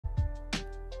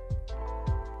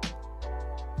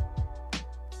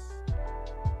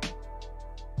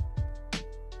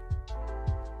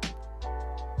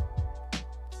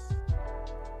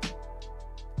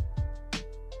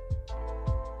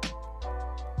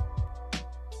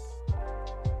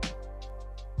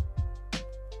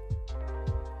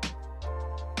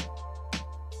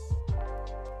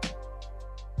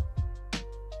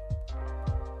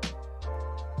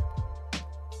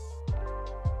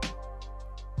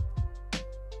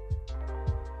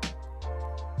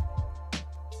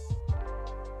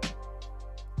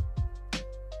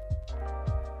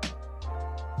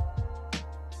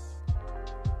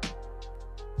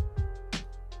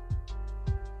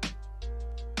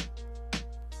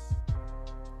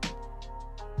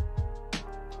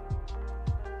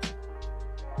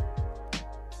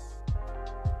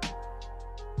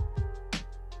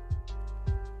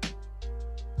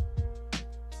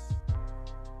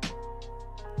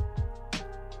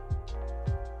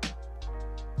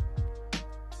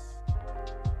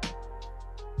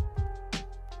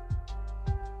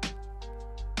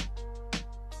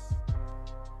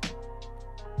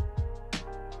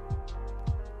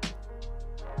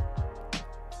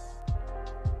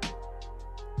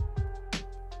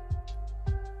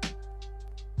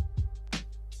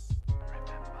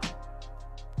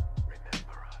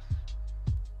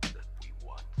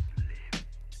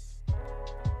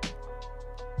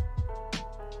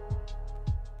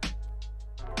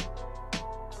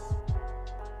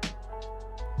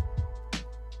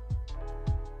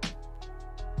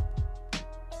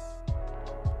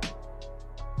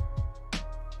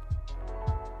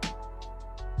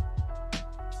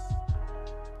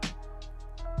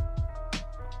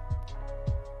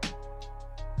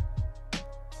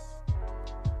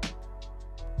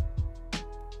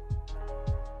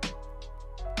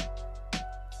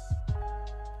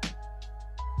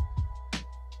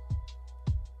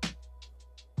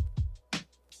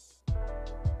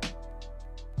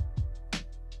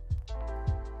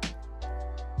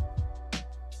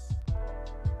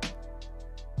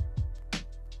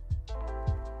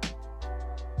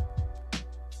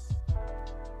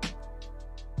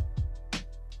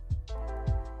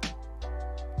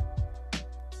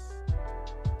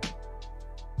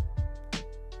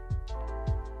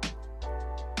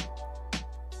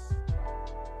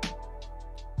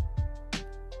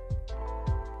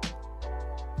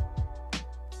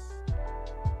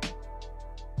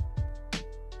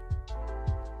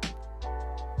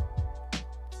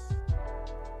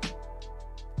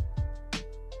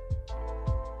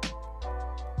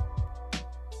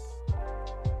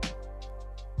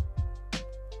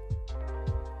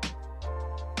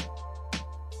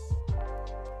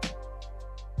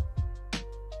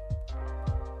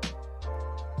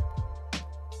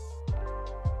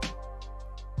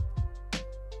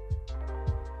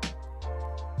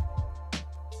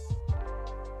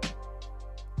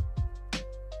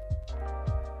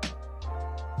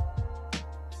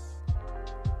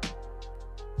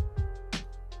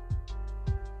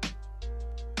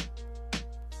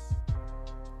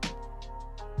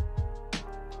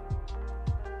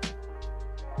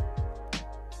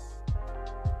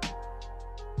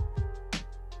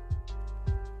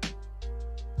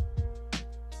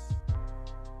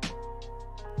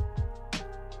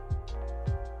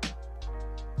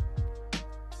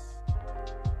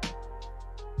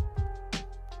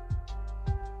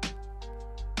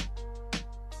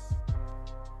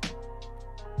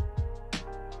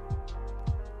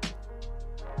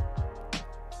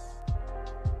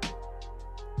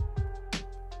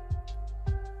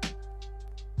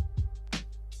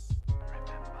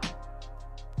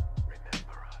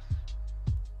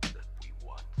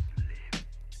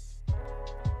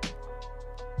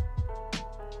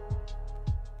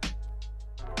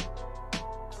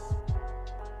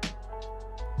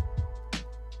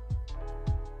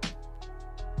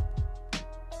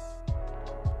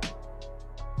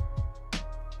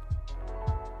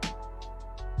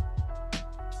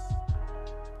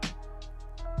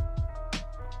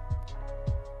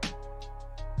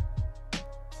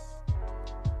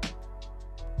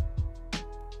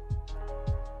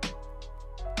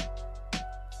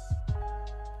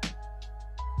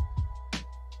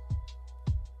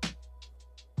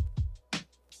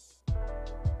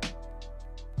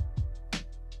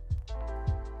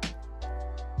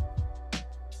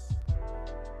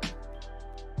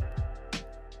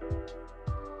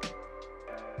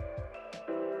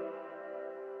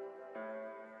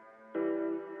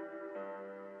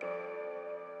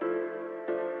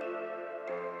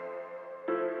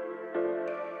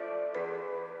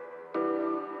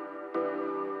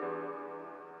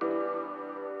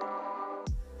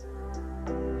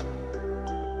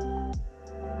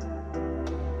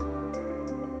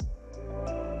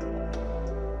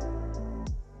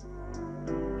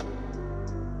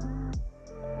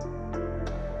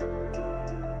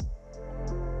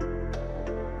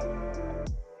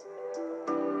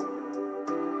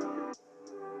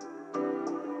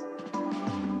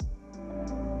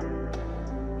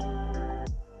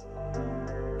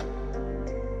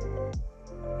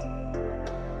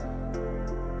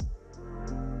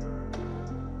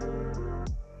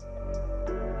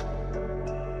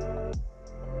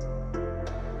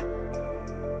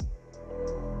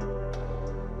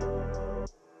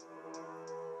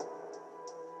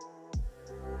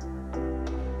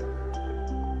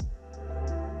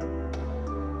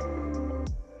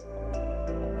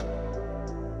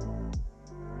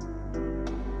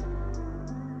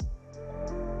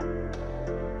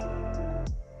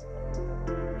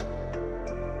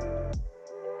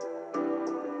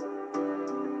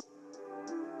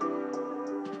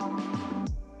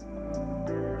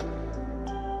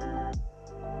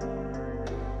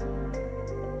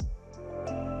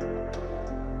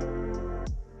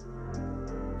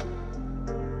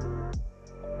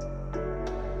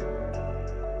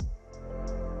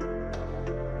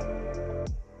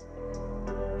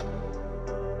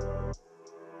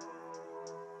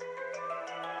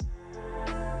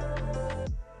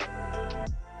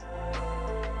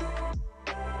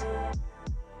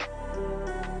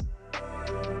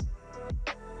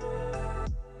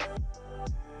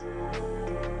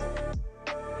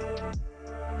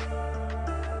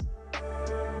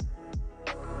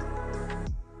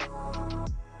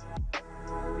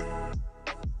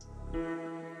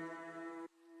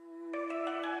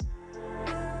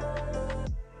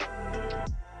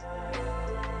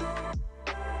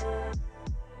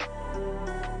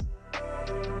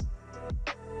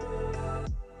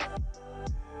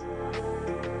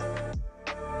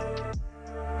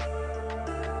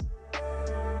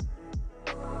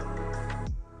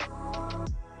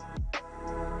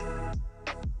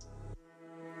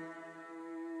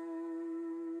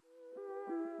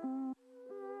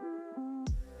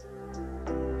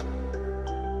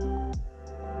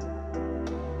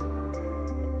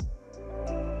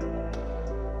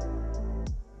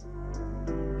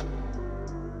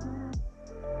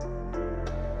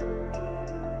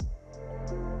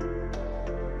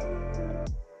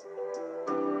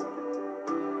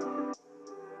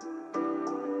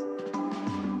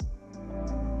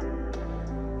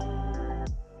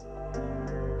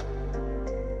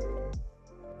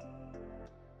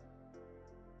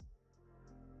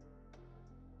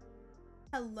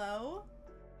Hello?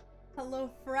 Hello,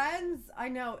 friends? I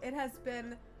know, it has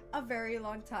been a very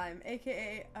long time,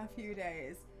 aka a few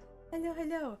days. Hello,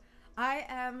 hello. I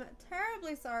am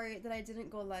terribly sorry that I didn't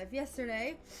go live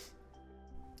yesterday.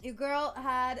 Your girl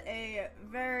had a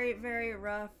very, very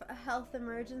rough health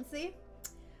emergency.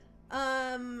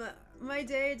 My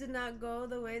day did not go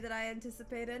the way that I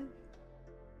anticipated.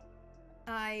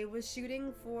 I was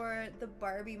shooting for the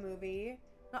Barbie movie.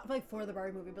 Not like for the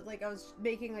Barbie movie, but like I was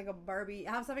making like a Barbie,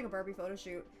 I was having a Barbie photo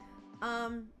shoot.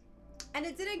 And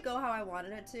it didn't go how I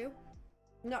wanted it to.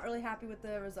 I'm not really happy with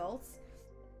the results.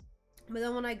 But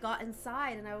then when I got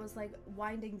inside and I was like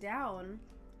winding down,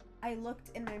 I looked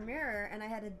in my mirror and I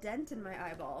had a dent in my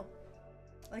eyeball.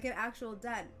 Like an actual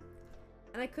dent.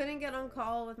 And I couldn't get on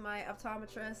call with my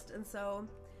optometrist, and so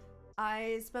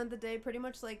I spent the day pretty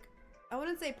much like, I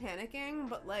wouldn't say panicking,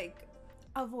 but like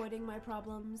avoiding my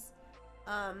problems.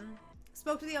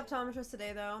 Spoke to the optometrist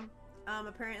today though.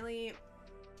 Apparently,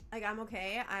 like, I'm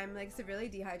okay. I'm like severely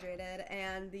dehydrated,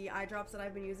 and the eye drops that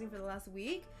I've been using for the last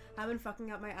week have been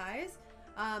fucking up my eyes.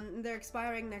 They're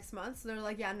expiring next month, so they're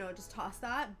like, yeah, no, just toss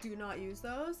that. Do not use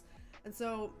those. And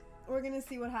so we're gonna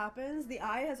see what happens. The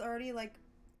eye has already like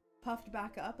puffed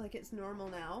back up, like it's normal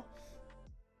now.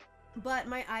 But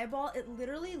my eyeball, it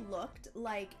literally looked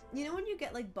like, you know when you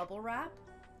get like bubble wrap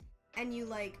and you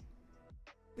like,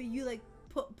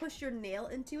 push your nail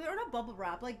into it, or not bubble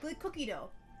wrap, like cookie dough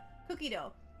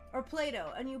or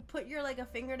Play-Doh, and you put your like a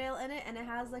fingernail in it and it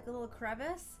has like a little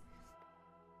crevice.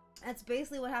 That's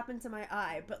basically what happened to my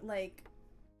eye, but like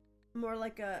more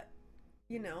like a,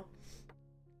 you know,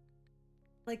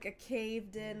 like a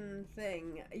caved in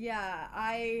thing. Yeah,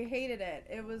 I hated it.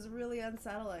 It was really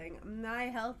unsettling. My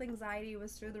health anxiety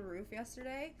was through the roof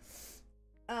yesterday.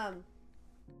 And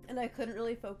I couldn't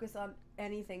really focus on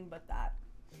anything but that.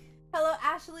 Hello,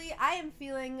 Ashley. I am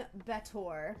feeling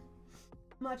better.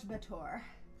 Much better.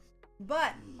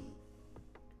 But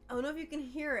I don't know if you can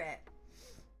hear it.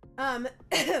 I'm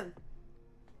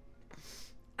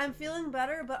feeling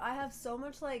better, but I have so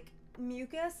much like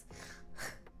mucus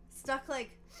stuck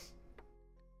like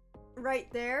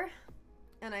right there,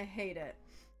 and I hate it.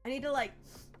 I need to like,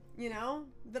 you know,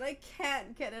 but I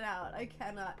can't get it out. I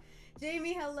cannot.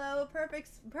 Jamie, hello. Perfect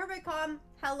calm,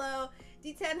 hello.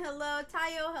 D10, hello.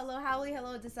 Tayo, hello. Howley,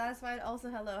 hello. Dissatisfied,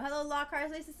 also hello. Hello, Lockhart,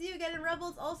 nice to see you again. And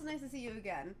Rebels, also nice to see you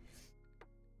again.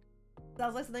 That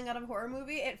was like something out of a horror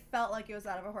movie. It felt like it was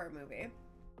out of a horror movie.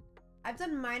 I've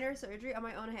done minor surgery on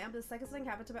my own hand, but the second thing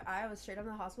happened to my eye, I was straight up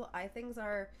in the hospital. Eye things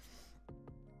are...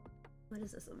 What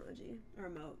is this emoji? Or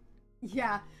emote?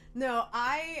 Yeah. No,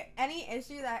 any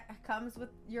issue that comes with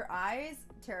your eyes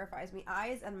terrifies me.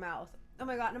 Eyes and mouth. Oh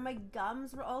my god, and my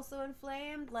gums were also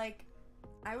inflamed. Like,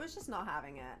 I was just not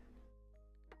having it.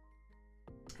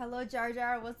 Hello, Jar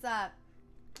Jar. What's up?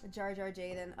 Jar Jar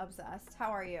Jaden, obsessed. How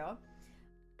are you?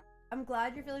 I'm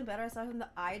glad you're feeling better aside from the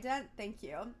eye dent. Thank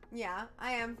you. Yeah,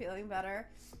 I am feeling better.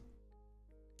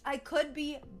 I could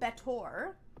be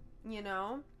better, you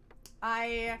know?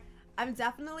 I'm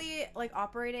definitely like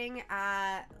operating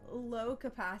at low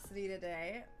capacity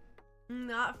today.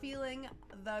 Not feeling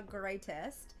the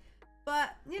greatest,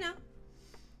 but you know,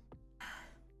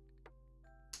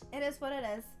 it is what it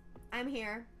is. I'm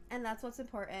here, and that's what's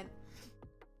important.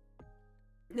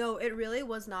 No, it really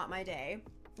was not my day.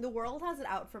 The world has it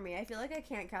out for me. I feel like I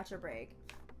can't catch a break.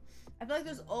 I feel like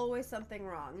there's always something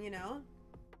wrong, you know?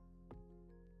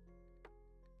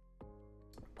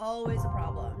 Always a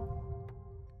problem.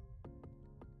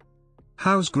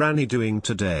 How's Granny doing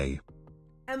today?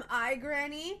 Am I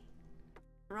Granny?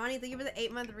 Ronnie, thank you for the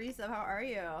 8-month resub. How are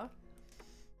you?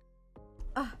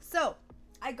 So,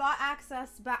 I got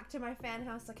access back to my fan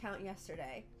house account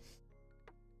yesterday.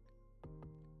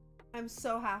 I'm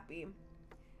so happy.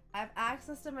 I have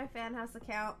access to my fan house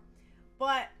account,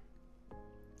 but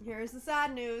here's the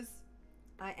sad news.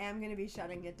 I am going to be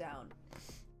shutting it down.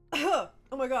 Oh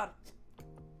my god.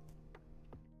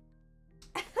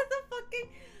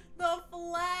 The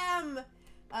phlegm.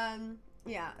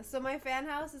 Yeah, so my fan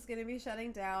house is going to be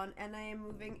shutting down, and I am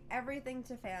moving everything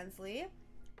to Fansly.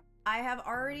 I have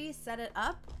already set it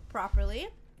up properly.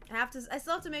 I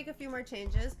still have to make a few more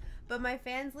changes, but my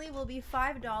Fansly will be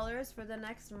 $5 for the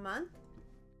next month.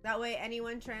 That way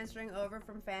anyone transferring over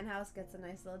from Fan House gets a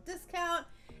nice little discount.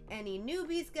 Any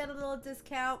newbies get a little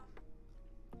discount.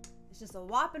 It's just a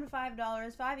whopping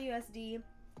 $5, 5 USD.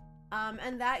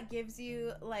 And that gives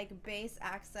you like base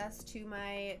access to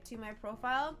my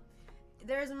profile.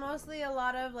 There's mostly a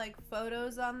lot of like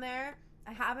photos on there.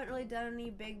 I haven't really done any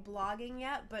big blogging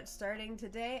yet, but starting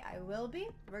today I will be.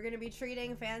 We're gonna be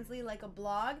treating Fansly like a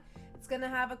blog. It's gonna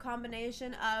have a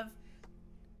combination of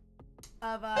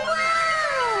of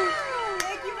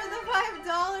thank you for the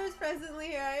 $5 presently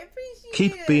here. I appreciate it.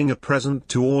 Keep being a present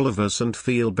to all of us and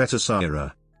feel better,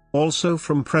 Saira. Also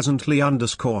from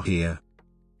presently_ here.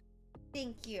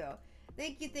 Thank you.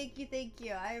 Thank you, thank you, thank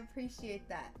you. I appreciate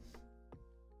that.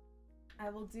 I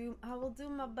will do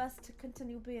my best to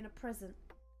continue being a present.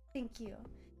 Thank you.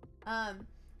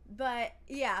 But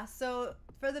yeah, so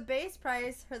for the base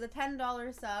price, for the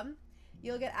 $10 sub,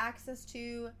 you'll get access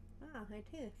to my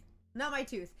tooth. Not my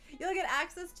tooth. You'll get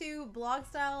access to blog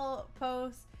style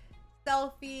posts,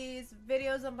 selfies,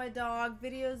 videos of my dog,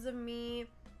 videos of me.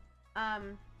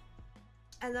 And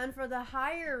then for the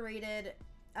higher rated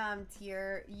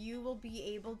tier, you will be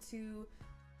able to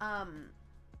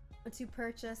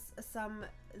purchase some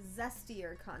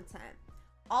zestier content.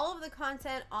 All of the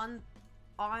content on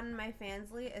my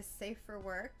Fansly is safe for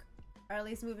work, or at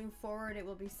least moving forward it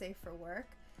will be safe for work.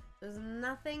 There's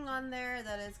nothing on there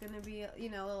that is going to be, you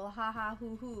know, a little haha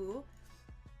hoo hoo.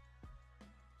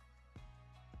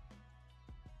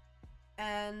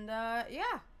 And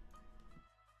yeah.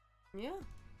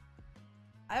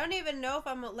 I don't even know if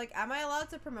I'm like, am I allowed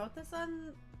to promote this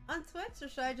on Twitch, or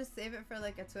should I just save it for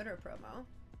like a Twitter promo?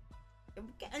 We're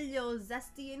getting a little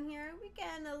zesty in here. We're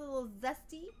getting a little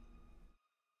zesty.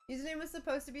 Username was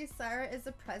supposed to be Saira is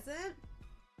a present.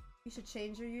 You should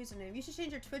change your username. You should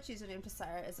change your Twitch username to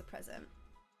Saira is a present.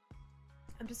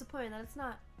 I'm disappointed that it's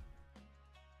not.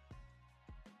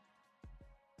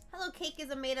 Hello Cake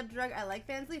is a made-up drug. I like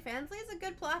Fansly. Fansly is a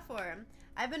good platform.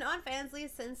 I've been on Fansly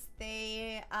since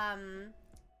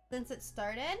it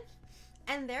started,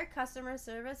 and their customer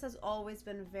service has always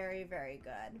been very, very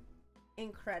good.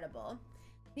 Incredible.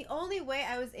 The only way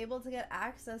I was able to get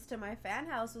access to my fan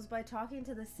house was by talking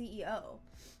to the CEO.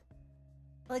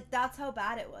 Like, that's how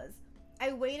bad it was.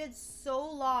 I waited so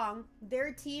long,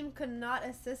 their team could not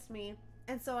assist me,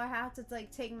 and so I had to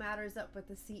like take matters up with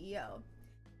the CEO.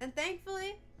 And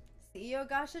thankfully, CEO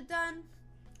got shit done.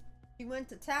 He went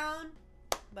to town,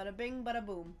 bada bing, bada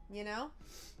boom, you know?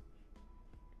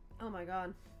 Oh my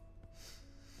god.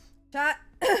 Chat.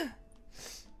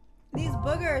 These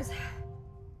boogers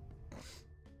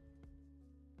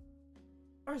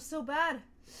are so bad.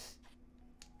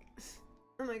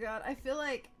 Oh my god, I feel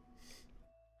like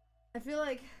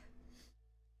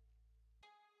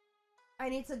I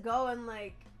need to go and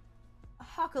like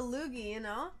hawk a loogie, you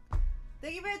know?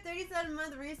 Thank you for a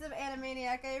 37-month resub,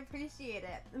 Animaniac. I appreciate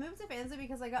it. I moved to Fansly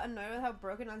because I got annoyed with how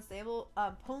broken, unstable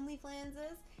Ponyflans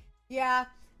is. Yeah,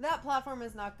 that platform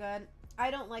is not good. I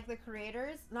don't like the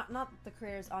creators, not the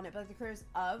creators on it, but the creators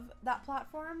of that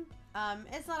platform.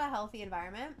 It's not a healthy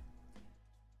environment.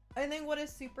 I think what is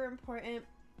super important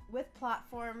with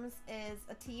platforms is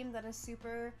a team that is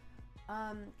super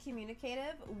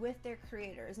communicative with their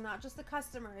creators, not just the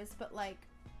customers, but like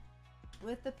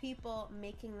with the people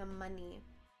making the money,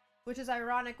 which is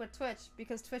ironic with Twitch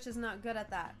because Twitch is not good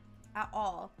at that at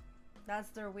all. That's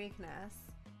their weakness.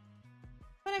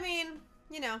 But I mean,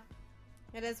 you know,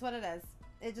 it is what it is.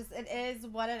 It is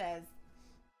what it is.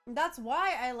 That's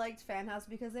why I liked Fan House,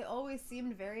 because they always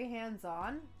seemed very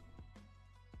hands-on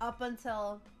up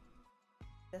until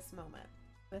this moment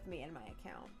with me and my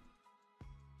account.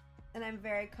 And I'm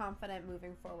very confident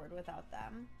moving forward without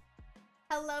them.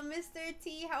 Hello, Mr.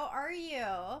 T. How are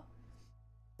you?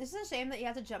 It's just a shame that you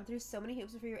have to jump through so many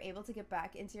hoops before you're able to get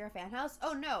back into your fan house.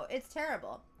 Oh no, it's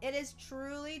terrible. It is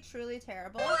truly, truly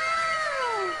terrible.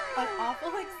 An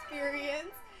awful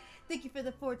experience. Thank you for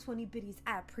the 420 biddies.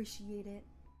 I appreciate it.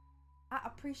 I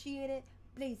appreciate it.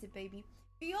 Blaze it, baby.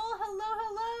 Fiol, hello,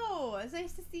 hello. It's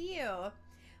nice to see you.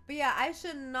 But yeah, I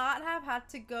should not have had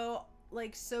to go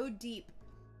like so deep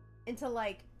into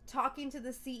like talking to the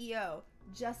CEO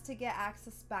just to get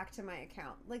access back to my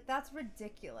account. Like, that's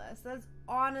ridiculous. That's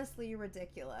honestly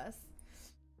ridiculous.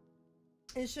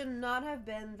 It should not have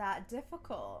been that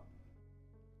difficult.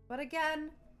 But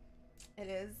again, it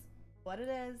is what it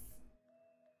is.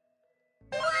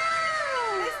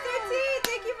 Mr. T,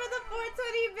 thank you for the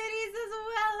 420 biddies as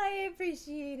well. I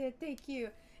appreciate it. Thank you.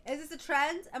 Is this a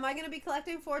trend? Am I going to be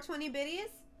collecting 420 biddies?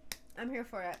 I'm here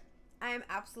for it. I am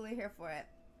absolutely here for it.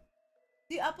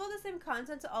 Do you upload the same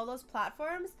content to all those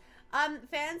platforms?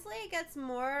 Fansly gets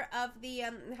more of the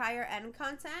higher end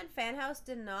content. Fanhouse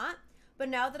did not. But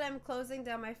now that I'm closing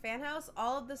down my Fanhouse,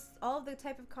 all of the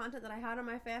type of content that I had on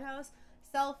my Fanhouse,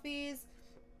 selfies,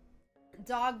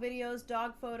 dog videos,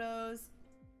 dog photos,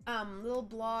 little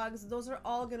blogs, those are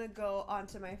all gonna go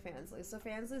onto my Fansly. So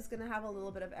Fansly is gonna have a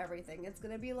little bit of everything. It's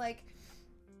gonna be like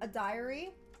a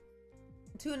diary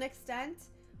to an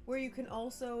extent, where you can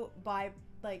also buy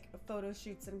like photo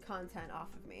shoots and content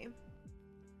off of me.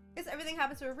 Guess everything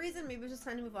happens for a reason. Maybe it's just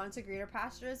time to move on to greener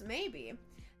pastures. Maybe.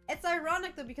 It's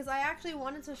ironic though because I actually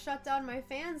wanted to shut down my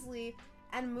Fansly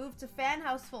and move to Fan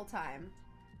House full time.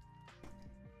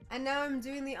 And now I'm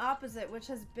doing the opposite, which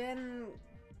has been,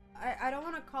 I don't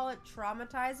want to call it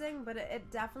traumatizing, but it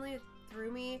definitely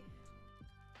threw me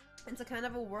into kind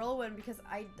of a whirlwind because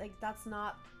that's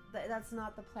not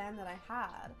the plan that I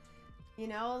had. You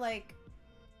know, like,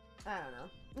 I don't know.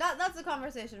 That's a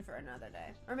conversation for another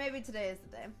day. Or maybe today is the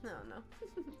day. I don't know.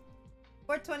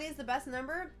 420 is the best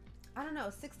number. I don't know.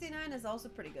 69 is also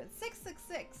pretty good.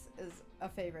 666 is a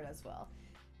favorite as well.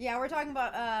 Yeah, we're talking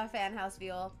about Fan House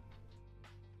Fuel.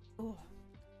 Ooh.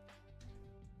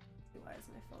 Why is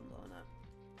my phone blowing up?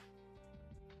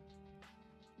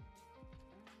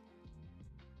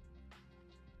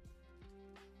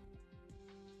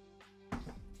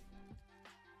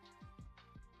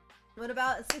 What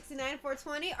about 69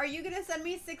 420? Are you gonna send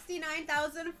me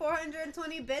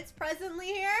 69,420 bits presently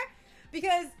here?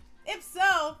 Because if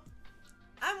so,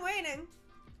 I'm waiting.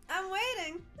 I'm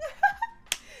waiting.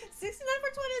 69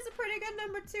 420 is a pretty good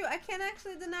number too. I can't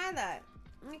actually deny that.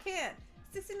 I can't.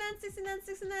 69, 69,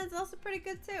 69 is also pretty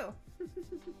good too.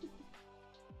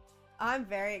 I'm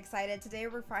very excited. Today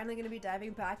we're finally going to be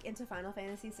diving back into Final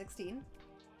Fantasy 16.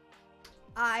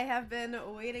 I have been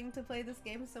waiting to play this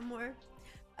game some more.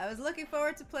 I was looking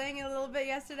forward to playing it a little bit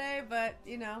yesterday, but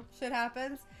you know, shit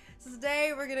happens. So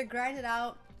today we're going to grind it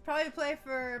out. Probably play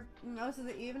for most of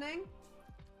the evening.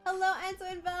 Hello,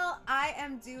 Antoine Bell.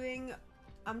 I'm doing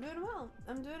well.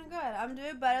 I'm doing good. I'm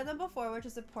doing better than before, which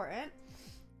is important.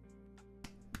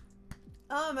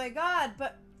 Oh my god,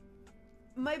 but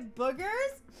my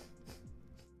boogers?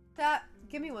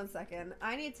 Give me 1 second.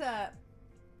 I need to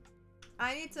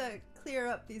clear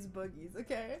up these boogies,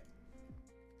 okay?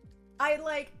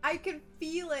 I can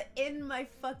feel it in my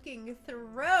fucking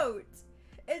throat.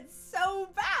 It's so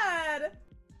bad.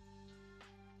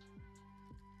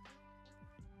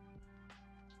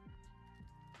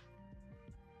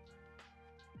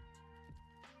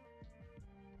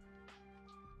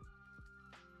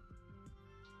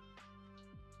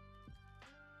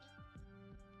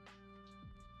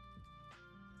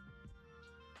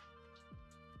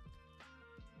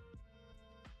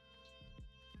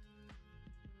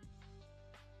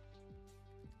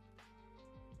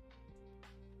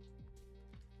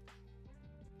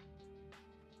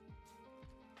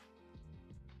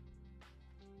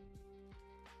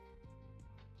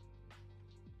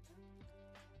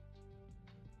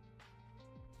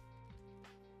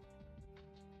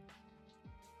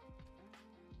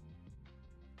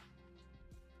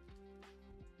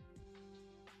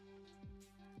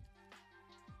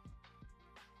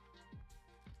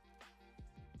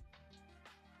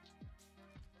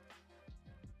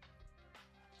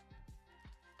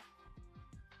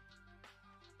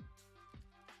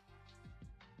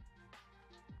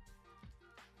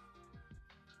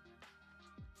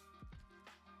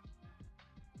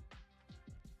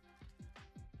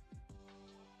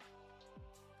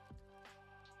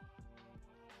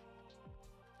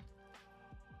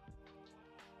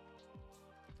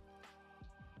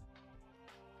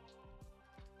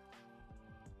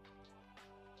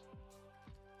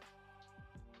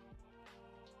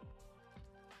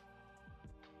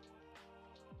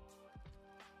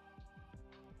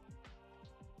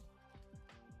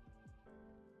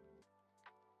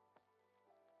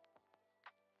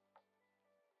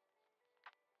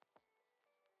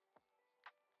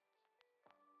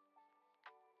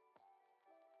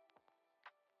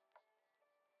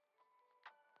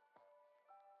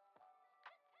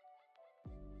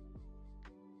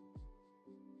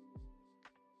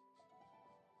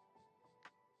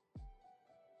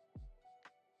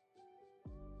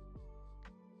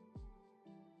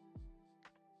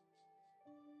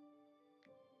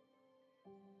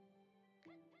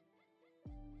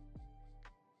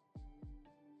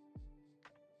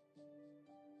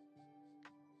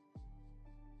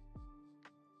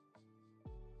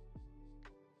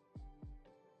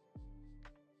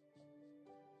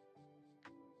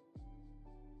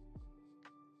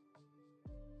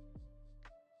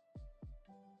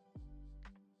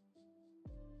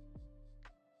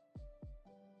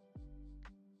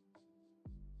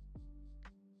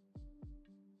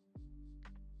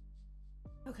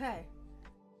 Okay.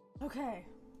 Okay.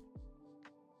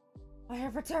 I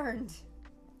have returned.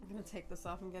 I'm gonna take this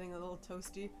off. I'm getting a little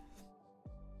toasty.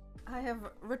 I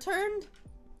have returned.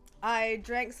 I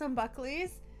drank some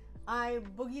Buckleys. I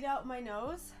boogied out my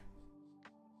nose.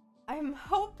 I'm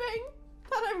hoping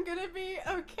that I'm gonna be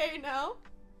okay now.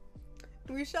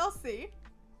 We shall see.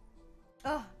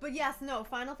 But yes, no,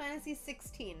 Final Fantasy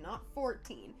 16, not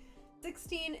 14.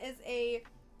 XVI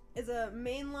is a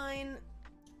mainline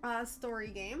story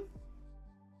game,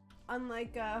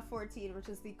 unlike 14, which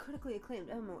is the critically acclaimed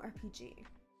MMORPG.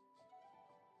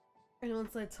 Anyone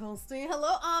say toasty?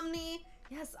 Hello, Omni.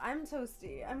 Yes, I'm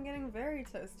toasty. I'm getting very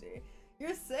toasty.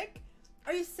 You're sick?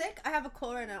 Are you sick? I have a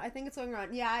cold right now. I think it's going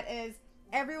around. Yeah, it is.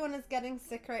 Everyone is getting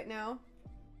sick right now.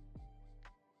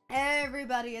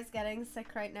 Everybody is getting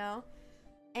sick right now.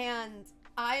 And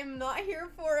I'm not here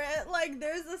for it. Like,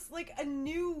 there's this, like, a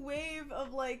new wave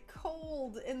of, like,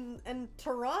 cold in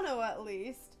Toronto, at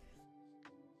least.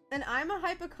 And I'm a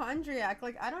hypochondriac.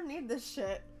 Like, I don't need this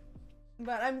shit.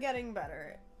 But I'm getting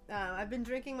better. I've been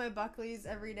drinking my Buckleys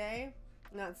every day.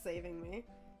 Not saving me.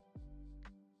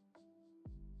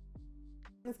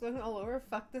 It's going all over.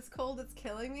 Fuck this cold. It's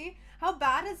killing me. How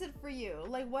bad is it for you?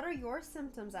 Like, what are your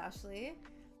symptoms, Ashley?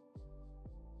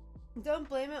 Don't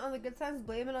blame it on the good times.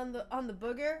 Blame it on the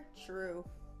booger. True.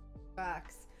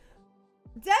 Facts.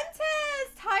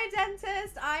 Dentist! Hi,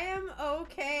 dentist. I am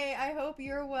okay. I hope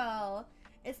you're well.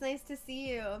 It's nice to see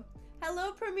you.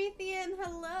 Hello, Promethean.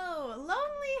 Hello.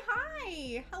 Lonely.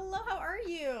 Hi. Hello. How are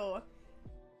you?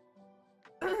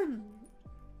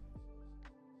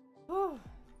 Oh.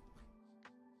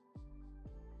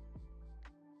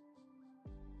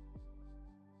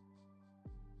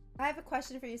 I have a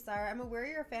question for you, Saira. I'm aware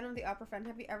you're a fan of the opera Friend.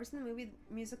 Have you ever seen the movie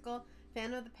musical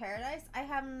Phantom of the Paradise? I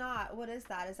have not. What is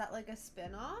that? Is that like a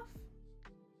spin-off?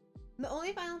 The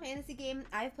only Final Fantasy game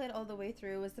I've played all the way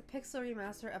through was the Pixel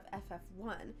remaster of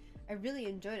FF1. I really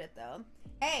enjoyed it though.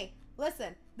 Hey,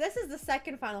 listen, this is the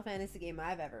second Final Fantasy game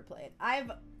I've ever played.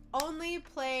 I've only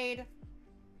played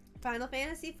Final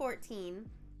Fantasy 14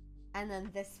 and then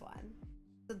this one.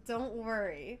 So don't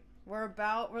worry. We're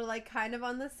like kind of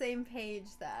on the same page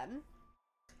then.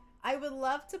 I would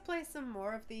love to play some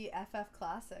more of the FF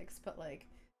classics, but like,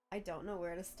 I don't know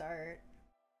where to start.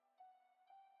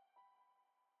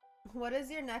 What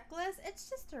is your necklace? It's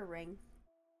just a ring.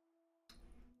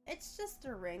 It's just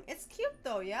a ring. It's cute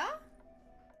though, yeah?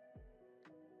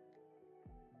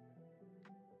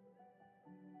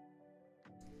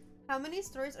 How many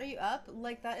stories are you up?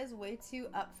 Like, that is way too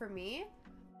up for me.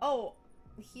 Oh,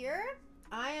 here?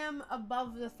 I am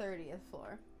above the 30th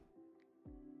floor.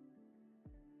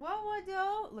 What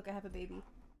though? Look, I have a baby.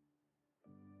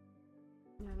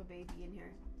 I have a baby in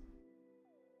here.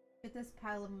 Look at this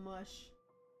pile of mush.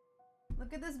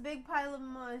 Look at this big pile of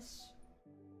mush.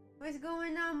 What's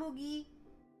going on, Moogie?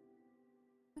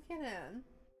 Look at him.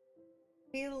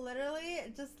 He literally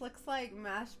just looks like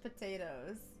mashed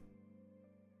potatoes.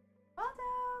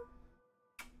 Hello.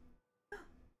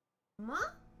 Mom?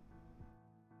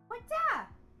 What's that?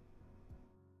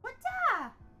 What's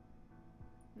that?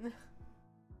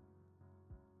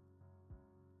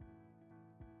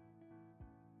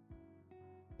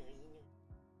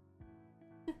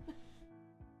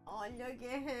 Oh, look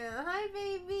at him. Hi,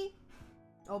 baby.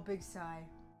 Oh, big sigh.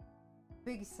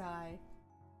 Big sigh.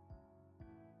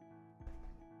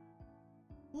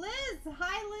 Liz!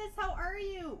 Hi, Liz. How are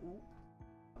you?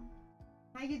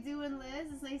 How you doing,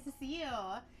 Liz? It's nice to see you.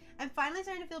 I'm finally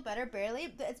starting to feel better,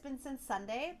 barely. It's been since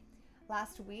Sunday,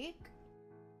 last week.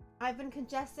 I've been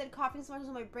congested, coughing so much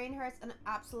that my brain hurts, and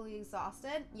absolutely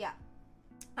exhausted. Yeah,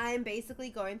 I am basically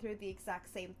going through the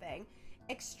exact same thing.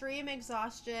 Extreme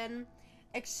exhaustion,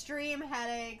 extreme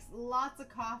headaches, lots of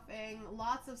coughing,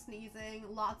 lots of sneezing,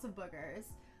 lots of boogers.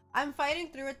 I'm fighting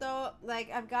through it though.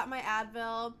 Like, I've got my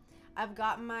Advil, I've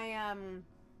got my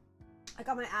I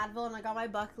got my Advil and I got my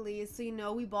Buckleys, so you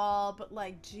know we ball, but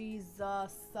like,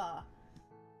 Jesus. I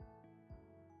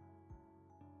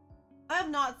have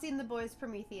not seen The Boys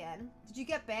Promethean. Did you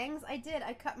get bangs? I did.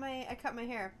 I cut my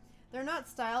hair. They're not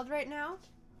styled right now.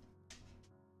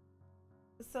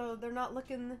 So they're not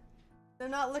looking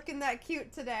that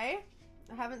cute today.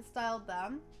 I haven't styled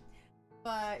them.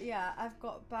 But yeah, I've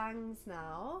got bangs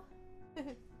now.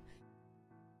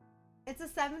 It's a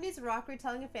 70s rock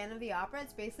retelling of Phantom of the Opera.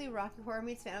 It's basically Rocky Horror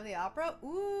meets Phantom of the Opera.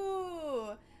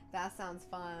 Ooh, that sounds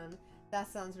fun.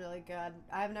 That sounds really good.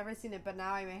 I've never seen it, but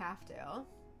now I may have to.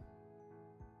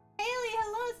 Haley,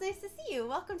 hello. It's nice to see you.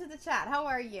 Welcome to the chat. How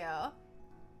are you?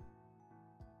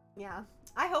 Yeah.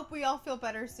 I hope we all feel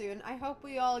better soon. I hope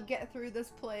we all get through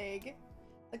this plague.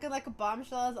 Looking like a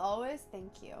bombshell as always.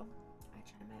 Thank you. I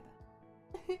try my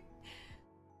best.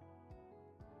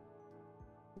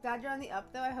 Glad you're on the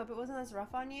up though. I hope it wasn't as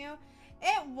rough on you.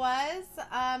 It was.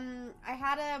 I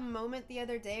had a moment the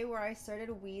other day where I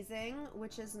started wheezing,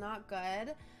 which is not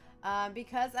good.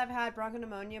 Because I've had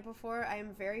bronchopneumonia before, I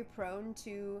am very prone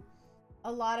to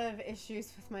a lot of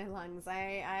issues with my lungs.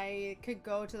 I could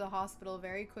go to the hospital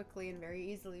very quickly and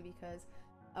very easily because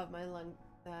of my lung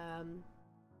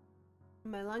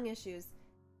my lung issues.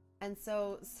 And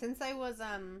so since I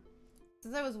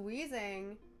was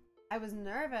wheezing, I was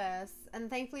nervous, and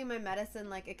thankfully my medicine,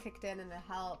 like, it kicked in and it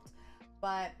helped.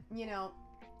 But, you know,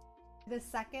 the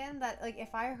second that, like,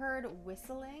 if I heard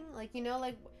whistling, like, you know,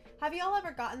 like, have y'all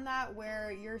ever gotten that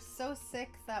where you're so sick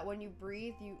that when you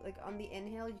breathe, you, like, on the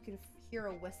inhale, you can hear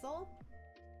a whistle?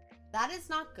 That is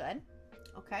not good.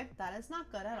 Okay, that is not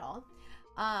good at all.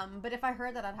 But if I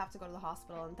heard that, I'd have to go to the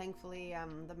hospital, and thankfully,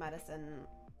 the medicine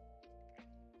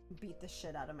beat the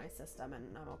shit out of my system,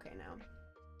 and I'm okay now.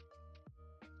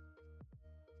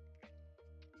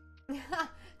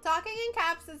 Talking in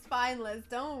caps is fine, Liz.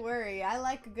 Don't worry. I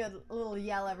like a good little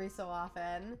yell every so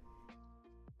often.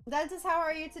 Dentist, how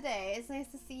are you today? It's nice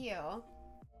to see you.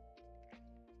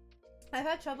 I've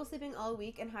had trouble sleeping all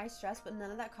week and high stress, but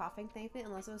none of that coughing, thankfully,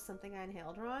 unless it was something I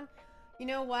inhaled wrong. You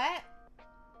know what?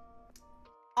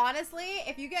 Honestly,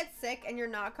 if you get sick and you're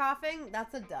not coughing,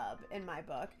 that's a dub in my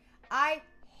book. I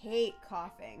hate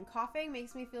coughing. Coughing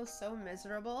makes me feel so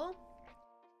miserable.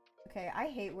 Okay, I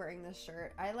hate wearing this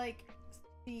shirt. I like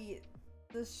the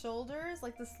shoulders,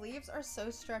 like the sleeves are so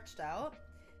stretched out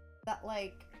that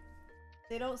like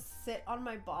they don't sit on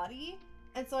my body.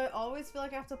 And so I always feel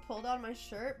like I have to pull down my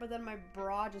shirt, but then my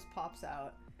bra just pops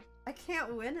out. I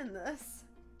can't win in this.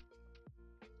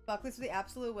 Buckley's for the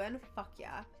absolute win? Fuck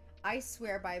yeah. I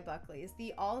swear by Buckley's.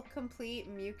 The all-complete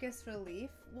mucus relief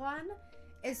one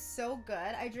is so good.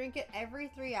 I drink it every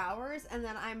 3 hours and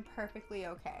then I'm perfectly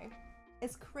okay.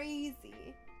 It's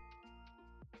crazy.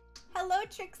 Hello,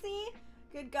 Trixie.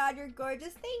 Good God, you're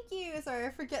gorgeous. Thank you. Sorry, I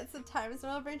forget sometimes.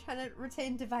 I'm over trying to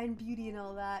retain divine beauty and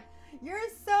all that. You're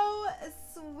so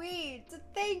sweet.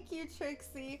 Thank you,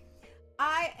 Trixie.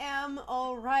 I am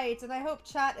all right, and I hope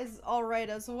chat is all right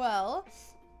as well.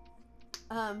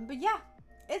 But yeah,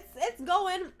 it's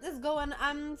going. It's going.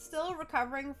 I'm still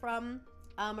recovering from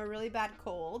a really bad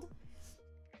cold,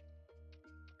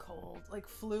 like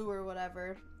flu or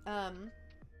whatever. And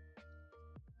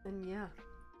yeah,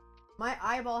 my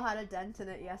eyeball had a dent in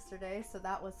it yesterday, so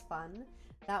that was fun.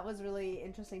 That was really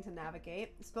interesting to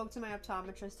navigate. Spoke to my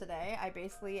optometrist today. I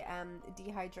basically am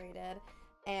dehydrated,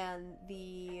 and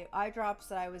the eye drops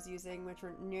that I was using, which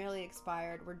were nearly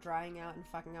expired, were drying out and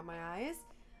fucking up my eyes.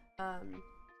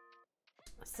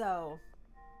 So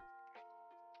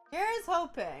here's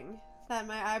hoping that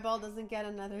my eyeball doesn't get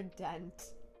another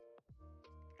dent.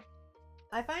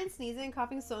 I find sneezing and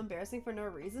coughing so embarrassing for no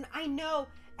reason. I know,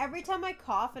 every time I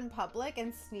cough in public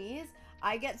and sneeze,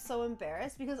 I get so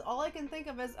embarrassed because all I can think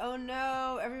of is, oh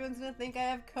no, everyone's gonna think I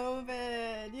have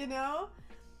COVID, you know?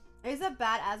 I used to have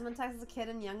bad asthma attacks as a kid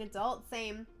and young adult.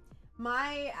 Same.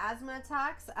 My asthma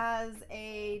attacks as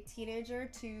a teenager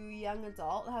to young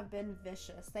adult have been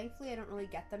vicious. Thankfully, I don't really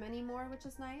get them anymore, which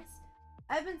is nice.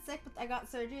 I've been sick, but I got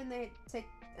surgery and they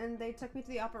took me to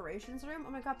the operations room.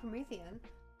 Oh my God, Promethean.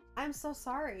 I'm so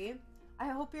sorry. I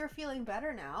hope you're feeling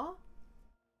better now.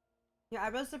 Your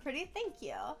eyebrows are pretty. Thank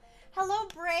you. Hello,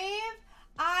 Brave.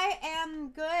 I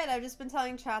am good. I've just been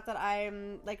telling chat that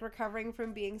I'm like recovering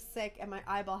from being sick and my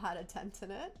eyeball had a dent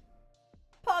in it.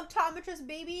 Pogtometrist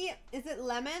baby. Is it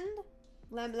lemon?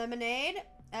 Lemonade?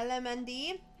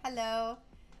 LMND? Hello.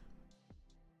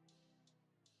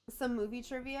 Some movie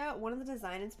trivia. One of the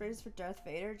design inspirators for Darth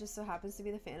Vader just so happens to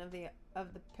be the fan of the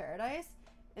Paradise.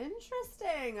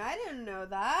 Interesting. I didn't know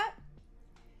that.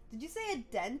 Did you say a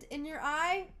dent in your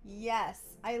eye?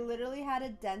 Yes. I literally had a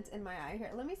dent in my eye. Here,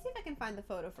 let me see if I can find the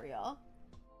photo for y'all.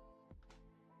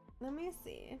 Let me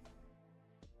see.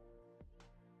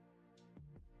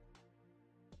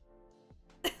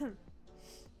 Let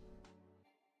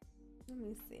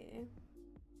me see.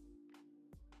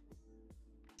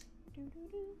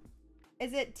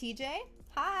 Is it TJ?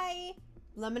 Hi.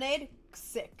 Lemonade?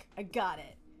 Sick. I got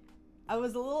it. I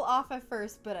was a little off at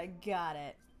first, but I got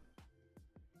it.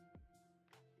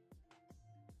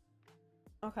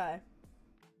 Okay.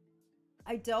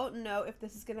 I don't know if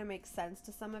this is gonna make sense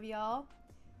to some of y'all,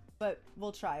 but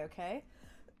we'll try, okay?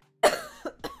 It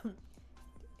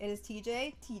is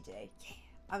TJ? TJ. Yeah.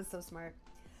 I'm so smart.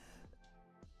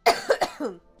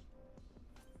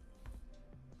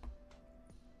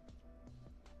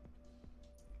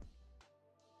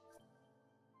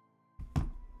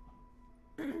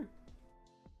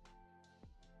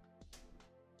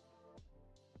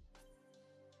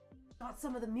 Got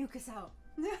some of the mucus out.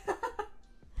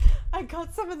 I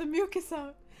got some of the mucus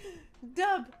out.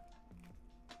 Dub.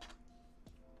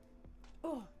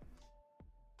 Oh.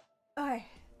 Okay.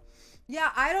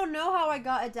 Yeah, I don't know how I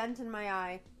got a dent in my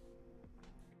eye.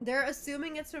 They're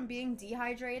assuming it's from being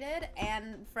dehydrated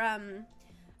and from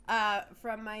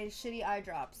my shitty eye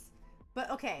drops. But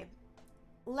okay.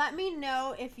 let me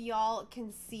know if y'all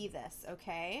can see this,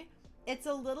 okay? It's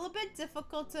a little bit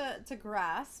difficult to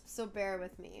grasp, so bear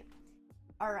with me.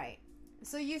 All right,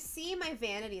 so you see my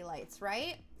vanity lights,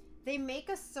 right? They make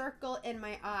a circle in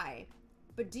my eye,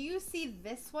 but do you see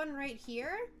this one right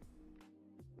here?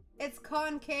 It's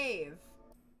concave.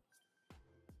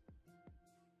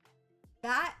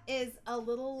 That is a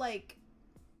little like,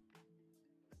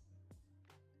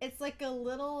 it's like a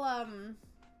little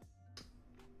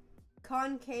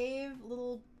concave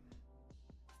little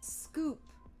scoop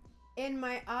in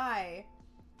my eye.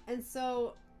 And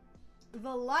so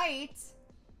the light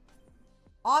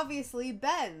obviously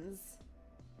bends.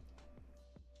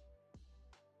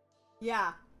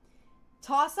 Yeah.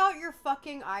 Toss out your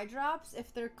fucking eye drops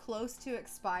if they're close to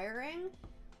expiring,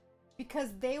 because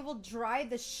they will dry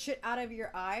the shit out of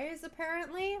your eyes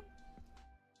apparently.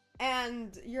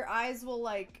 And your eyes will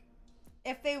like,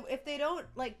 if they don't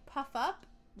like puff up,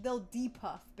 they'll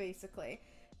depuff basically.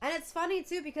 And it's funny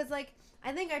too because like,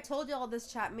 I think I told you all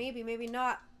this, chat, maybe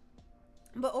not,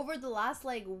 but over the last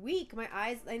like week, my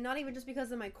eyes, like, not even just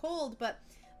because of my cold, but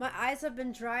my eyes have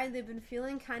been dry and they've been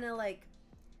feeling kind of like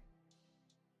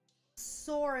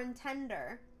sore and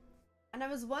tender. And I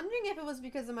was wondering if it was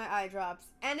because of my eye drops,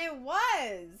 and it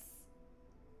was.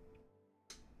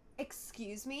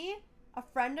 Excuse me? A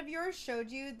friend of yours showed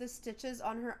you the stitches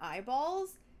on her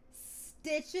eyeballs?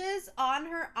 Stitches on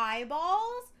her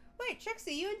eyeballs? Wait,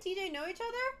 Trixie, you and TJ know each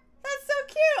other? That's so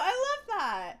cute! I love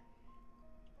that!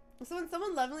 So when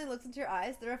someone lovingly looks into your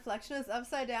eyes, the reflection is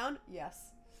upside down?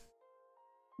 Yes.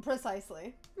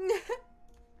 Precisely.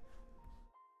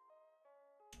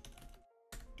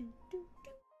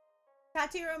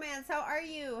 Tattoo Romance, how are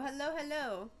you? Hello,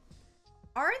 hello.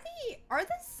 Are the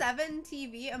 7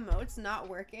 TV emotes not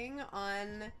working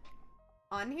on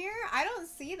here? I don't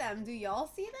see them. Do y'all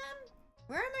see them?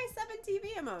 Where are my 7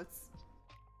 TV emotes?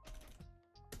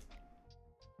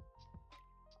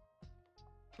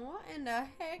 What in the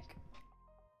heck?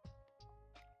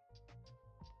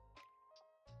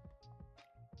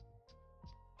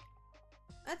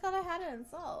 I thought I had it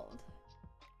installed.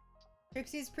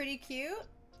 Trixie's pretty cute.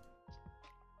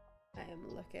 I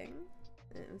am looking.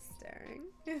 I am staring.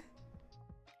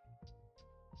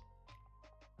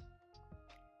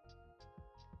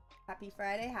 Happy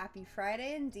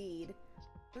Friday indeed.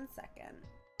 1 second.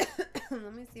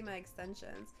 Let me see my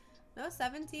extensions. No,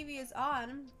 7 TV is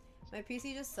on. My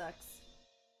PC just sucks.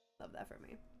 Love that for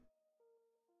me.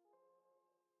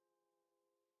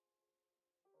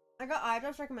 I got eye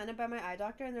drops recommended by my eye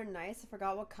doctor and they're nice. I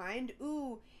forgot what kind.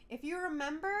 Ooh, if you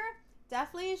remember,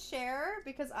 definitely share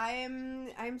because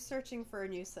I'm searching for a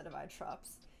new set of eye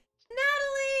drops.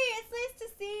 Natalie, it's nice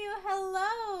to see you.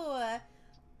 Hello.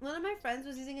 One of my friends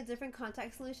was using a different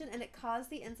contact solution and it caused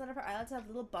the inside of her eyelid to have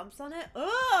little bumps on it.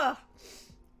 Ugh.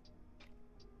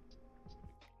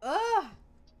 Ugh.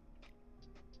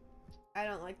 I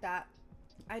don't like that.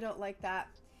 I don't like that.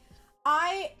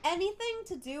 Anything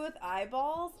to do with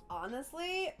eyeballs,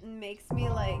 honestly, makes me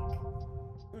like,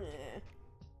 eh.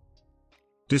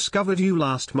 Discovered you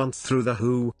last month through the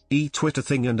Who Twitter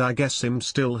thing and I guess I'm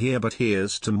still here, but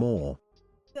here's to more.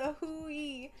 The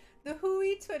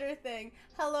Who Twitter thing.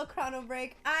 Hello, Chrono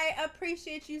Break. I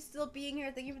appreciate you still being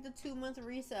here. Thank you for the 2-month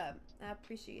resub. I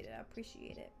appreciate it. I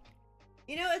appreciate it.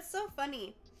 You know, it's so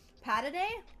funny. Pataday?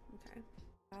 Okay.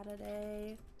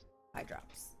 Pataday. Eye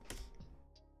drops.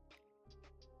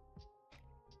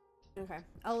 Okay.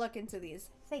 I'll look into these.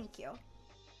 Thank you.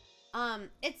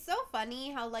 It's so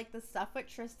funny how, like, the stuff with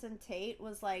Tristan Tate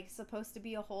was, like, supposed to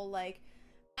be a whole, like,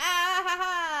 ah ha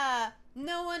ha,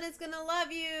 no one is gonna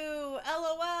love you,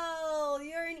 LOL,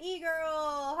 you're an e-girl,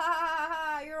 ha ha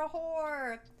ha, you're a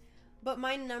whore. But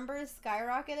my numbers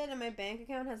skyrocketed and my bank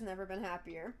account has never been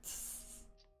happier.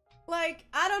 Like,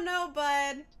 I don't know,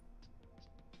 bud.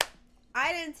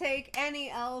 I didn't take any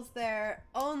L's there.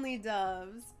 Only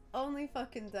doves. Only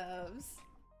fucking doves.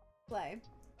 Play.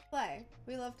 Play.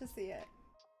 We love to see it.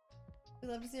 We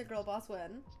love to see a girl boss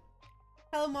win.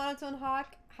 Hello, Monotone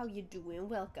Hawk. How you doing?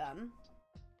 Welcome.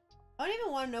 I don't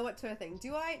even want to know what Twitter thing.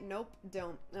 Do I? Nope.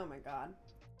 Don't. Oh my god.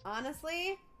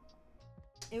 Honestly,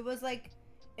 it was like,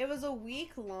 it was a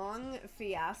week-long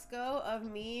fiasco of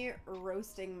me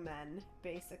roasting men,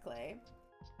 basically.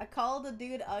 I called a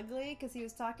dude ugly because he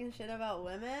was talking shit about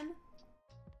women.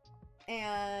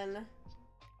 And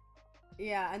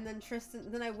yeah, and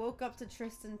then I woke up to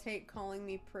Tristan Tate calling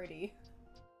me pretty.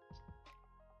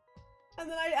 And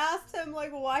then I asked him,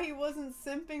 like, why he wasn't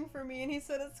simping for me, and he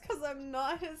said it's because I'm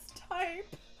not his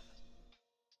type.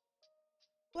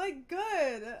 Like,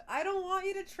 good. I don't want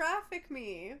you to traffic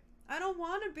me. I don't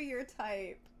want to be your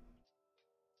type.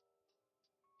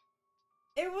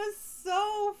 It was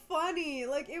so funny.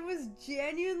 Like, it was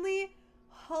genuinely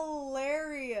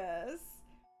hilarious.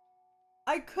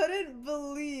 I couldn't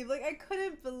believe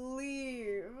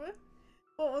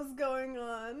what was going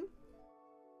on.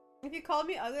 If you called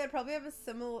me ugly, I'd probably have a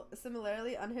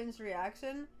similarly unhinged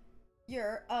reaction.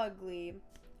 You're ugly.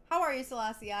 How are you,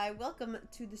 Selassie? Welcome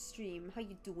to the stream. How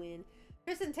you doing?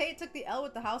 Kristen Tate took the L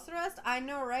with the house arrest. I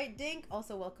know, right, Dink?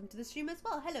 Also, welcome to the stream as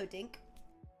well. Hello, Dink.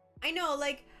 I know,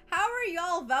 like, how are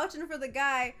y'all vouching for the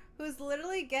guy who's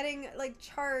literally getting, like,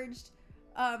 charged,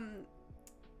 and,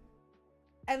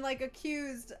 like,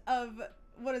 accused of,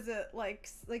 what is it, like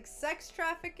sex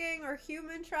trafficking or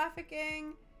human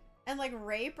trafficking and, like,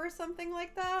 rape or something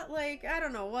like that? Like, I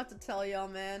don't know what to tell y'all,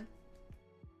 man.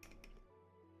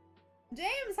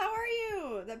 James, how are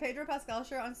you? That Pedro Pascal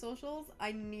shirt on socials?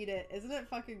 I need it. Isn't it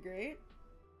fucking great?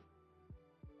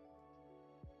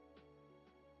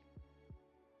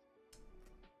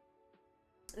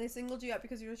 They singled you out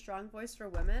because you're a strong voice for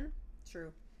women?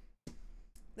 True.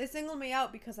 They singled me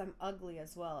out because I'm ugly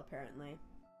as well, apparently.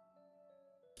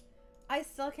 I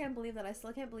still can't believe that. I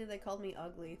still can't believe they called me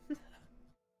ugly.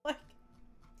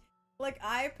 like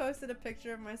I posted a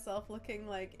picture of myself looking,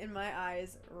 like, in my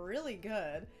eyes, really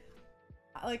good.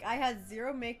 Like, I had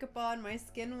zero makeup on, my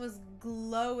skin was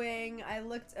glowing, I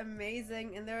looked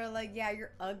amazing, and they were like, yeah,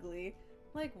 you're ugly.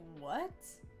 Like, what?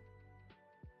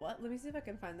 What? Let me see if I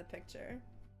can find the picture.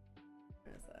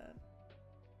 Where is that?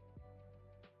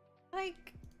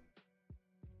 Like,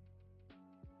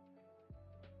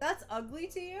 that's ugly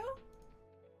to you?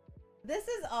 This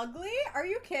is ugly? Are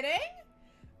you kidding?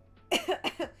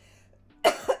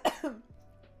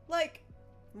 Like,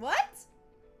 what?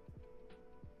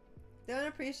 Don't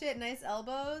appreciate nice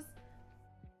elbows?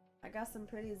 I got some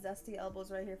pretty zesty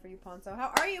elbows right here for you, Ponto.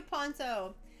 How are you,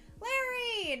 Ponto?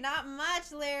 Larry! Not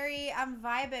much, Larry. I'm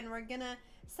vibing. We're gonna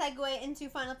segue into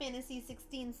Final Fantasy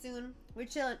 16 soon. We're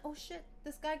chilling. Oh shit,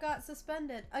 this guy got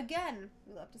suspended. Again.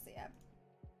 We love to see it.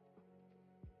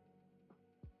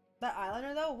 That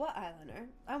eyeliner though? What eyeliner?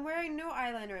 I'm wearing no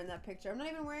eyeliner in that picture. I'm not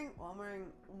even wearing, well, I'm wearing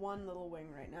one little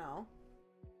wing right now.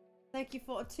 Thank you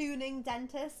for tuning,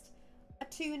 dentist.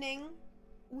 Tuning.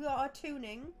 We are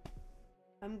tuning.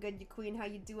 I'm good, you queen. How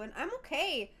you doing? I'm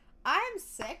okay. I'm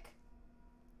sick.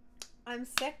 I'm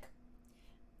sick.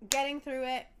 Getting through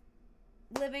it.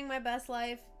 Living my best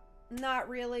life. Not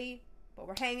really, but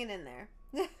we're hanging in there.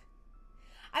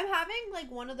 I'm having,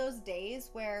 like, one of those days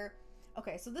where,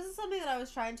 okay, so this is something that I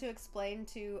was trying to explain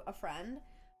to a friend,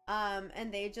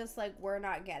 and they just, like, were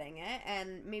not getting it,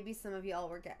 and maybe some of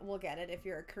y'all will get it if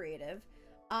you're a creative.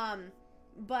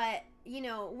 But, you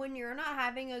know, when you're not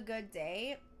having a good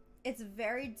day, it's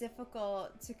very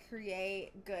difficult to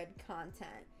create good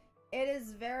content. It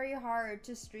is very hard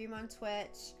to stream on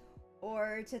Twitch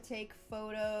or to take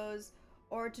photos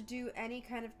or to do any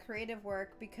kind of creative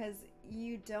work because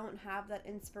you don't have that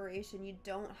inspiration. You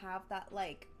don't have that,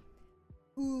 like,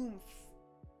 oomph,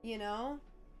 you know?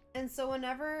 And so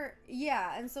whenever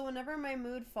my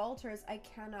mood falters, I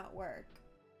cannot work.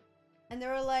 And they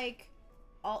were like,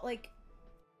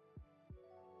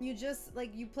 you just,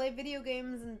 like, you play video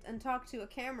games and talk to a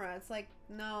camera. It's like,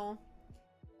 no.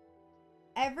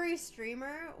 Every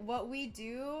streamer, what we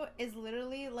do is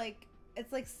literally, like,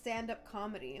 it's like stand-up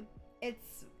comedy.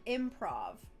 It's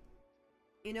improv.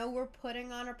 You know, we're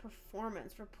putting on a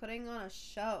performance. We're putting on a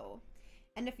show.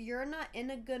 And if you're not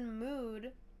in a good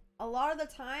mood, a lot of the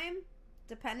time,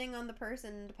 depending on the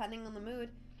person, depending on the mood,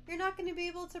 you're not going to be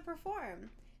able to perform.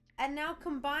 And now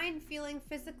combine feeling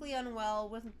physically unwell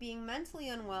with being mentally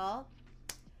unwell,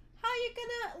 how are you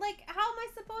gonna, like, how am I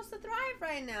supposed to thrive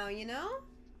right now, you know?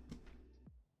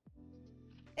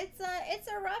 It's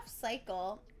a rough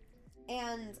cycle,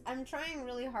 and I'm trying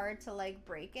really hard to, like,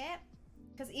 break it,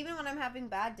 because even when I'm having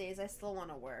bad days, I still want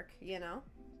to work, you know?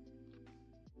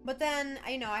 But then,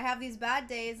 you know, I have these bad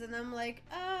days, and I'm like,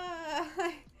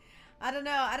 I don't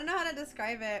know how to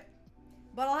describe it,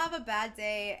 but I'll have a bad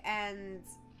day, and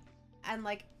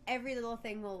like every little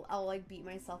thing I'll like beat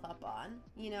myself up on,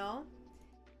 you know?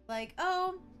 Like,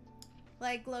 oh,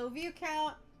 like low view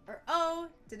count, or oh,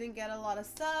 didn't get a lot of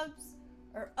subs,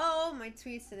 or oh, my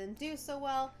tweets didn't do so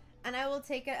well, and I will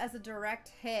take it as a direct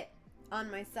hit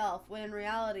on myself, when in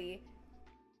reality,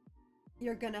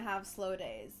 you're gonna have slow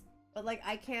days. But, like,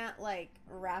 I can't, like,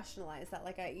 rationalize that.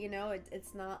 Like, you know,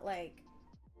 it's not like,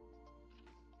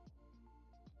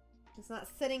 it's not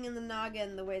sitting in the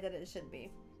noggin the way that it should be.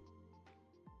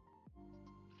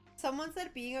 Someone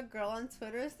said being a girl on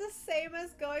Twitter is the same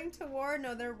as going to war.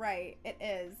 No, they're right. It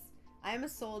is. I am a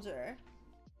soldier.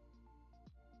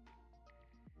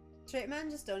 Straight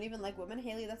men just don't even like women.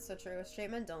 Haley, that's so true.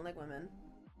 Straight men don't like women.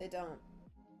 They don't.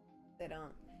 They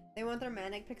don't. They want their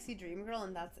manic pixie dream girl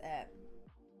and that's it.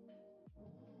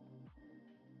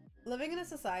 Living in a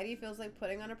society feels like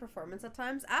putting on a performance at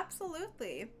times.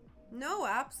 Absolutely. No,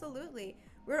 absolutely.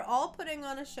 We're all putting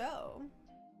on a show.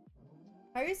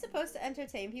 How are you supposed to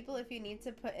entertain people if you need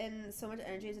to put in so much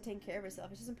energy to take care of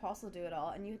yourself? It's just impossible to do it all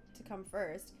and you have to come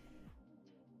first.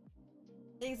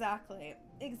 Exactly.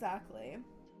 Exactly.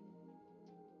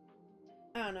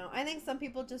 I don't know. I think some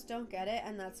people just don't get it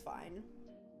and that's fine.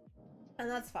 And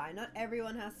that's fine. Not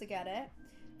everyone has to get it.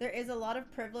 There is a lot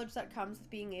of privilege that comes with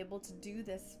being able to do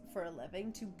this for a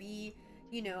living, to be,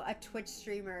 you know, a Twitch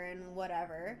streamer and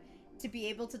whatever, to be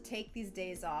able to take these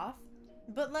days off.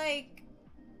 But like,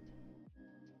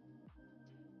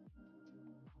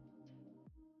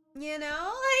 you know,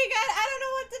 like, I don't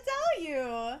know what to tell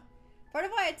you. Part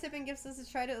of why I tip in gifts is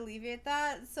to try to alleviate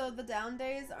that, so the down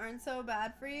days aren't so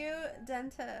bad for you.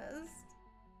 Dentist.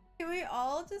 Can we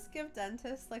all just give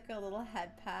dentist like a little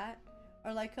head pat?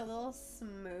 Or like a little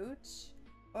smooch?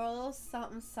 Or a little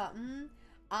something something?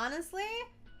 Honestly,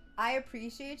 I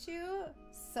appreciate you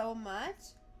so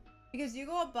much because you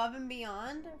go above and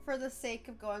beyond for the sake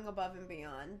of going above and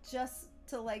beyond, just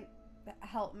to like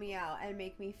help me out and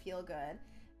make me feel good.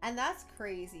 And that's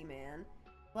crazy, man.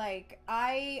 Like,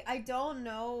 I don't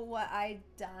know what I've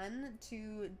done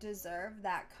to deserve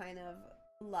that kind of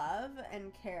love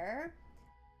and care,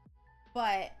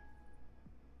 but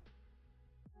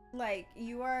like,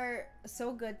 you are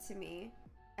so good to me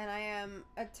and I am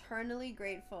eternally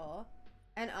grateful.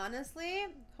 And honestly,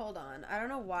 hold on, I don't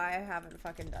know why I haven't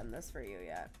fucking done this for you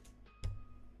yet.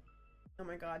 Oh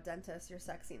my god, dentist, you're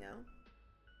sexy now.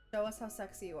 Show us how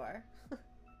sexy you are.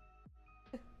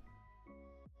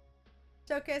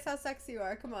 Showcase how sexy you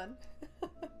are, come on.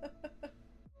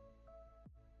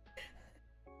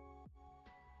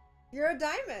 You're a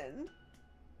diamond.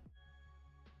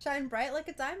 Shine bright like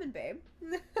a diamond, babe.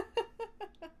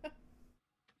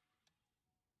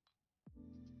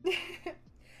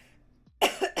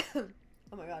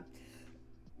 Oh my god.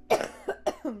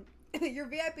 You're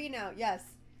VIP now, yes.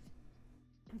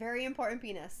 Very important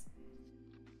penis.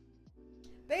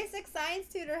 Basic science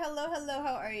tutor, hello, hello,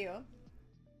 how are you?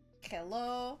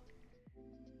 Hello.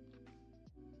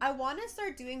 I want to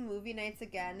start doing movie nights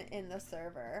again in the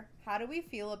server. How do we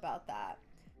feel about that?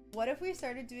 What if we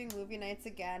started doing movie nights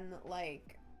again,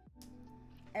 like,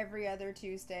 every other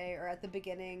Tuesday or at the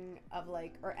beginning of,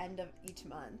 like, or end of each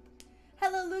month?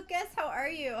 Hello, Lucas. How are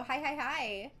you? Hi, hi,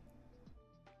 hi.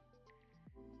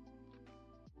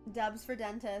 Dubs for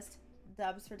dentist.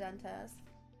 Dubs for dentist.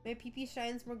 My pee-pee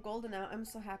shines more golden now. I'm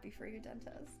so happy for you,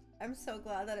 dentist. I'm so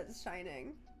glad that it's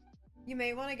shining. You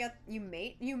may want to get, you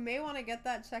may want to get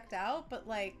that checked out, but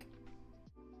like,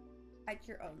 at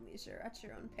your own leisure, at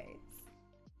your own pace.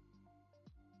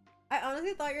 I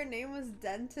honestly thought your name was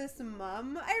Dentist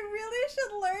Mum. I really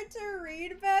should learn to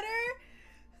read better.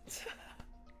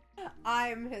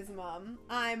 I'm his mom.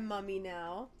 I'm mummy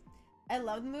now. I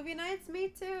love the movie nights. Me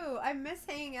too. I miss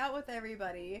hanging out with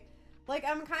everybody. Like,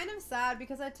 I'm kind of sad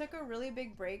because I took a really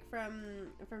big break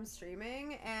from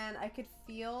streaming and I could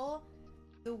feel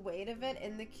the weight of it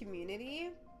in the community,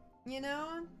 you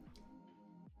know?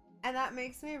 And that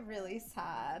makes me really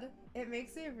sad. It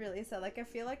makes me really sad. Like, I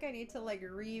feel like I need to, like,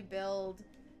 rebuild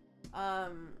our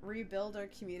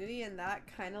community, and that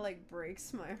kind of, like,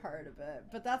 breaks my heart a bit.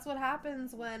 But that's what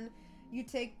happens when you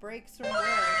take breaks from work.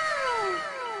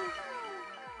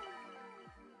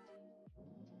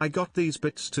 I got these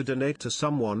bits to donate to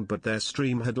someone, but their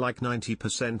stream had like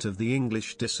 90% of the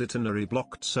English dictionary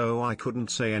blocked, so I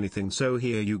couldn't say anything, so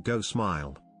here you go,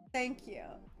 smile. Thank you.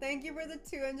 Thank you for the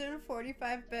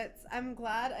 245 bits. I'm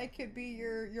glad I could be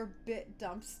your bit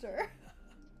dumpster.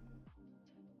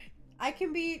 I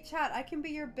can be, chat, I can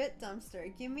be your bit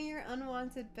dumpster. Give me your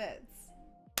unwanted bits.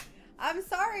 I'm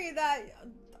sorry that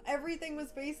everything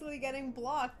was basically getting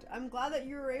blocked. I'm glad that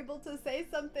you were able to say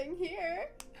something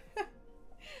here.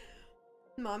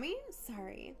 Mommy?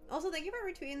 Sorry. Also, thank you for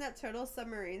retweeting that turtle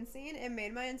submarine scene. It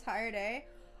made my entire day.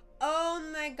 Oh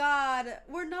my god.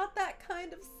 We're not that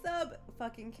kind of sub.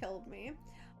 Fucking killed me.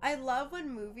 I love when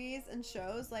movies and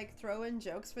shows, like, throw in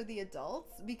jokes for the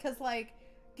adults. Because, like,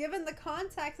 given the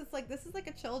context, it's like, this is like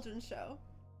a children's show.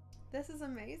 This is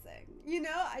amazing. You know?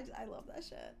 I love that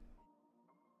shit.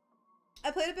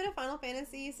 I played a bit of Final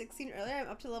Fantasy 16 earlier. I'm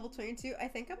up to level 22. I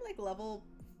think I'm, like, level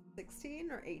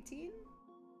 16 or 18.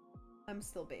 I'm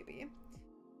still baby.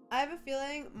 I have a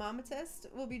feeling Mamatist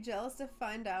will be jealous to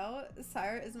find out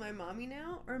Saira is my mommy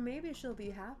now, or maybe she'll be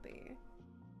happy.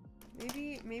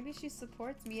 Maybe she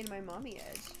supports me in my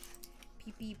mommyage.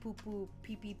 Pee pee poo poo,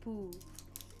 pee pee poo.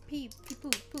 Pee pee poo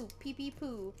poo, pee pee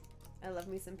poo. I love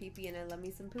me some pee-pee and I love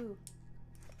me some poo.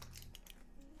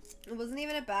 It wasn't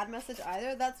even a bad message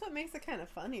either. That's what makes it kind of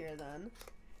funnier then.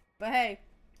 But hey,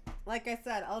 like I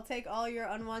said, I'll take all your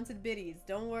unwanted biddies.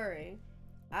 Don't worry.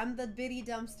 I'm the biddy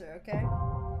dumpster, okay?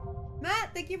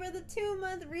 Matt, thank you for the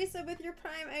 2-month resub with your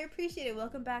Prime. I appreciate it.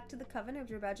 Welcome back to the Covenant of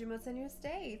your bedroom notes and your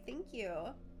stay. Thank you.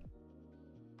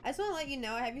 I just want to let you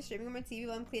know I have you streaming on my TV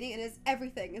while I'm cleaning, and it's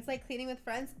everything. It's like cleaning with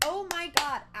friends. Oh my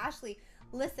god, Ashley,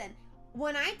 listen.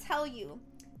 When I tell you,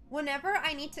 whenever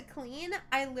I need to clean,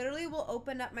 I literally will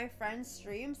open up my friend's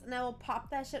streams and I will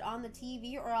pop that shit on the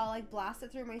TV, or I'll like blast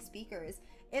it through my speakers.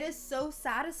 It is so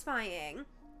satisfying.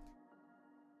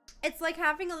 It's like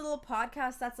having a little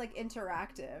podcast that's like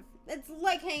interactive. It's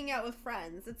like hanging out with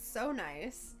friends. It's so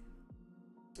nice.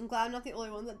 I'm glad I'm not the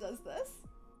only one that does this.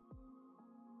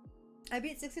 I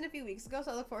beat 16 a few weeks ago,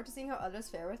 so I look forward to seeing how others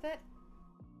fare with it.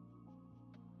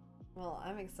 Well,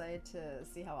 I'm excited to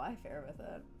see how I fare with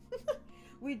it.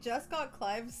 We just got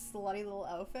Clive's slutty little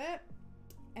outfit,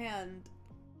 and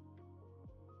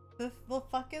the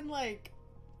fucking, like,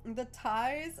 the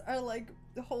ties are, like,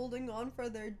 holding on for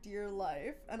their dear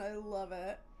life, and I love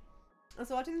it. I was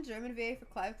watching the German VA for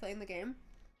Clive playing the game,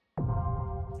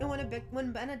 and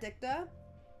when Benedicta...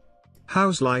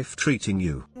 How's life treating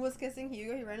you? ...was kissing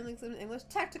Hugo, he randomly said in English,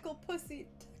 "Tactical pussy."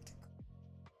 Tactical.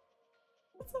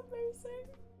 That's amazing.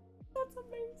 That's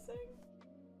amazing.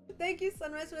 Thank you,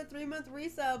 Sunrise, for the 3-month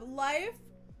resub.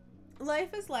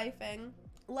 Life is lifing.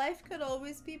 Life could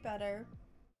always be better.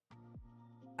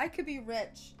 I could be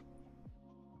rich.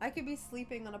 I could be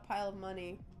sleeping on a pile of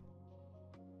money.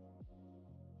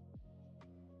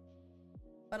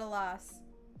 But alas,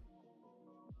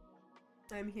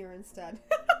 I'm here instead.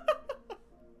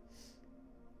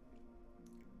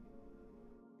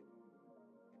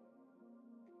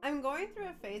 I'm going through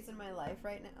a phase in my life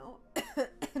right now.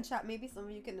 Chat, maybe some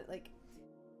of you can like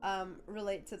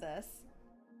relate to this.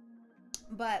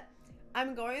 But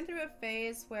I'm going through a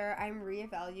phase where I'm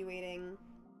reevaluating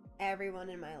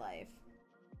everyone in my life.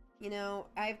 You know,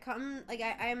 I've come, like,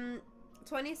 I'm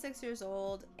 26 years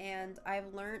old, and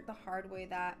I've learned the hard way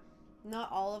that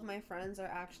not all of my friends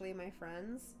are actually my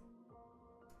friends.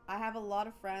 I have a lot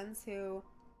of friends who,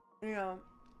 you know,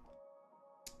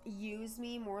 use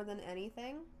me more than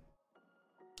anything,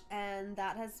 and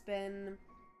that has been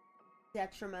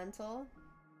detrimental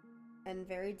and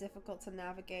very difficult to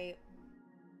navigate,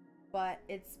 but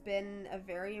it's been a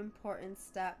very important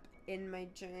step in my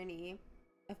journey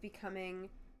of becoming,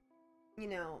 you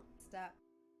know,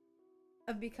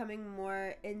 becoming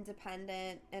more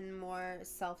independent and more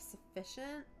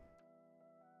self-sufficient.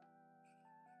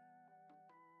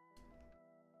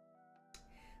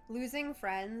 Losing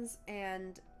friends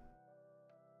and,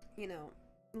 you know,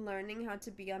 learning how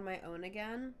to be on my own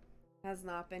again has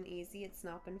not been easy. It's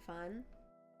not been fun,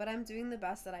 but I'm doing the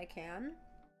best that I can.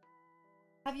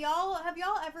 Have y'all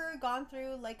ever gone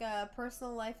through like a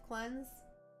personal life cleanse?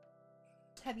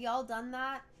 Have y'all done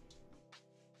that?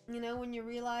 You know, when you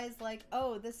realize like,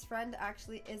 oh, this friend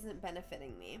actually isn't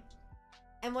benefiting me.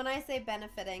 And when I say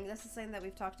benefiting, this is something that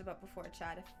we've talked about before,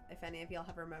 Chad, if any of y'all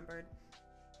have remembered.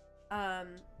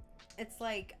 It's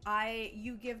like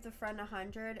you give the friend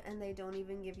 100 and they don't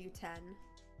even give you 10.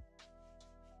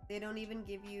 They don't even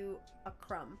give you a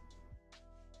crumb.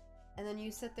 And then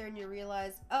you sit there and you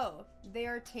realize, oh, they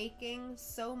are taking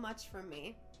so much from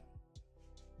me.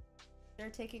 They're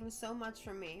taking so much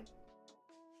from me,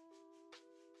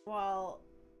 while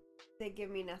they give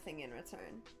me nothing in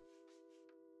return.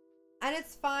 And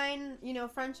it's fine, you know,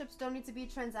 friendships don't need to be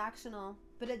transactional,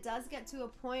 but it does get to a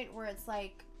point where it's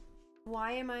like,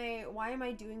 why am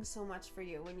I doing so much for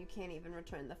you when you can't even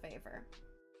return the favor?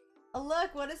 Oh,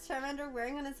 look, what is Charmander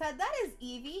wearing on his head? That is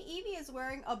Evie. Evie is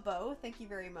wearing a bow. Thank you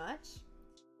very much.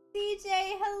 CJ,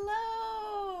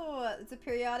 hello! It's a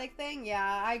periodic thing.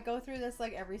 Yeah, I go through this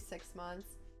like every 6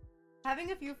 months.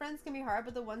 Having a few friends can be hard,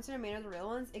 but the ones who remain are the real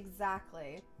ones.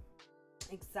 Exactly.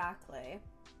 Exactly.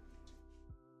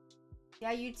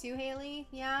 Yeah, you too, Haley?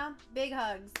 Yeah? Big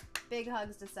hugs. Big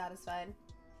hugs to Satisfied.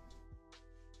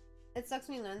 It sucks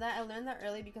when you learn that. I learned that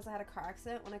early because I had a car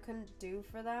accident. When I couldn't do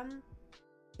for them,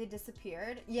 they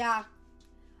disappeared. Yeah.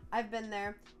 I've been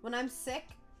there. When I'm sick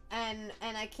and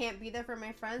I can't be there for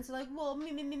my friends, they're like, well,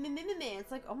 me.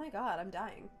 It's like, oh my god, I'm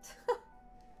dying.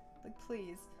 Like,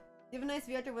 please. You have a nice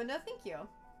view out your window? Thank you.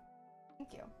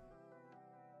 Thank you.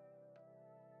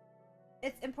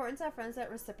 It's important to have friends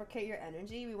that reciprocate your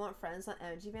energy. We want friends, not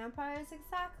energy vampires.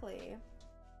 Exactly.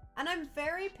 And I'm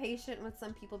very patient with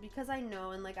some people because I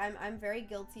know, and like I'm very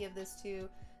guilty of this too.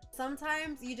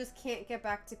 Sometimes you just can't get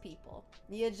back to people.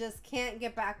 You just can't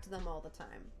get back to them all the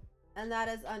time. And that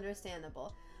is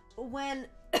understandable. But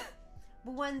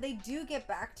But when they do get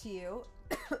back to you,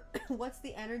 what's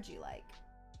the energy like?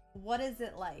 What is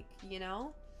it like, you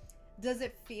know? Does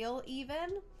it feel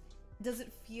even? Does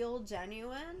it feel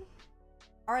genuine?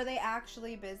 Are they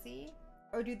actually busy?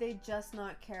 Or do they just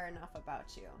not care enough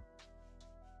about you?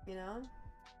 You know?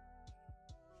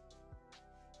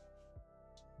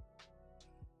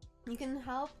 You can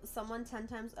help someone 10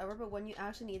 times over, but when you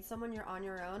actually need someone, you're on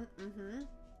your own.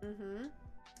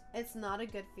 It's not a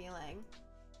good feeling.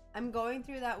 I'm going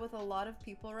through that with a lot of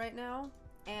people right now,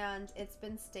 and it's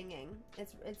been stinging.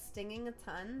 It's stinging a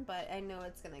ton, but I know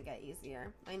it's gonna get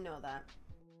easier. I know that.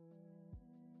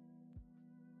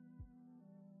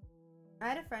 I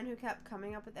had a friend who kept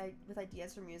coming up with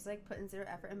ideas for music, put in zero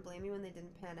effort, and blame me when they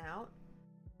didn't pan out.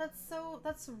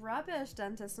 That's rubbish,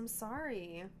 dentist. I'm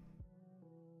sorry.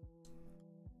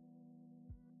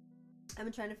 I've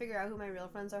been trying to figure out who my real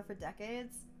friends are for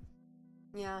decades.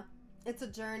 Yeah, it's a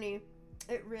journey.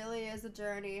 It really is a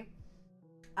journey.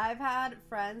 I've had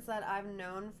friends that I've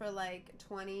known for like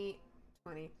 10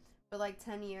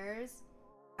 years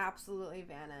absolutely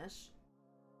vanish.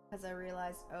 Because I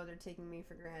realized, oh, they're taking me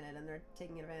for granted and they're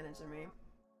taking advantage of me.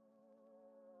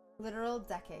 Literal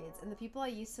decades. And the people I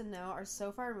used to know are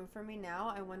so far removed from me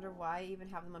now, I wonder why I even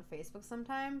have them on Facebook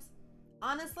sometimes.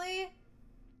 Honestly,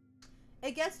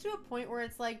 it gets to a point where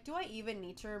it's like, do I even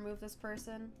need to remove this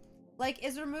person? Like,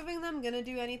 is removing them gonna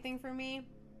do anything for me?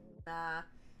 Nah.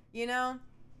 You know?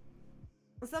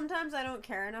 Sometimes I don't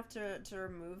care enough to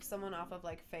remove someone off of,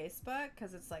 like, Facebook,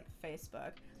 because it's, like,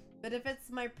 Facebook. But if it's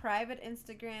my private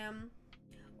Instagram,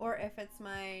 or if it's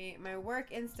my work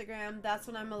Instagram, that's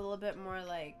when I'm a little bit more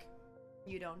like,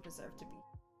 you don't deserve to be.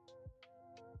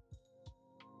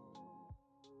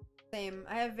 Same.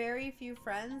 I have very few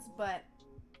friends, but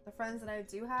the friends that I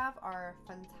do have are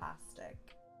fantastic.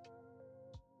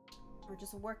 We're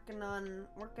just working on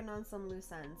some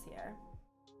loose ends here.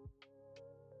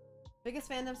 Biggest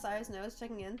fan of Saira's nose,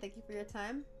 checking in. Thank you for your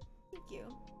time. Thank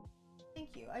you.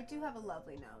 Thank you. I do have a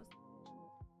lovely nose.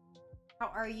 How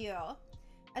are you?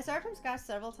 I started from scratch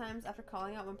several times after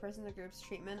calling out one person in the group's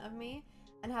treatment of me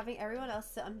and having everyone else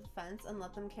sit on the fence and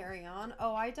let them carry on.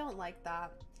 Oh, I don't like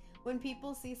that. When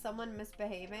people see someone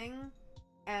misbehaving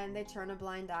and they turn a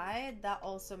blind eye, that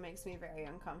also makes me very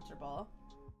uncomfortable.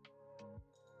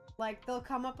 Like, they'll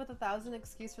come up with 1,000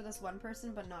 excuses for this one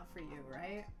person, but not for you,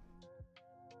 right?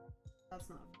 That's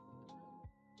not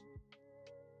fair.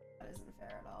 That isn't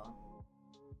fair at all.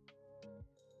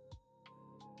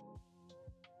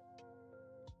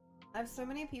 I have so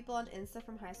many people on Insta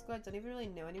from high school I don't even really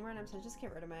know anymore, and I'm tempted to just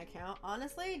get rid of my account.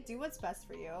 Honestly, do what's best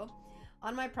for you.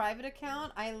 On my private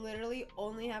account, I literally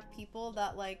only have people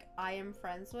that, like, I am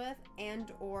friends with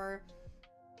and or,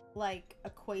 like,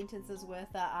 acquaintances with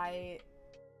that I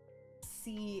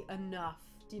see enough.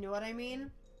 Do you know what I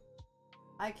mean?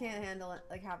 I can't handle it,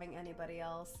 like, having anybody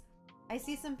else. I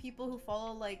see some people who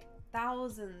follow, like,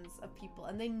 thousands of people,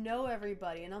 and they know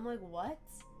everybody, and I'm like, what?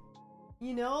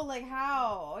 You know, like,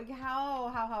 how? Like,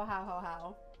 how?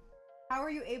 How are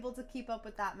you able to keep up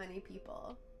with that many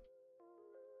people?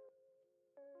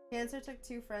 Cancer took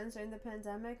 2 friends during the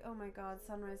pandemic. Oh my god,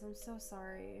 Sunrise, I'm so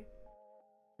sorry.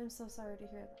 I'm so sorry to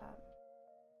hear that.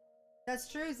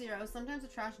 That's true, Zero. Sometimes the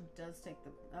trash does take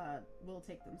them, will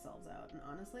take themselves out, and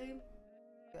honestly,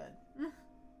 good.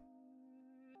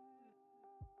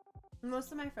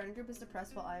 Most of my friend group is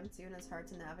depressed while I am too, and it's hard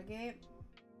to navigate.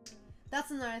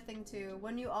 That's another thing too.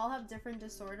 When you all have different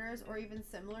disorders or even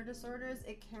similar disorders,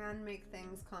 it can make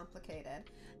things complicated.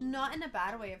 Not in a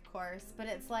bad way, of course, but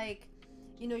it's like,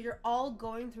 you know, you're all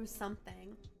going through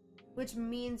something, which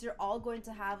means you're all going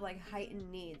to have like heightened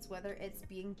needs, whether it's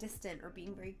being distant or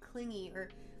being very clingy or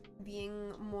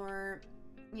being more,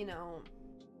 you know,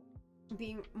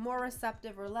 being more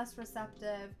receptive or less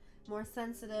receptive, more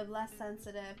sensitive, less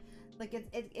sensitive. Like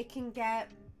it can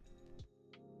get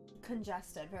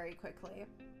congested very quickly.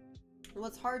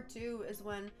 What's hard too is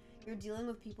when you're dealing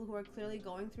with people who are clearly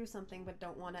going through something but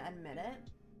don't want to admit it.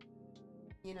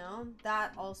 You know,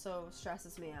 that also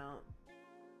stresses me out.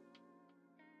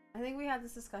 I think we had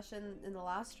this discussion in the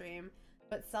last stream,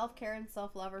 but self-care and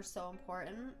self-love are so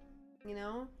important, you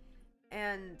know?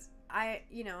 And I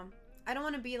don't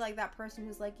want to be like that person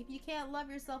who's like, if you can't love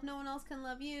yourself, no one else can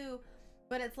love you.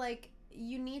 But it's like,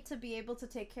 you need to be able to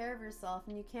take care of yourself,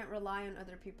 and you can't rely on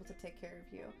other people to take care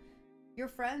of you. Your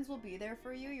friends will be there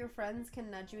for you. Your friends can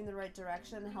nudge you in the right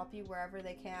direction and help you wherever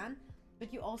they can,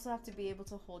 but you also have to be able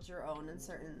to hold your own in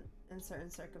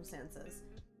certain circumstances.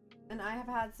 And I have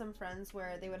had some friends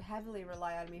where they would heavily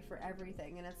rely on me for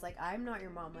everything, and it's like, I'm not your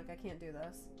mom, like, I can't do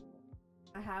this.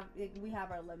 We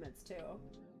have our limits too.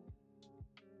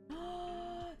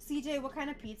 CJ, what kind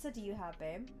of pizza do you have,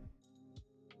 babe?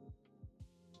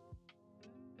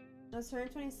 I was turning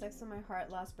 26 when my heart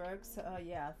last broke, so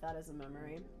yeah, that is a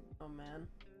memory. Oh man.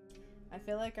 I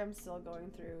feel like I'm still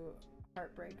going through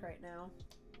heartbreak right now.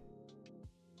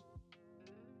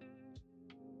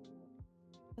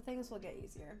 But things will get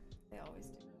easier. They always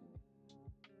do.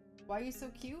 Why are you so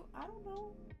cute? I don't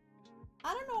know.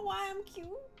 I don't know why I'm cute.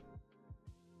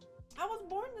 I was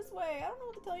born this way. I don't know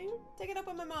what to tell you. Take it up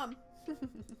with my mom.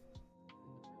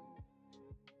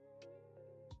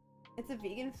 It's a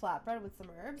vegan flatbread with some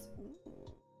herbs. Ooh.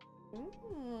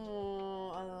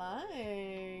 Ooh, I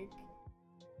like.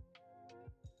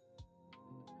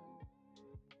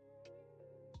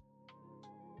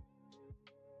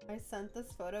 I sent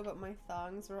this photo, but my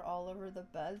thongs were all over the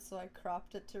bed, so I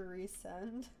cropped it to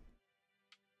resend.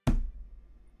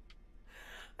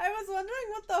 I was wondering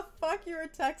what the fuck you were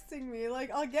texting me. Like,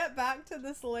 I'll get back to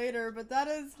this later, but that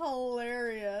is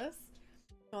hilarious.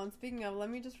 Oh, and speaking of, let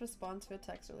me just respond to a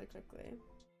text really quickly.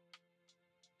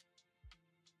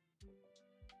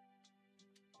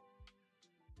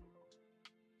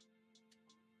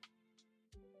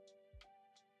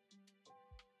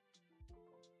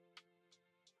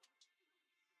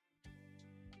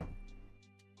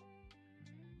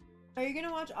 Are you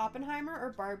gonna watch Oppenheimer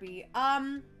or Barbie?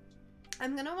 I'm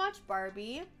gonna watch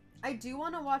Barbie. I do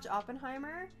want to watch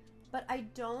Oppenheimer, but I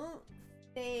don't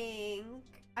think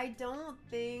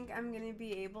I'm gonna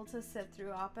be able to sit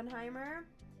through Oppenheimer.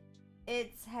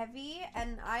 It's heavy,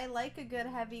 and I like a good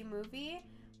heavy movie,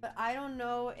 but I don't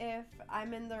know if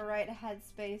I'm in the right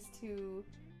headspace to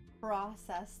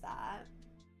process that.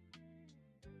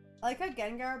 I like how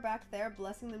Gengar back there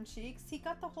blessing them cheeks. He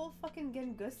got the whole fucking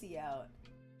Gengusi out.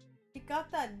 He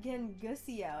got that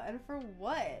Gengusi out, and for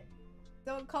what?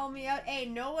 Don't call me out. Hey,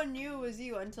 no one knew it was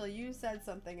you until you said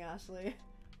something, Ashley.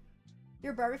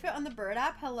 Your Barbie fit on the Bird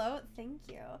app? Hello? Thank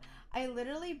you. I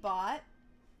literally bought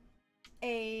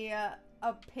a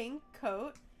pink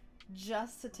coat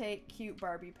just to take cute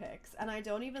Barbie pics, and I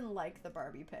don't even like the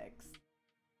Barbie pics.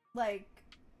 Like,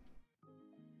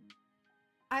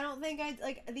 I don't think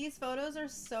these photos are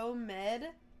so mid,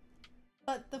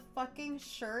 but the fucking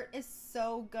shirt is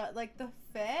so good. Like, the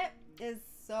fit is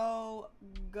so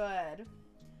good.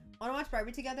 Wanna watch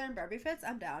Barbie together and Barbie fits?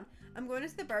 I'm down. I'm going to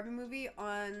see the Barbie movie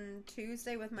on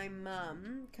Tuesday with my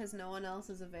mom because no one else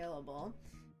is available.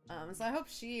 So I hope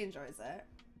she enjoys it.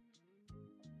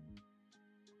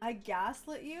 I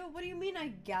gaslit you? What do you mean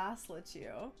I gaslit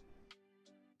you?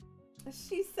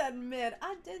 She said mid.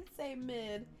 I did say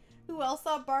mid. Who else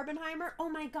saw Barbenheimer? Oh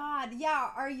my god,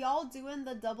 yeah. Are y'all doing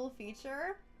the double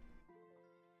feature?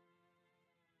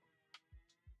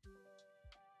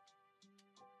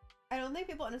 I don't think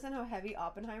people understand how heavy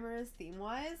Oppenheimer is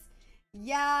theme-wise.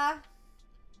 Yeah.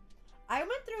 I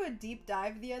went through a deep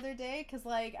dive the other day because,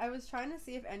 like, I was trying to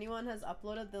see if anyone has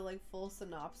uploaded the, like, full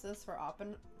synopsis for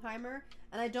Oppenheimer.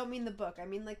 And I don't mean the book. I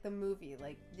mean, like, the movie.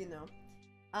 Like, you know.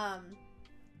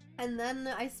 And then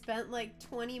I spent, like,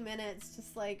 20 minutes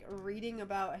just, like, reading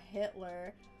about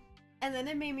Hitler. And then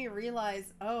it made me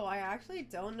realize, oh, I actually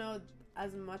don't know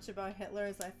as much about Hitler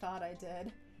as I thought I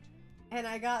did. And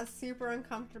I got super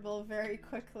uncomfortable very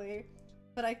quickly,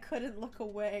 but I couldn't look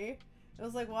away. It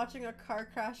was like watching a car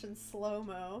crash in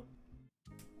slow-mo.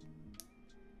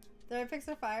 The red pics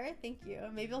are fire? Thank you.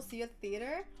 Maybe I'll see you at the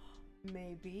theater?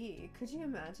 Maybe. Could you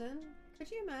imagine?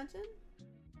 Could you imagine?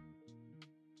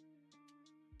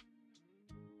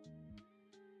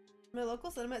 My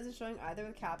local cinema isn't showing either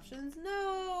with captions?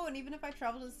 No! And even if I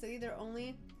travel to the city, they've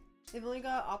only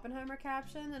got Oppenheimer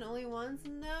caption and only once?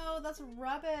 No, that's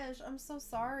rubbish. I'm so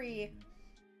sorry.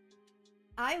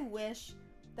 I wish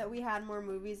that we had more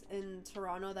movies in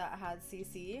Toronto that had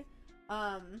CC.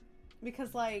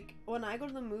 Because, like, when I go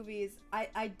to the movies,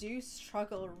 I do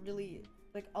struggle really,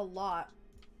 like, a lot.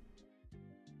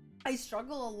 I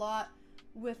struggle a lot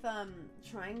with,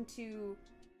 trying to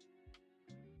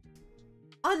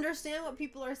understand what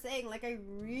people are saying. Like, I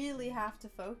really have to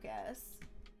focus.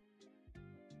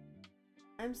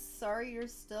 I'm sorry you're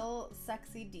still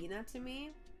sexy Dina to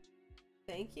me.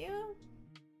 Thank you.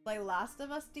 Like Last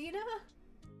of Us Dina?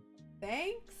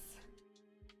 Thanks.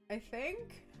 I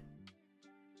think.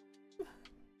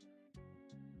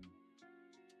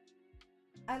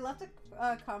 I left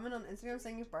a comment on Instagram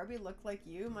saying if Barbie looked like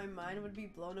you, my mind would be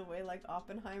blown away like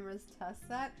Oppenheimer's test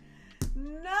set.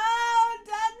 No,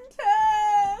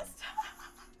 dentist!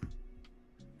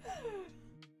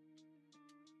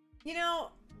 You know,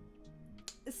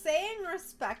 saying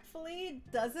respectfully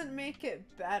doesn't make it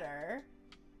better.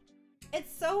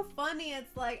 It's so funny.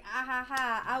 It's like, ah ha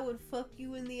ha, I would fuck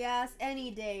you in the ass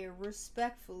any day,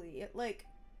 respectfully. Like,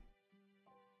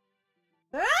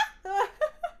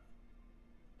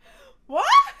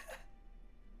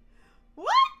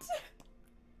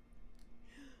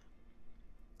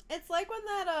 It's like when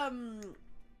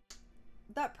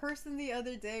that person the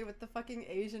other day with the fucking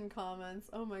Asian comments.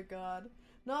 Oh my god.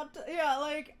 Not to, yeah,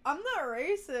 like I'm not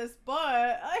racist,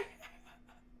 but I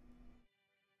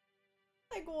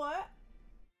like what?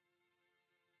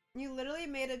 You literally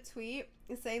made a tweet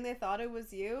saying they thought it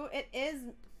was you. It is.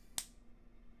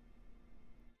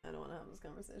 I don't want to have this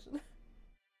conversation.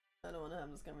 I don't want to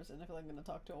have this conversation. I feel like I'm gonna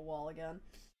talk to a wall again.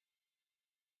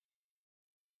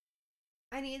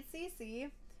 I need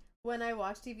CC when I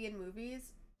watch TV and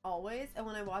movies, always, and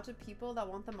when I watch it, people that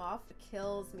want them off, it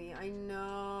kills me. I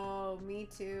know, me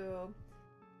too.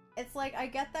 It's like, I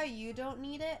get that you don't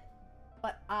need it,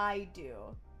 but I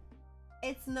do.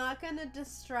 It's not gonna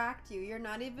distract you. You're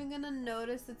not even gonna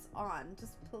notice it's on.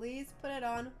 Just please put it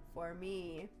on for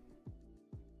me.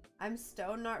 I'm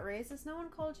stoned, not racist. No one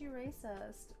called you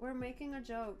racist. We're making a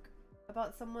joke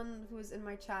about someone who was in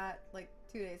my chat like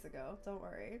 2 days ago. Don't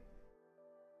worry.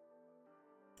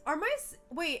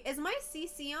 Wait, is my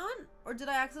CC on? Or did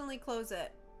I accidentally close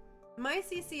it? My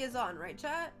CC is on, right,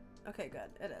 chat? Okay, good.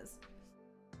 It is.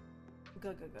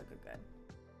 Good.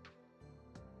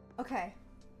 Okay.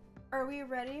 Are we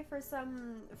ready for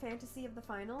some fantasy of the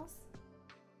finals?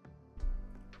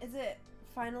 Is it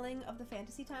finaling of the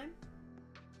fantasy time?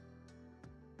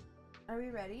 Are we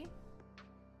ready?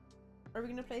 Are we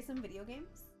gonna play some video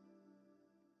games?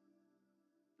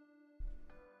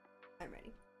 I'm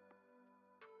ready.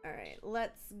 Alright,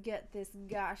 let's get this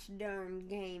gosh darn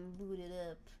game booted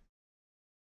up.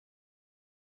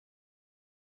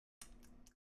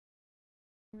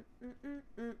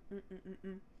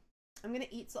 I'm gonna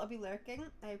eat, so I'll be lurking.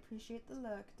 I appreciate the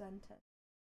lurk, Dante.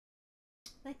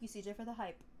 Thank you, CJ, for the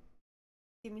hype.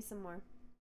 Give me some more.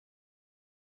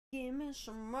 Give me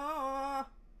some more.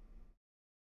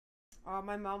 Oh,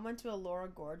 my mom went to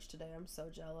Elora Gorge today. I'm so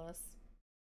jealous.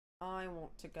 I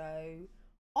want to go.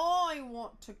 I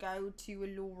want to go to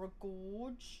Elora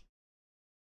Gorge.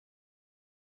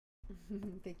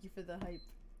 Thank you for the hype.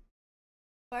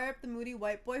 Fire up the moody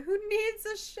white boy who needs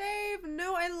a shave.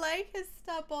 No, I like his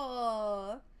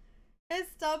stubble. His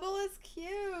stubble is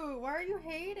cute. Why are you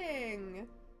hating?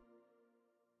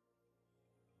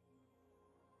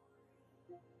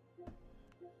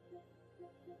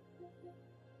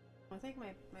 I think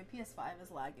my PS5 is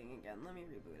lagging again. Let me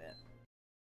reboot it.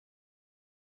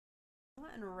 I'm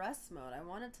not in rest mode. I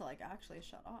want it to like actually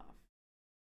shut off.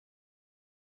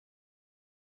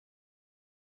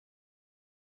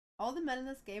 All the men in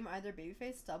this game are either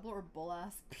babyface, stubble, or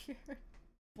bull-ass beard.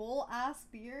 Bull-ass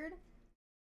beard?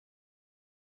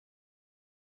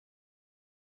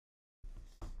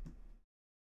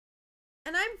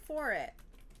 And I'm for it.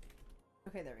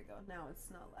 Okay, there we go. Now it's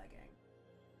not lagging.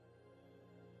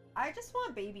 I just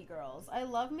want baby girls. I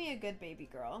love me a good baby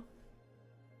girl.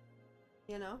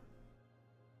 You know?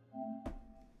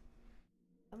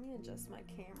 Let me adjust my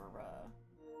camera.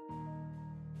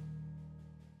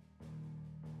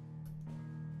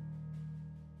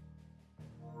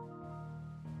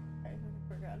 Okay,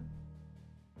 we're good.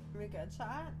 Are we good,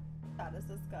 chat? Chat, is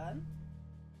this good?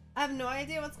 I have no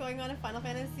idea what's going on in Final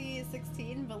Fantasy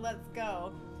 16, but let's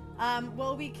go.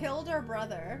 Well, we killed our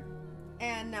brother,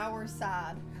 and now we're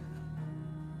sad.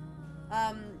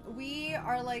 We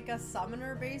are like a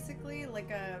summoner, basically,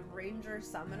 like a ranger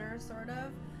summoner, sort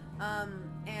of.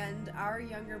 And our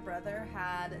younger brother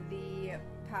had the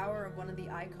power of one of the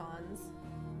icons,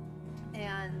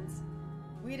 and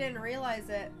we didn't realize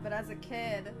it, but as a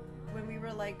kid, when we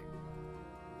were like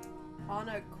on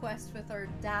a quest with our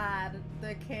dad,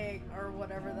 the king, or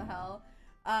whatever the hell,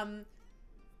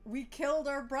 we killed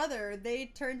our brother. They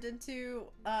transformed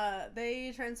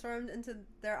into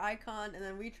their icon, and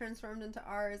then we transformed into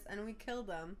ours, and we killed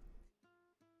them.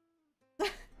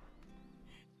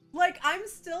 Like, I'm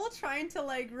still trying to,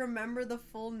 like, remember the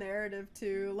full narrative,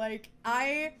 too. Like,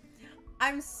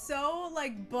 I'm so,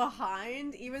 like,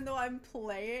 behind, even though I'm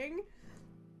playing.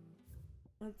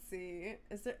 Let's see.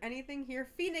 Is there anything here?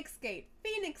 Phoenix Gate.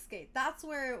 Phoenix Gate. That's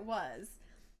where it was.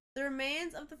 The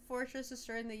remains of the fortress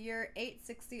destroyed in the year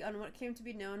 860 on what came to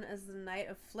be known as the Night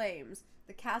of Flames.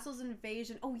 The castle's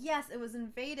invasion. Oh yes, it was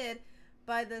invaded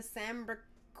by the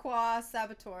Sambraquois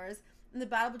saboteurs in the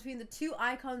battle between the two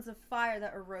icons of fire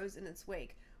that arose in its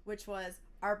wake, which was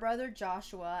our brother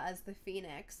Joshua as the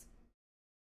Phoenix,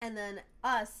 and then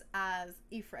us as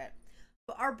Ifrit.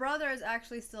 But our brother is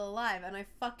actually still alive, and I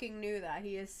fucking knew that.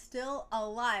 He is still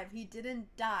alive. He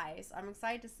didn't die, so I'm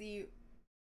excited to see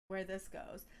where this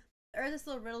goes. The earth is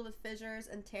still riddled with fissures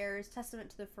and tears, testament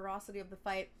to the ferocity of the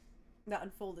fight that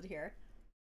unfolded here.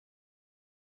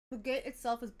 The gate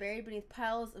itself was buried beneath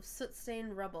piles of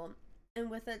soot-stained rubble. and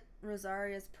with it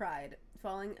Rosaria's pride,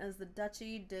 falling as the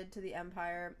duchy did to the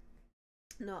empire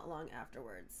not long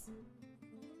afterwards.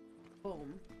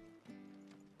 Boom.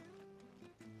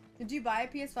 Did you buy a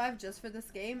PS5 just for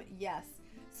this game? Yes.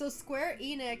 So Square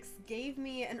Enix gave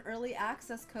me an early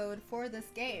access code for this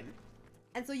game.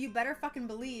 And so you better fucking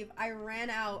believe I ran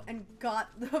out and got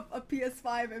a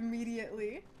PS5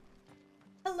 immediately.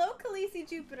 Hello, Khaleesi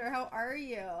Jupiter, how are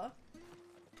you?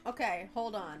 Okay,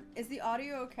 hold on. Is the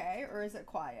audio okay or is it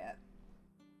quiet?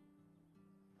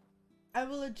 I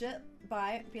will legit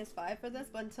buy PS5 for this,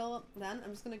 but until then,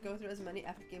 I'm just gonna go through as many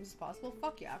epic games as possible.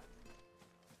 Fuck yeah.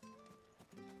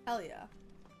 Hell yeah.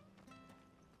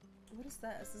 What is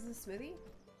this? Is this a smoothie?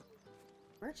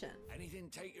 Merchant. Anything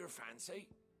take your fancy?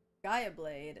 Gaia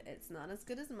Blade. It's not as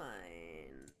good as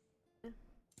mine.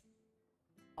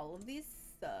 All of these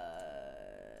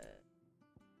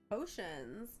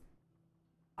potions.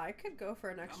 I could go for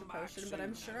an extra potion, but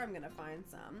I'm sure I'm gonna find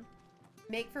some.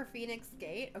 Make for Phoenix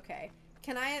Gate. Okay.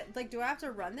 Can I, like, do I have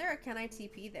to run there or can I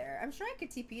TP there? I'm sure I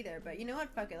could TP there, but you know what?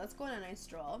 Fuck it. Let's go on a nice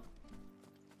stroll.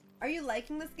 Are you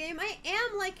liking this game? I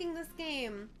am liking this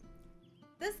game.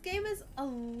 This game is a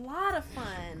lot of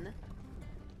fun.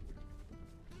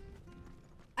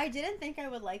 I didn't think I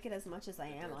would like it as much as I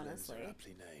am, honestly.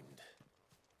 Aptly named.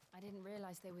 I didn't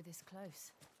realize they were this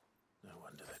close. No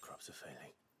wonder their crops are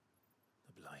failing.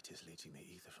 The blight is leaching the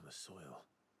ether from the soil.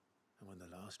 And when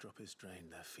the last drop is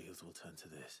drained, their fields will turn to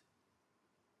this.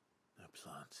 No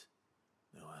plants,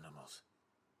 no animals,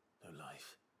 no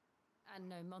life. And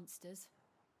no monsters.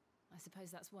 I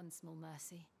suppose that's one small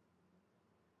mercy.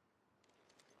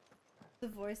 The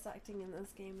voice acting in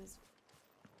this game is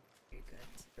very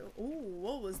good. Ooh,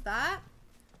 what was that?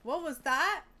 What was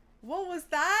that? What was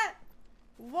that?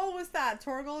 What was that?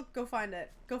 Torgal, go find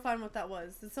it. Go find what that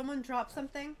was. Did someone drop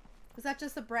something? Was that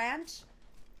just a branch?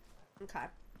 Okay.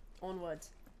 Onward.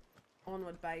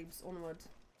 Onward, babes. Onward.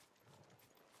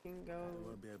 You can go. I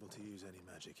won't be able to use any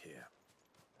magic here.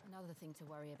 Another thing to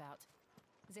worry about.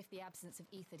 As if the absence of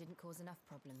ether didn't cause enough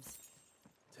problems.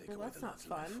 Take Well, away that's the not lad's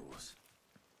life fun. force,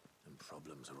 and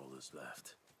problems are all that's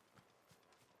left.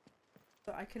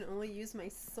 So I can only use my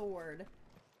sword.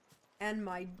 And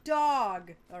my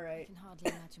dog! I Alright. can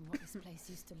hardly imagine what this place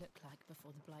used to look like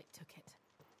before the blight took it.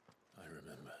 I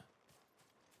remember.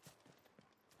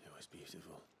 It was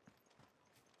beautiful.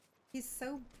 He's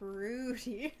so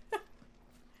broody.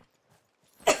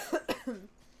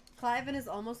 Clive and his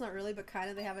almost not really, but kind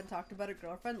of they haven't talked about a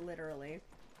girlfriend, literally.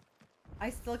 I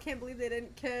still can't believe they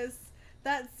didn't kiss.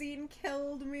 That scene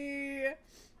killed me.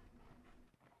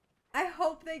 I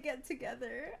hope they get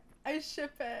together. I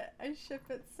ship it. I ship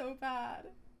it so bad.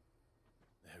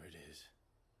 There it is.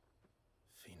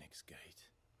 Phoenix Gate.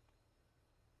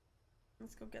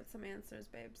 Let's go get some answers,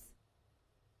 babes.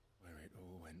 Where it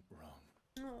all went wrong.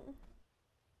 Oh.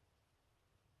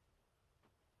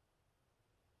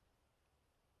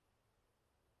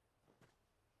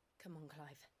 Come on,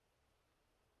 Clive.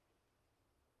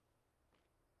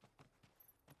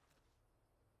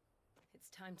 It's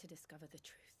time to discover the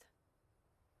truth.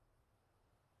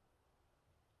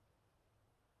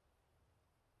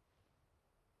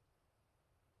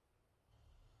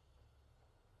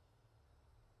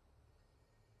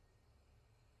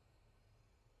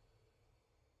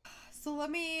 So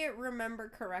let me remember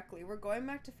correctly. We're going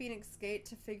back to Phoenix Gate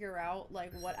to figure out,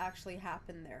 like, what actually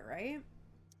happened there, right?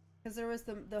 Because there was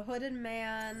the hooded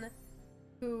man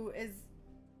who is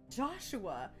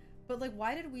Joshua. But, like,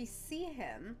 why did we see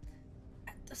him?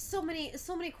 So many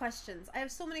questions. I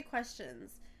have so many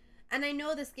questions. And I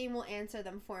know this game will answer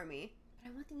them for me.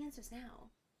 But I want the answers now.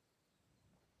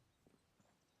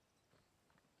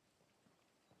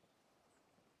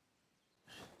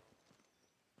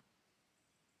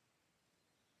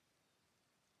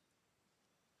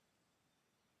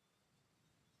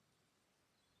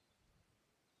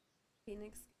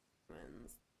 Phoenix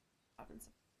wins.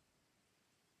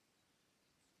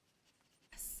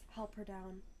 Yes, help her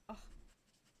down. Oh,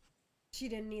 she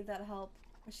didn't need that help,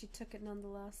 but she took it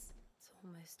nonetheless. It's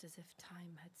almost as if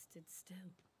time had stood still.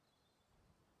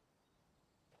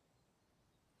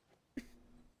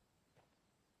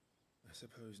 I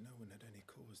suppose no one had any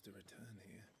cause to return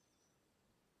here.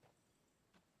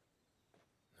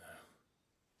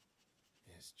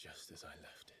 No. It's just as I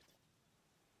left it.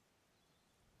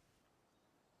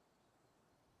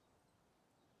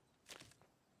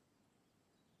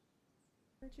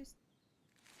 Where'd you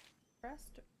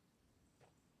rest?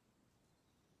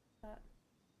 That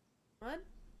mud?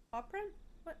 Paw print?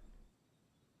 What?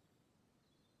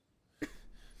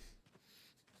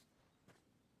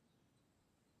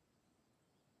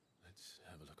 Let's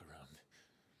have a look around.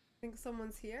 Think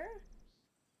someone's here?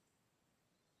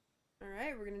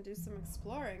 Alright, we're gonna do some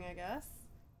exploring, I guess.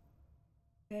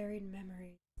 Buried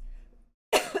memories.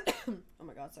 Oh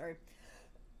my god, sorry.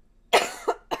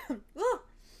 Ooh,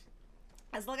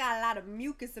 I still got a lot of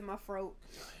mucus in my throat.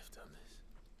 I have done this.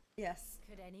 Yes.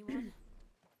 Could anyone?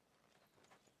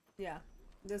 Yeah.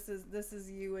 This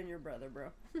is you and your brother, bro.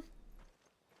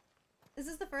 Is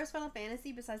this the first Final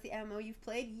Fantasy besides the MMO you've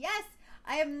played? Yes!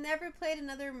 I have never played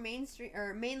another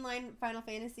mainline Final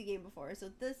Fantasy game before, so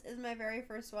this is my very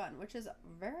first one, which is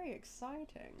very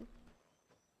exciting.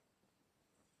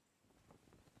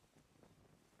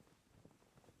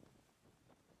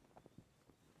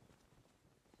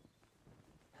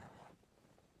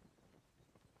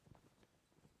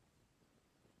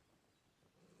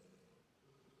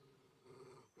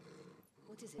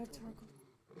 What is it, Dawn?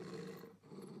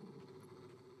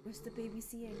 What's the baby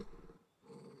seeing?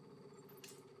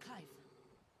 Clive.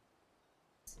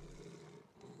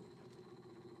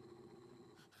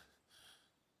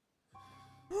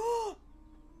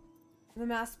 The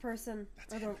masked person.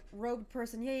 Or the robed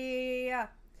person. Yeah.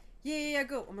 Yeah,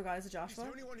 go. Oh my god, is it Joshua? He's the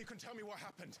only one who can tell me what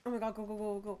happened. Oh my god, go.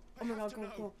 Oh my god, have to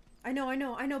go. know.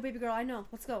 I know, baby girl, I know.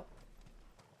 Let's go.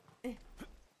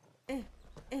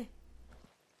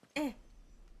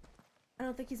 I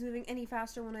don't think he's moving any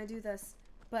faster when I do this,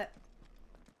 but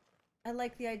I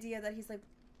like the idea that he's like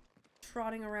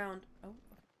trotting around. Oh.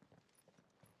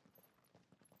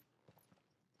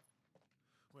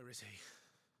 Where is he?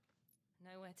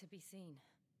 Nowhere to be seen.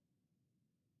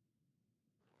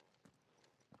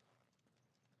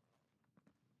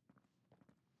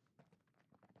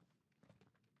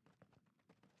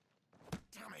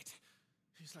 Damn it!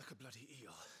 He's like a bloody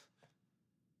eel.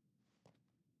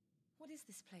 What is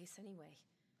this place, anyway?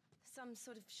 Some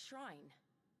sort of shrine?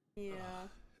 Yeah.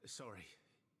 Sorry,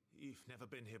 you've never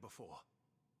been here before.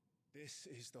 This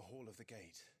is the Hall of the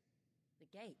Gate. The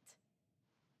gate?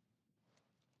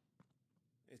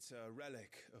 It's a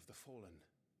relic of the fallen.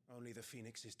 Only the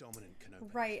Phoenix's dominant can open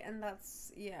it. Right, and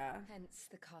that's, yeah. Hence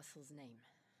the castle's name.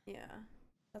 Yeah.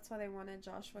 That's why they wanted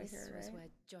Joshua This here, was right? where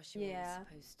Joshua Yeah. was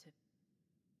supposed to...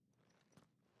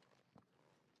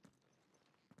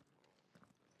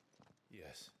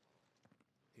 Yes.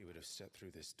 He would have stepped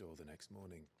through this door the next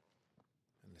morning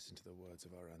and listened to the words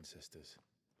of our ancestors.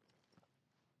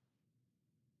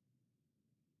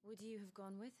 Would you have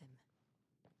gone with him?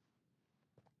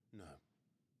 No.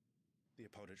 The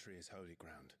apodatory is holy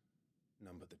ground.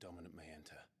 None but the dominant may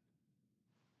enter.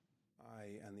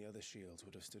 I and the other shields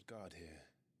would have stood guard here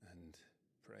and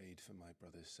prayed for my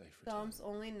brother's safe return. Doms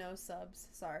only no subs.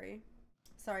 Sorry.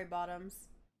 Sorry, bottoms.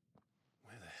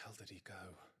 Where the hell did he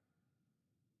go?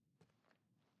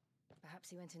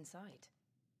 Perhaps he went inside.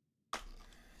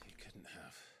 He couldn't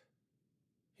have.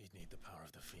 He'd need the power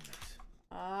of the Phoenix.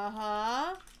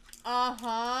 Uh-huh.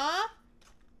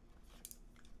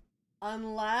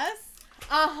 Unless...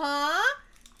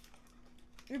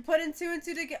 You're putting two and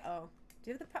two together. Oh.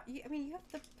 Do you have the power? I mean, you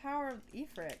have the power of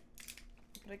Ifrit.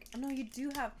 Like, oh no, you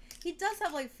do have... He does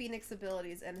have, like, Phoenix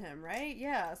abilities in him, right?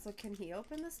 Yeah, so can he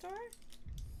open this door?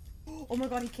 Oh my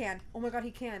god, he can. Oh my god,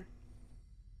 he can.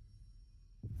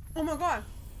 Oh my god.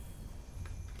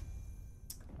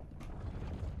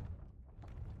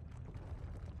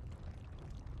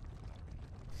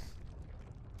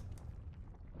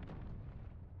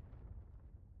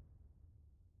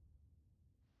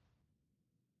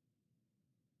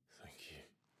 Thank you,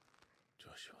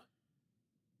 Joshua.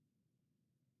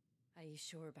 Are you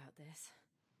sure about this?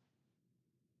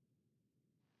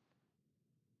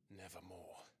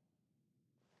 Nevermore.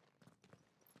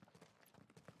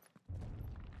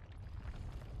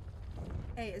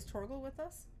 Hey, is Torgal with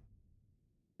us?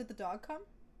 Did the dog come?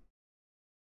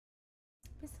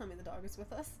 Please tell me the dog is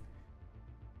with us.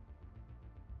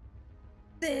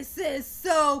 This is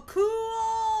so cool!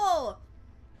 Oh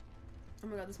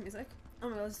my god, this music. Oh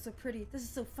my god, this is so pretty. This is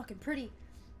so fucking pretty.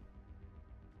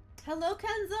 Hello,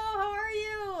 Kenzo! How are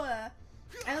you?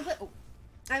 I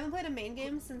haven't played a main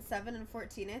game since 7 and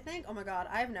 14, I think. Oh my god,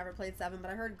 I've never played 7, but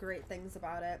I heard great things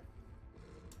about it.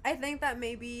 I think that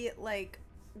may be, like,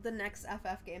 the next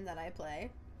FF game that I play.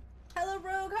 Hello,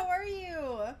 Rogue! How are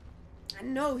you?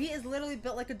 No, he is literally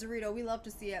built like a Dorito. We love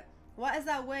to see it. What is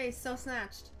that way? So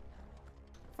snatched.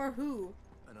 For who?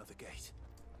 Another gate.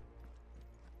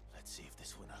 Let's see if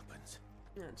this one opens.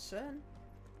 It should.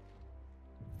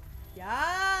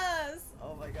 Yes!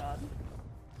 Oh my god.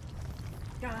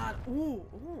 God. Ooh,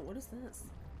 what is this?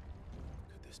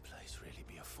 Could this place really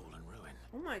be a fallen ruin?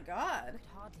 Oh my god. I'd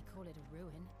hardly call it a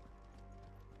ruin.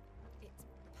 It's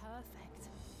perfect.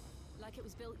 Like it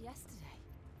was built yesterday.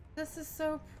 This is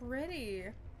so pretty.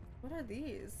 What are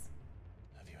these?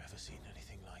 Have you ever seen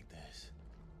anything like this?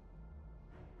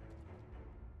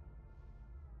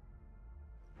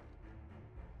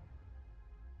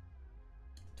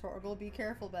 Torgal, be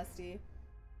careful, bestie.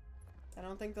 I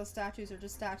don't think those statues are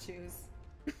just statues.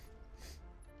 It's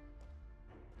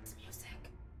music.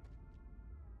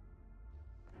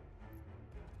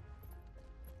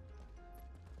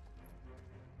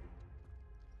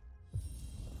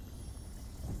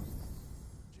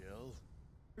 Jill?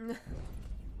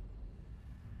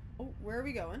 Oh, where are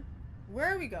we going?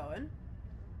 Where are we going?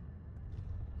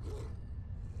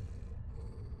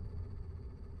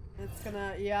 It's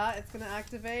gonna, yeah, it's gonna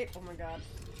activate. Oh my god.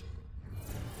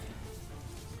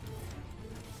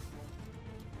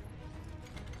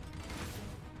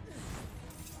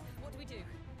 What do we do?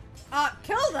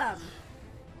 Kill them!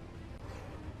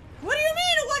 What do you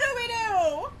mean, what do we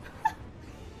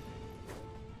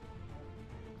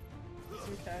do?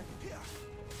 Okay.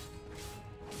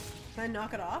 Can I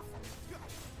knock it off?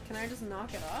 Can I just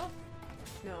knock it off?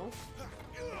 No.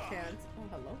 Can't. Oh,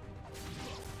 hello.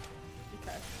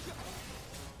 Okay.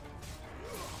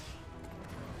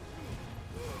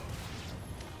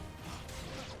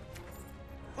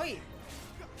 Wait.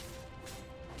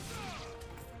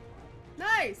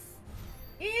 Nice!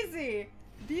 Easy!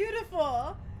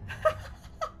 Beautiful!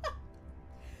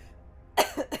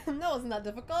 That wasn't that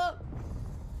difficult.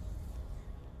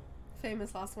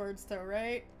 Famous last words though,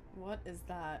 right? What is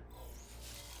that?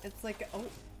 It's like, oh.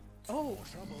 Oh.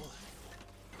 Trouble.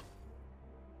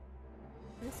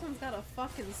 This one's got a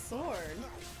fucking sword.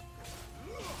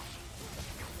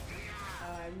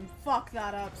 Fuck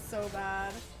that up so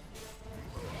bad.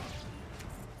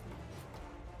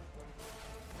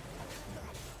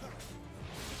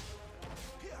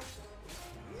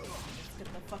 Let's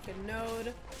get the fucking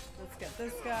node. Let's get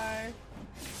this guy.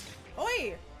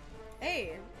 Oi!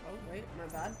 Hey! Oh, wait, my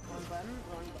bad. Wrong button.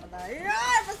 Wrong button. Yeah,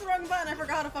 I pressed the wrong button! I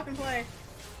forgot how to fucking play.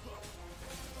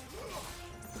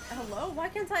 Hello? Why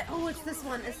can't I? Oh, it's this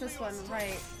one. It's this one.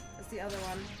 Right. It's the other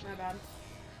one. My bad.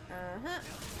 Uh-huh.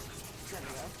 There we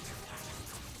go.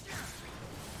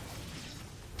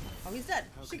 Oh, he's dead.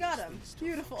 She got him.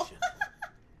 Beautiful.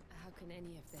 How can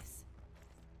any of this?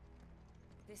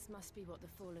 This must be what the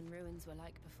fallen ruins were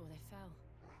like before they fell.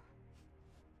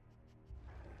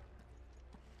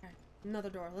 Alright, another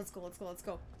door. Let's go, let's go, let's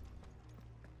go.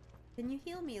 Can you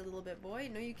heal me a little bit, boy?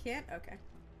 No, you can't? Okay.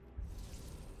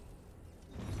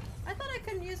 I thought I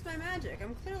couldn't use my magic.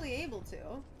 I'm clearly able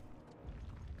to.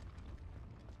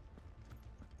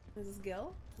 Is this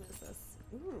Gil? What is this?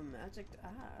 Ooh, magic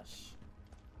ash.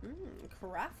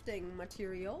 Crafting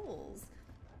materials.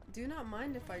 Do not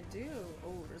mind if I do.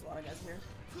 Oh, there's a lot of guys in here.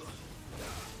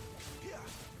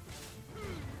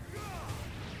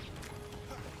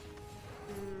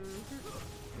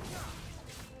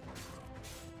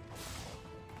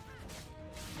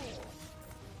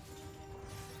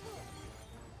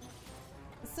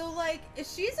 So, like,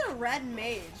 she's a red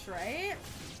mage, right?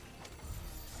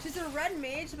 She's a red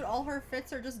mage, but all her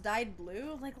fits are just dyed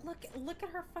blue. Like, look at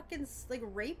her fucking, like,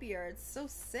 rapier. It's so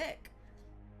sick.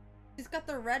 She's got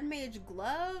the red mage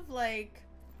glove. Like,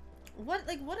 what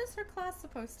is her class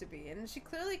supposed to be? And she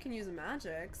clearly can use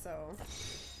magic, so.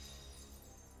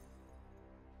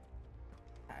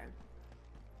 Okay.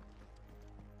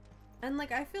 And,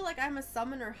 like, I feel like I'm a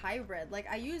summoner hybrid. Like,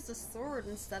 I use a sword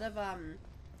instead of,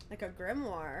 like a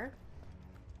grimoire.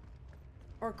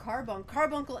 Or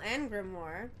carbuncle and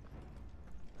grimoire.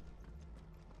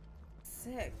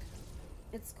 Sick.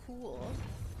 It's cool.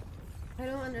 I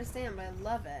don't understand, but I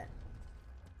love it.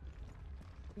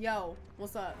 Yo,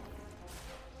 what's up?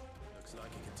 Looks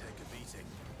like it can take a beating.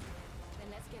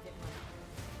 Then let's give it one.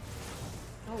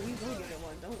 Oh, we will give it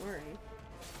one, don't worry.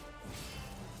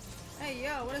 Hey,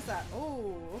 yo, what is that?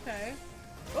 Oh, okay.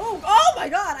 Oh my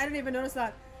god, I didn't even notice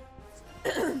that.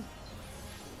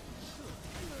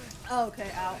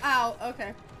 Okay, ow, ow,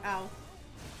 okay, ow.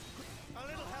 A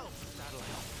little help. That'll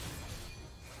help.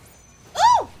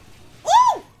 Oh!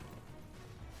 Oh!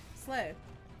 Slay.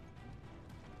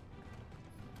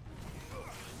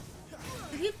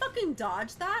 Did he fucking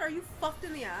dodge that? Are you fucked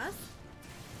in the ass?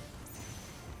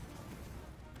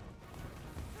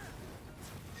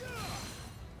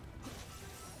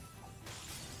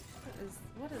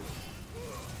 What is...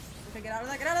 Okay, get out of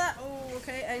that, get out of that! Oh,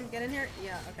 okay, and get in here?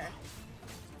 Yeah, okay.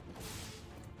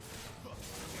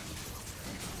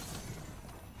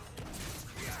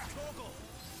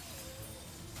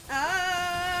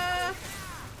 Ah!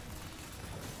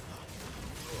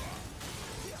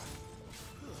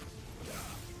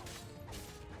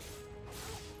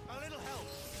 A little help.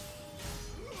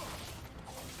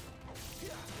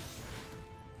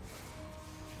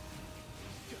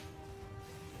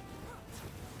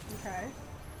 Okay.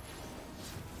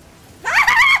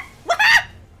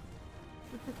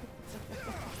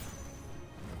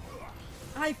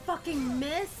 I fucking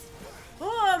missed.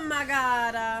 Oh my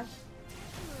god.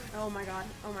 Oh my god.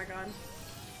 Oh my god.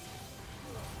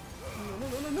 No, no,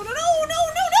 no, no, no, no, no, no, no,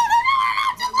 no,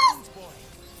 no, no,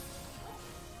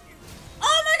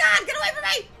 oh my god, get away from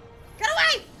me! Get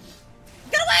away!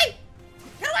 Get away!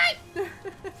 Get away!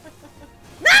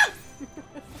 No!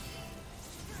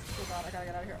 Oh god, I gotta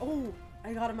get out of here. Oh,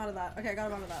 I got him out of that. Okay, I got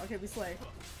him out of that. Okay, we slay.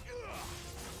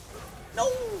 No!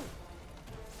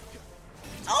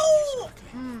 Oh!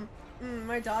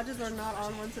 My dodges are not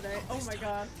on one today. Oh my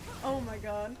god. Oh my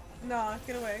god. Nah,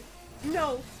 get away.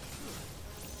 No!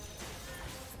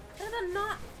 How did that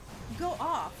not go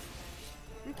off?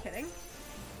 Are you kidding?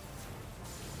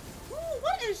 Ooh,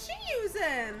 what is she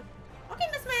using? Okay,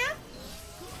 Miss Ma'am.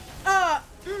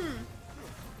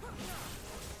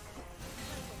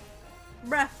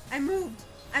 Bruh, I moved.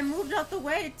 I moved out the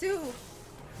way too.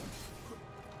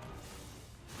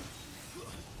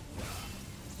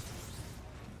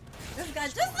 This guy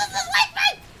just doesn't like me!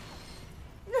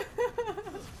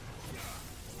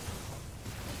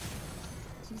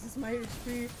 Jesus, my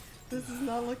HP. This is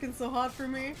not looking so hot for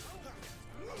me.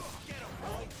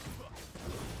 Oh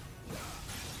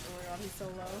my god, he's so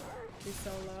low. He's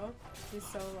so low. He's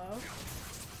so low.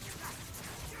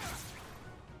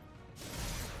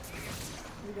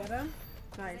 You get him?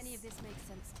 Nice. Does any of this make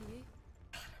sense to you?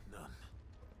 None.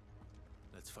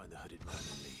 Let's find the hooded man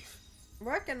and leave.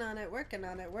 Working on it, working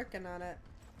on it, working on it.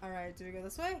 Alright, do we go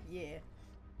this way? Yeah.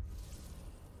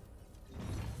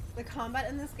 The combat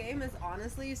in this game is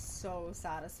honestly so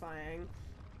satisfying.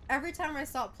 Every time I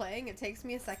stop playing, it takes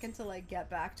me a second to like get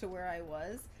back to where I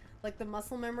was. Like the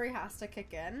muscle memory has to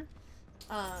kick in.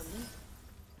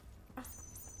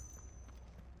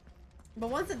 But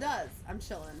once it does, I'm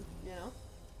chilling, you know?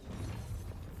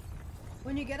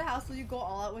 When you get a house, will you go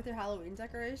all out with your Halloween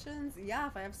decorations? Yeah,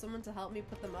 if I have someone to help me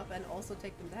put them up and also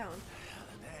take them down.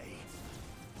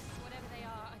 Whatever they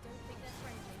are, I don't think they're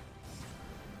friendly.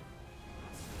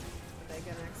 Are they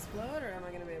gonna explode, or am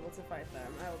I gonna be able to fight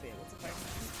them? I will be able to fight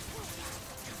them.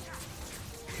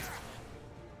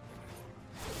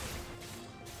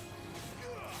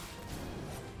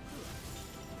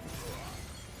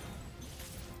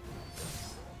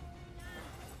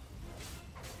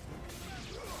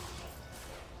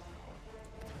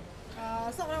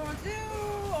 That's not what I want to do!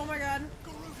 Oh my god.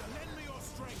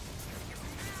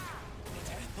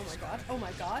 Oh my god, oh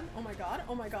my god, oh my god,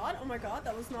 oh my god, oh my god,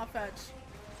 that was not fetch.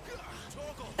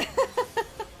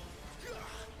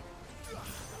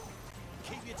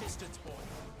 Keep your distance, boy.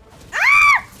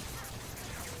 Ah!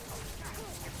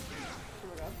 Oh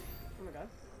my god. Oh my god.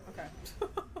 Okay.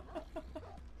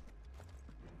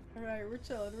 Alright, we're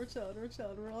chilling, we're chilling, we're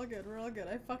chilling. We're all good, we're all good.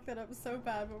 I fucked that up so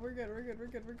bad, but we're good, we're good, we're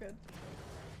good, we're good.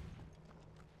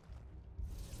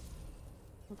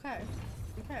 Okay.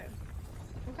 Okay.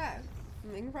 Okay.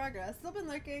 I'm making progress. Still been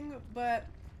lurking, but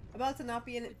about to not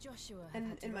be in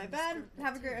my bed.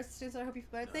 Have a great rest of the day, so I hope you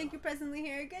feel better. Thank you, presently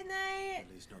here. Good night.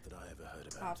 At least not that I ever heard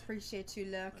I about. appreciate you I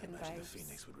lurking, imagine the babes.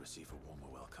 Phoenix would receive a warmer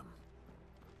welcome.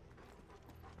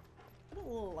 Put a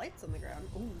little lights on the ground.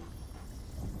 Ooh.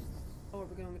 Oh, are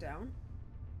we going down?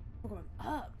 We're going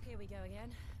up. Here we go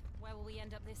again. Where will we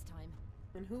end up this time?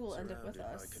 And who will end up with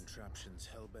Surrounded us? by contraptions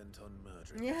hell-bent on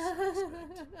murdering Yeah. us, I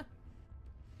suspect.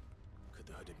 Could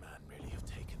the hooded man really have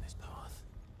taken this path?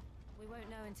 We won't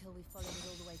know until we've followed it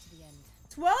all the way to the end.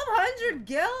 1200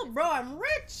 gil? Bro, I'm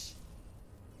rich!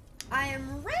 I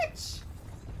am rich!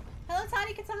 Hello,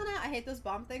 Tiny Katana. I hate those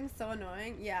bomb things. So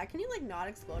annoying. Yeah, can you like not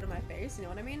explode in my face? You know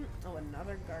what I mean? Oh,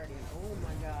 another guardian. Oh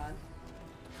my god.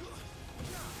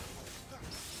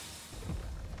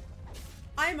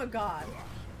 I'm a god.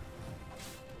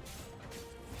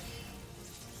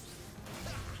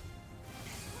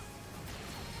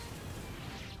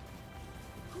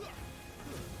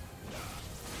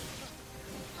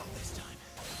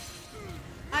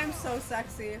 I'm so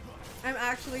sexy. I'm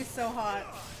actually so hot.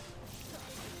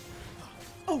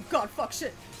 Oh god, fuck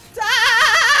shit.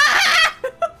 Ah!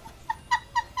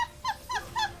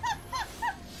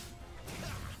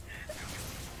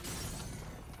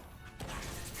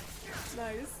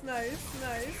 Nice, nice,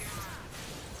 nice.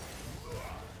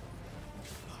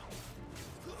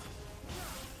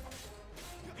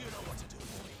 You know what to do,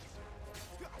 boy.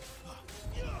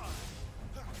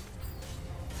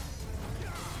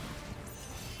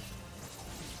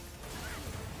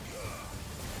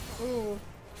 Ooh.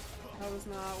 That was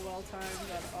not well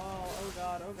timed at all. Oh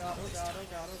god, oh god, oh god, oh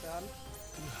god, oh god.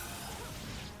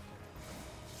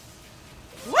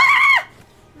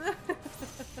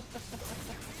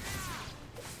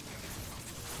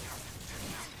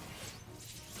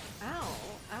 Ow,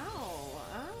 ow,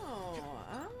 ow,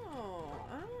 ow,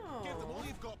 ow.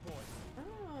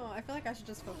 I should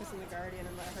just focus on the Guardian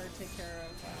and let her take care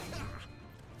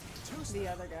of the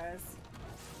other guys.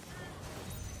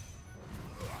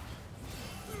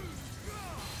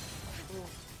 Ooh,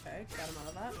 okay, got him out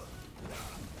of that.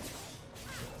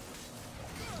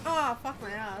 Oh, fuck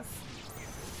my ass.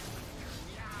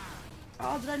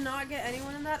 Oh, did I not get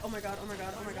anyone in that? Oh my god, oh my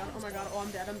god, oh my god, oh my god. Oh,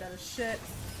 I'm dead as shit.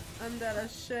 I'm dead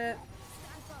as shit.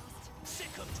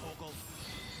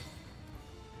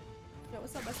 Yo,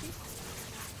 what's up, bestie?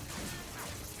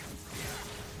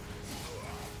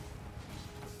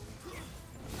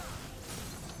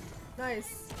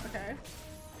 Nice. Okay.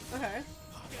 Okay.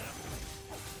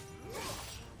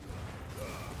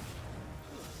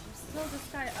 Slow this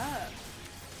guy up.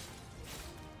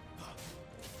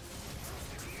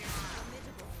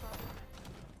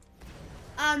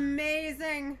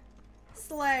 Amazing!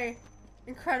 Slay.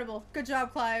 Incredible. Good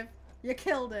job, Clive. You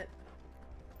killed it.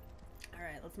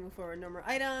 Alright, let's move forward. No more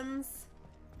items.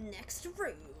 Next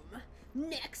room.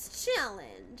 Next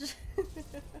challenge.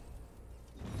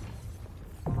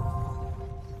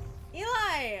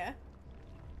 Eli!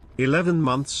 11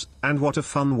 months, and what a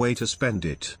fun way to spend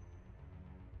it.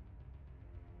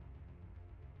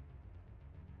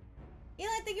 Eli,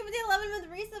 thank you for the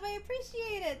 11-month resub. I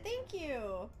appreciate it. Thank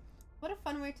you. What a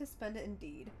fun way to spend it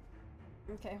indeed.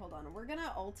 Okay, hold on. We're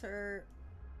gonna alter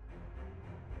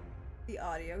the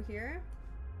audio here.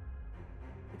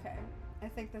 Okay, I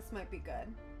think this might be good.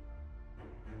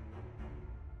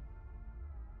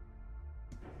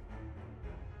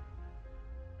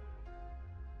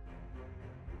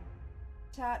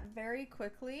 Chat, very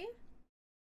quickly,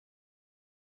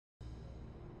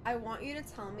 I want you to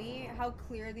tell me how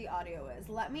clear the audio is.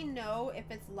 Let me know if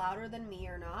it's louder than me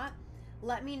or not.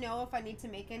 Let me know if I need to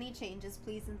make any changes,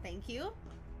 please and thank you.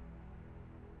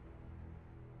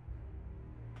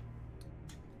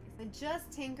 I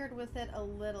just tinkered with it a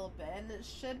little bit and it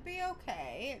should be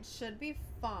okay. It should be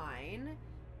fine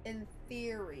in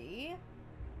theory.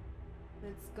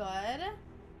 It's good.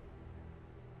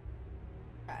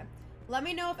 Okay. Let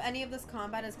me know if any of this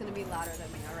combat is going to be louder than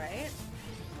me, alright?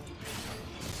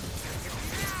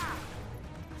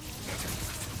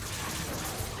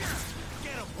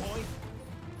 Get him, boy!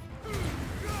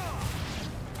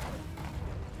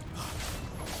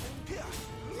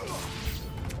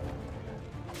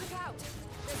 Look out!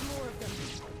 There's more of them.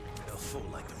 They'll fall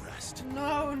like the rest.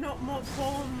 No, not more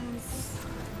bombs.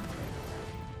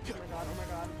 Oh my god, oh my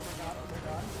god, oh my god, oh my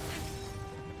god.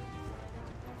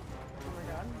 Oh my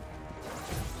god.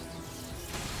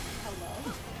 Hello?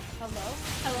 Hello?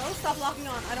 Hello? Stop locking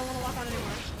on. I don't want to lock on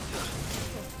anymore.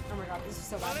 Oh my god, this is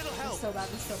so bad. This is so bad,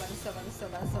 this is so bad, this is so bad, this is so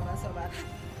bad, so bad, so bad.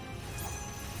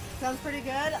 Sounds pretty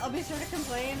good. I'll be sure to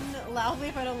complain loudly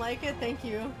if I don't like it. Thank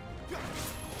you.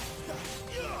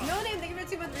 No name, thank you for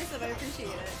 2 months resub. I appreciate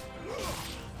it.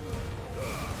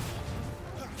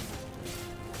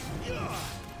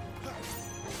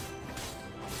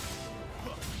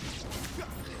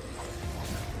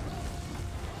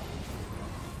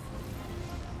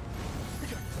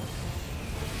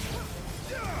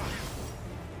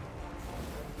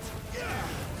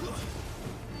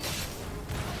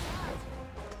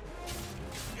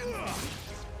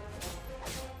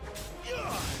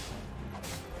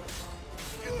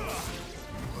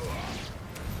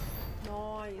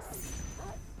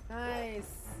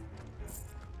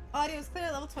 Audio's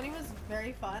clear. Level 20 was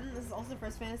very fun. This is also the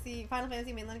first Final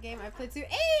Fantasy mainline game I've played too.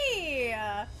 Hey!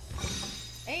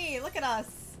 Hey, look at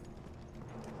us.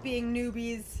 Being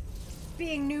newbies.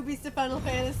 Being newbies to Final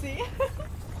Fantasy.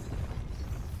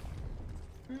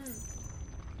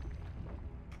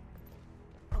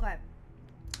 Okay.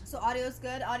 So audio's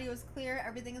good. Audio's clear.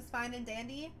 Everything is fine and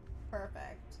dandy.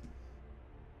 Perfect.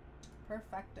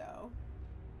 Perfecto.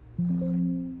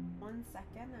 1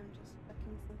 second. I'm just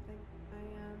checking something.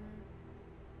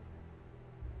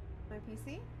 My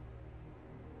PC.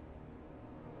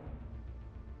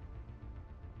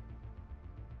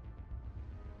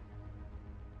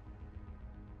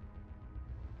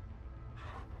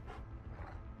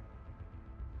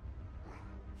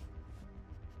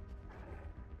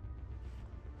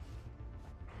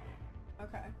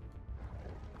 Okay.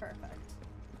 Perfect.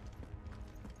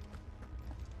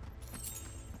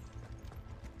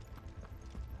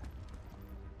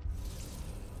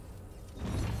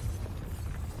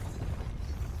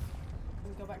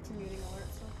 Go back to muting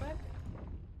alerts real quick.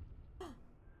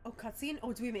 Oh, cutscene.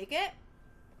 Oh, do we make it?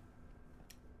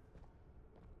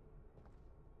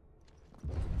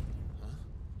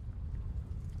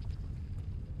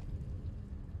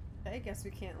 Okay, guess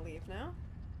we can't leave now.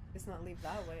 Let's not leave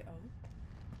that way.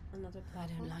 Oh, another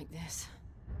platform. I don't like this.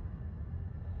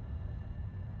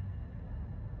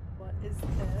 What is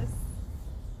this?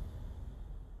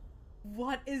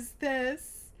 What is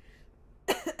this?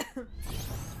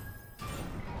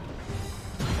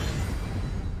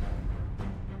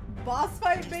 Boss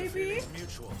fight, baby!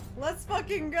 Let's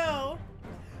fucking go!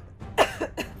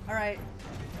 Alright.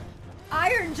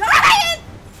 Iron Giant!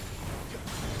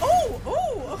 Oh!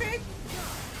 Oh! Okay.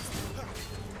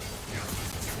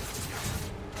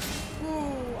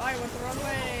 Ooh, I went the wrong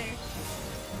way.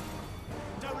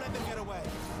 Don't let them get away.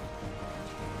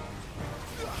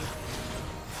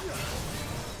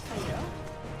 Hello.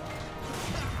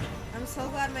 I'm so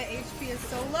glad my HP is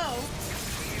so low.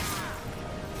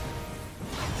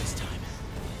 This time.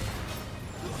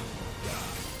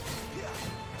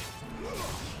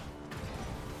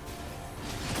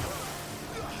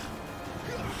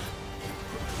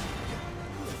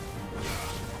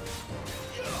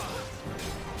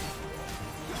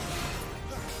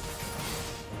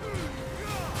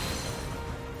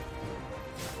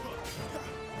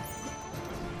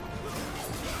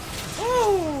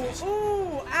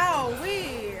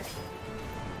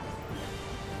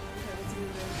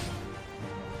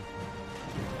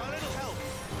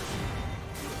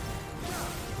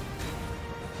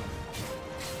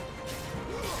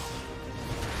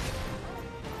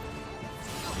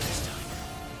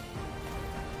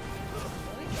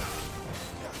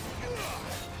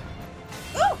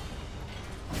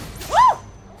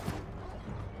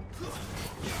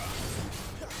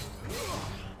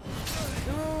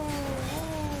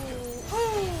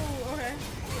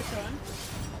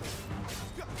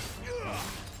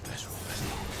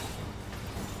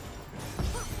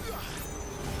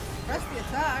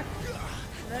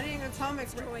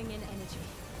 Drawing in energy.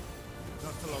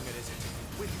 Not for long, it isn't.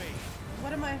 With me.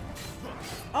 What am I?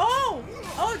 Oh!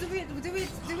 Oh, do we, what do we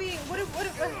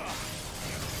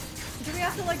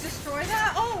have to, like, destroy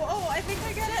that? Oh, I think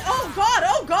I get it. Oh, God!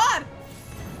 Oh, God!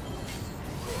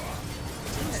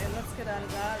 Okay, let's get out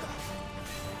of that.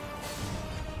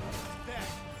 There.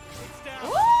 It's down.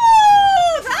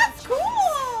 Ooh! That's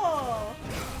cool!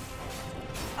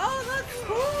 Oh, that's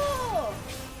cool!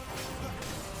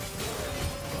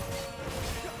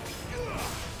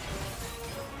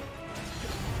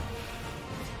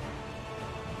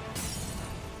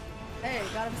 Hey,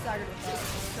 got him staggered with that.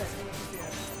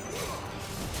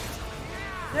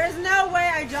 There's no way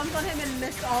I jumped on him and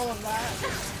missed all of that.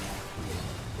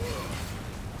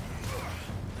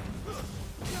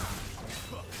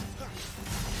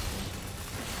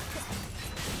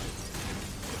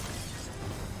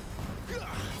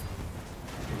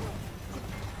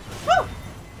 Woo!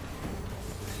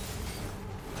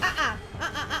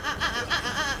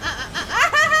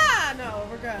 No,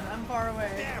 we're good. I'm far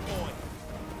away. There, boy.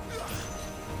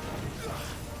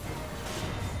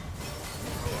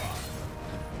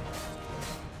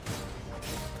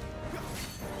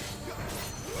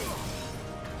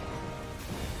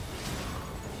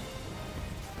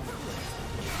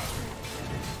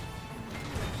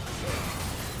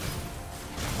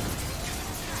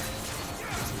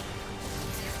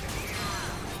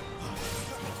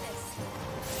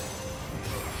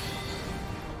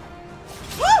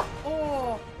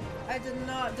 I did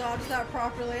not dodge that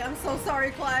properly. I'm so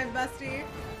sorry, Clive, bestie.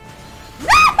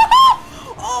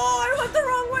 Oh, I went the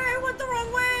wrong way. I went the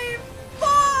wrong way.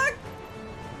 Fuck.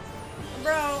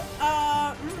 Bro,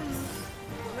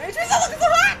 Matrix, I'm looking so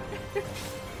hot.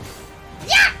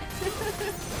 Yeah.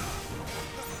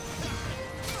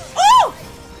 Oh.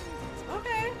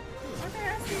 Okay. Okay,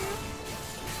 I see you.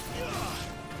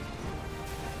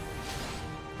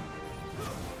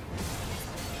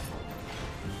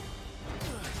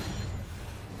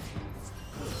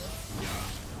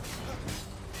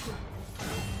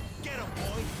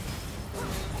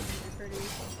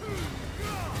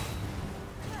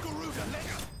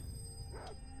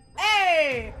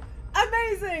 Hey!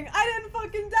 Amazing! I didn't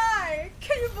fucking die!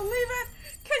 Can you believe it?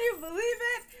 Can you believe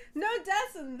it? No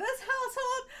deaths in this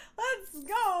household? Let's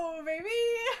go, baby!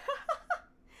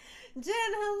 Jin,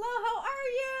 hello, how are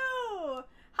you?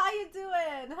 How you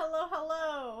doing? Hello,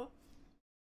 hello.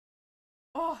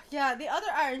 Oh, yeah, the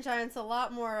other Iron Giant's a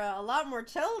lot more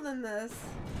chill than this.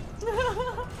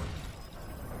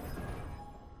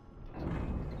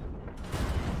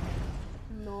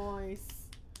 Nice.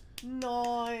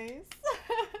 Nice.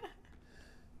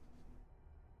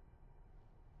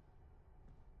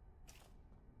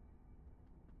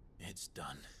 It's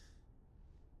done.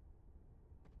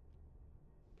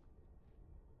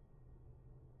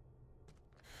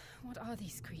 What are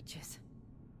these creatures?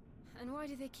 And why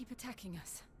do they keep attacking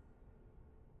us?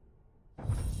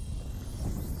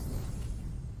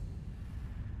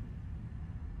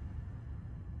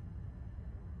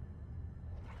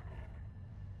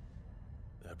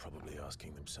 They're probably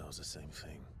asking themselves the same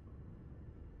thing.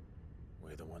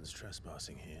 We're the ones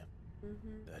trespassing here.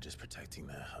 They're just protecting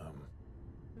their home.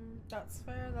 That's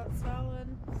fair, that's valid.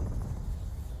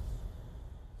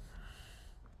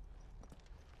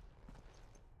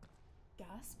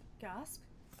 Gasp, gasp.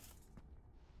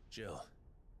 Jill,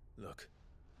 look.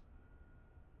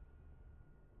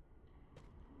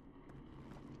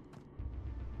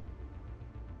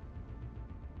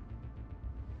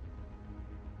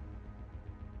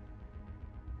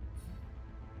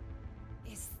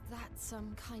 Is that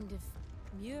some kind of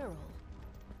mural?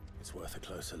 It's worth a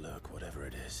closer look, whatever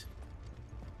it is.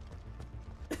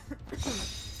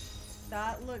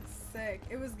 That looks sick.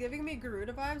 It was giving me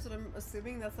Garuda vibes, but I'm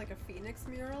assuming that's like a phoenix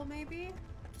mural, maybe?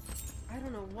 I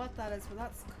don't know what that is, but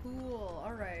that's cool.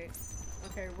 Alright.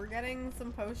 Okay, we're getting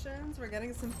some potions. We're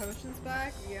getting some potions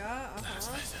back. Yeah,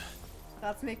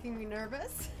 That's making me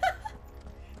nervous.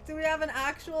 Do we have an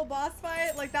actual boss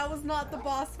fight? Like, that was not the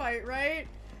boss fight, right?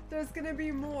 There's gonna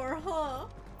be more, huh?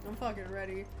 I'm fucking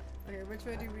ready. Okay, which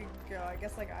way do we go? I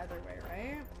guess like either way,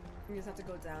 right? We just have to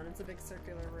go down. It's a big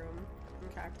circular room.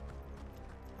 Okay.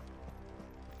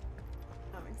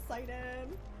 I'm excited.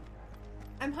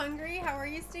 I'm hungry. How are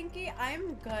you, Stinky?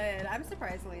 I'm good. I'm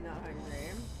surprisingly not hungry.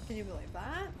 Can you believe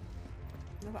that?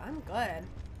 No, but I'm good.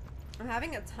 I'm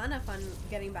having a ton of fun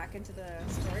getting back into the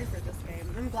story for this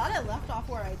game. I'm glad I left off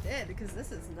where I did, because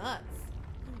this is nuts.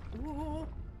 Ooh.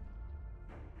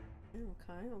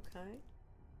 Okay, okay.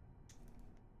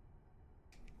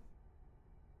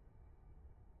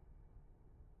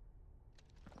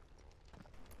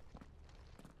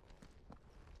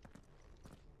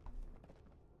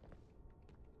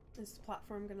 Is the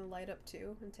platform gonna light up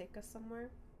too and take us somewhere?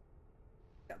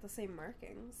 Got the same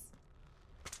markings.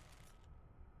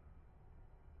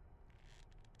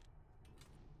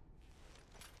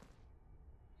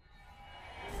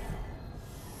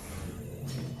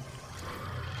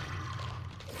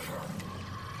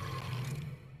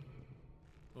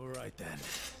 All right then.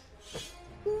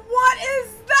 What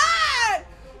is that?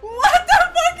 What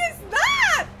the fuck is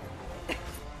that?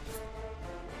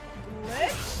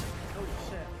 Glitch? Oh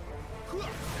shit.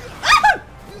 Ah!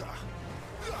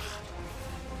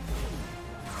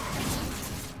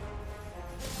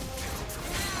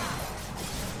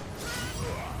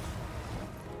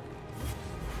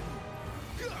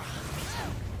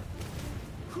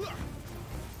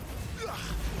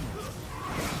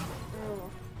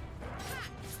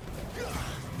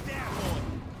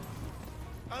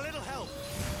 A little help.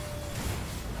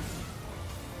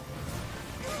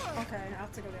 Okay, I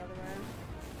have to go the other way.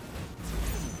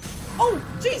 Oh,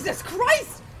 Jesus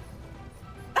Christ!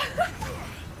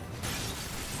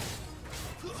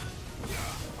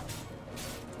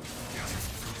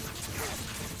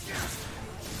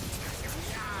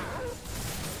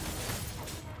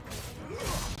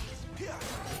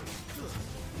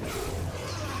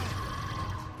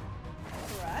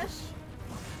 Fresh.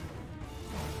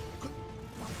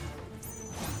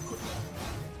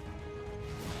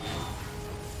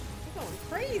 You're going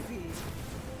crazy.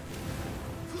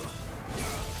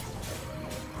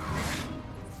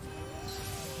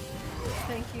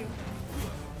 Thank you.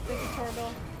 Thank you,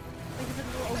 Torgal. Thank you for the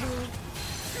little move.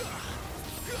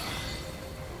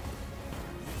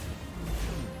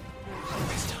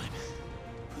 This time.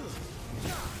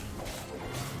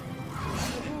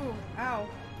 Ooh, ow.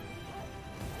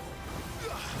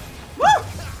 Woo!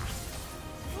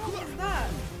 What was that?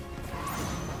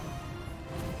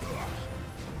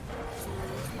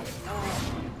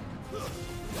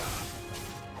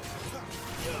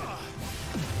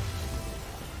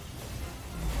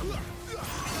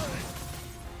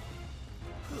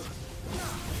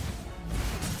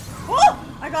 Oh!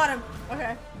 I got him.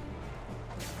 Okay.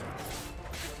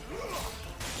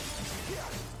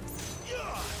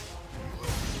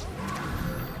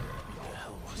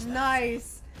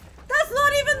 Nice. That's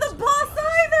not even the boss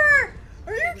either.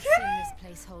 Are you This kidding?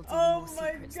 place holds even Oh more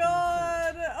my secrets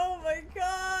god. Oh my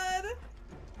god.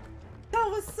 That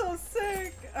was so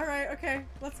sick. All right. Okay.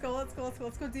 Let's go. Let's go. Let's go.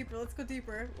 Let's go deeper. Let's go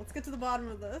deeper. Let's get to the bottom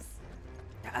of this.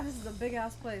 God, this is a big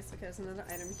ass place. Okay, there's another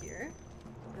item here.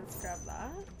 Let's grab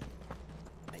that.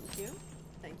 Thank you.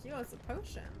 Thank you. Oh, it's a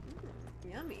potion.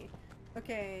 Yummy.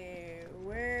 Okay,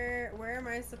 where am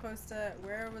I supposed to,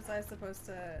 where was I supposed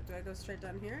to, do I go straight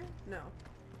down here? No.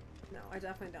 No, I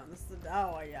definitely don't. This is the,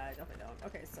 oh yeah, I definitely don't.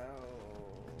 Okay, so,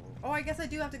 oh, I guess I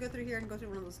do have to go through here and go through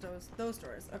one of those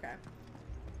doors. Okay.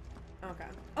 Okay.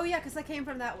 Oh yeah, because I came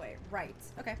from that way. Right.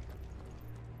 Okay.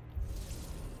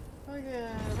 Okay.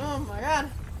 Oh my god.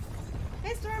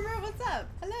 Hey Stormer, what's up?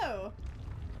 Hello.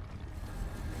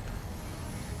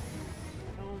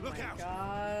 Oh Look my out.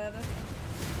 god.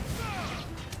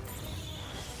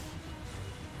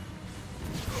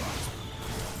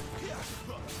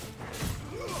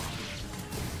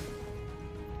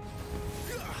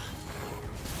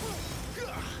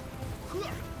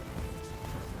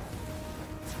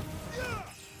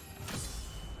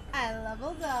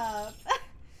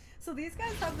 so these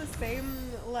guys have the same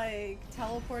like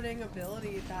teleporting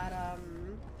ability that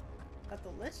that the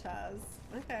Lich has.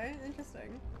 Okay,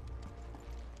 interesting.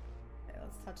 Okay,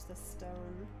 let's touch the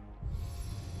stone.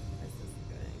 What is this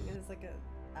doing? Is like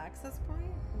a access point?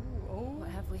 Ooh, oh. What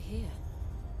have we here?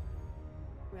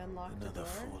 We unlocked the Another door.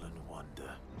 fallen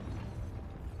wonder.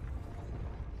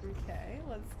 Okay,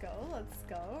 let's go, let's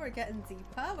go. We're getting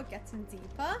deeper, we're getting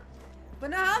deeper. But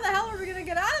now how the hell are we gonna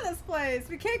get out of this place?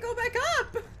 We can't go back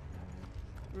up!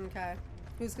 Okay,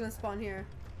 who's gonna spawn here?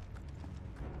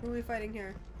 Who are we fighting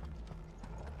here?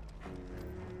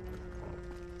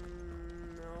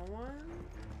 No one?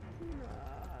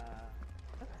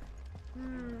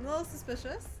 A little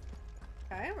suspicious.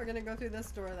 Okay, we're gonna go through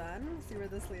this door then, see where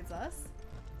this leads us.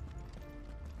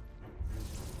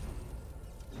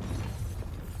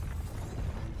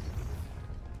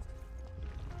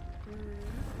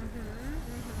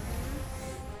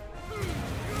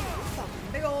 Some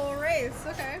big ol' race,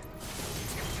 okay.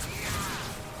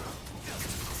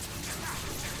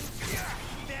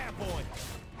 There, boy.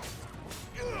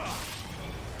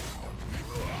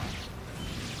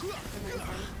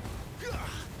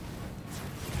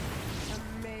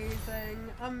 Amazing,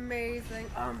 amazing.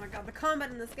 Oh my god, the combat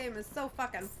in this game is so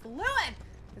fucking fluid.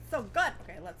 It's so good.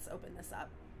 Okay, let's open this up.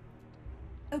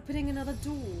 Opening another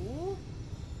door.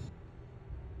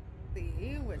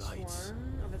 See which Lights.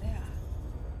 one over there.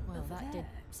 Well, Over that there. did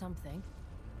something.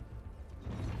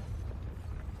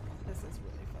 This is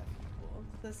really fucking cool.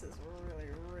 This is really,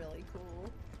 really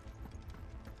cool.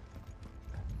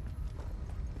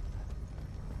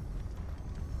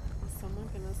 Is someone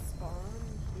gonna spawn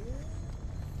here?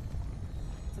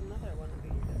 It's another one of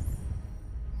these.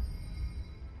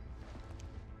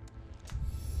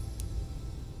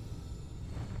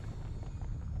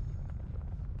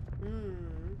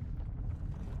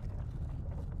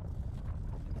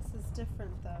 This is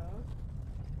different though.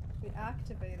 We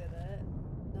activated it.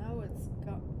 Now it's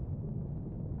got.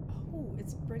 Oh,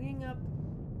 it's bringing up.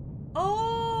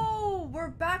 Oh, we're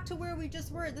back to where we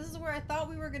just were. This is where I thought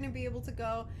we were going to be able to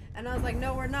go. And I was like,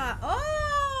 no, we're not.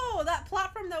 Oh, that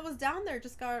platform that was down there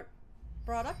just got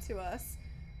brought up to us.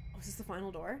 Oh, is this the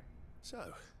final door?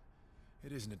 So,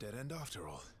 it isn't a dead end after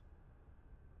all.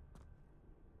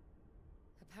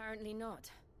 Apparently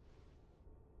not.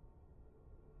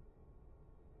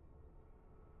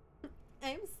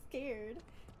 I'm scared.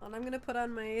 And I'm gonna put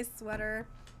on my sweater.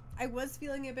 I was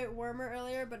feeling a bit warmer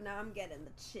earlier, but now I'm getting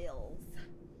the chills.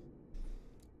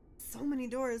 So many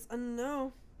doors. I don't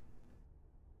know.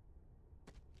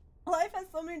 Life has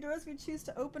so many doors we choose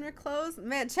to open or close.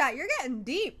 Man, chat, you're getting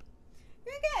deep.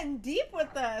 You're getting deep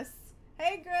with this.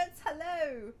 Hey, Grits,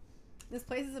 hello. This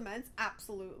place is immense.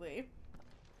 Absolutely.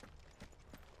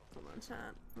 Hold on,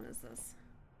 chat. What is this?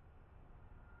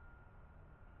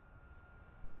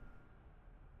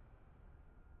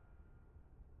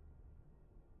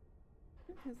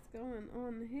 What is going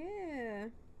on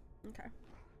here? Okay.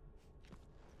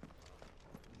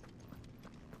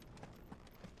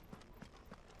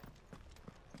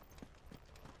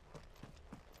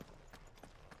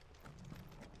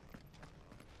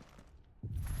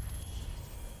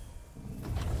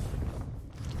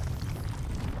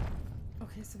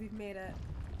 Okay, so we've made it.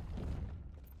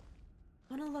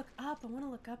 I want to look up. I want to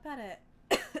look up at it.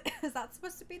 Is that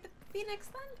supposed to be the Phoenix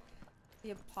then?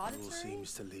 The All apothecary?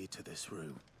 seems to lead to this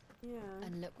room. Yeah.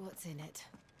 And look what's in it.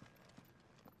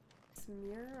 This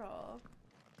mural.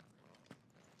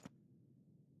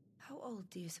 How old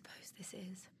do you suppose this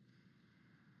is?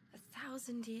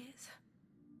 1,000 years?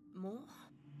 More?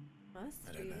 Must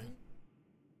I be. don't know.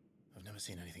 I've never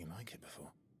seen anything like it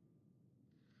before.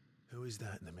 Who is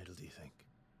that in the middle, do you think?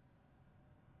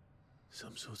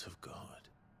 Some sort of god.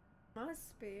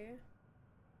 Must be.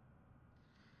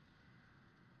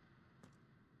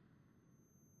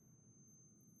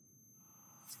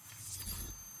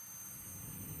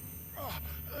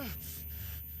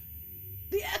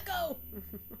 The echo!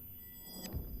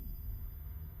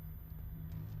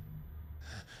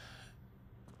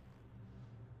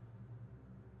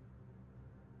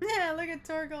 Yeah, look at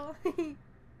Torgal.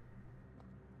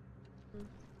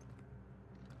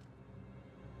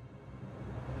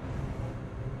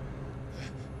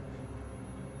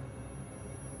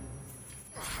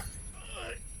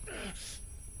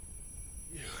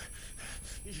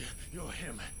 You're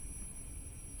him.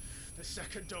 The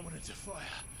second dominant of fire.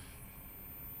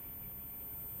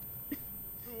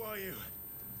 Who are you?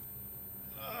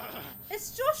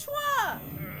 It's Joshua!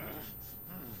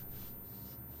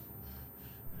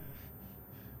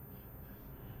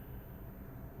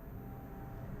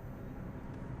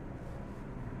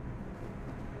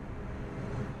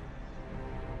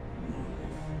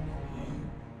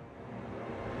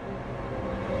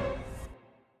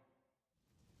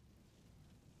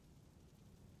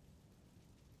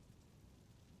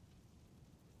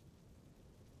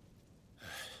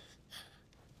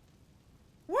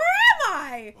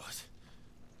 me. What?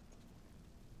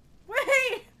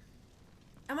 Wait!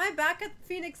 Am I back at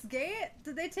Phoenix Gate?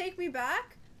 Did they take me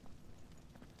back?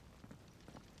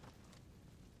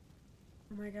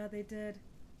 Oh my god, they did.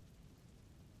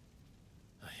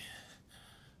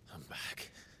 I'm back.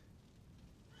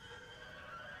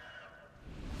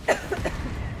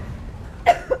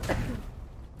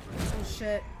 Oh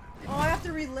shit. Oh, I have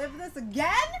to relive this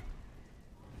again?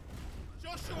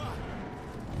 Joshua!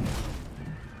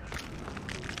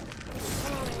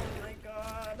 Oh my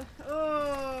god.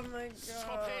 Oh my god.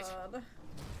 Stop it.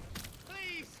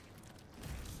 Please!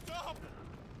 Stop!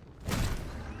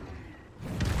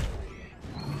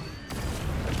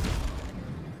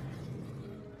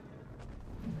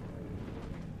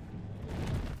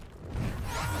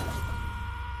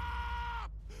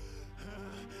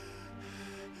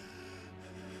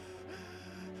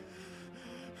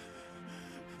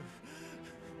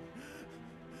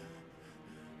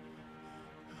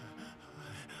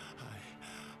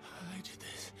 I did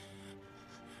this.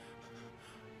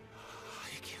 I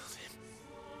killed him.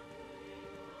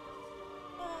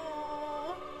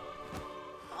 Oh.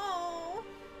 Oh.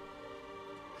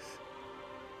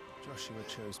 Joshua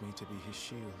chose me to be his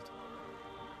shield.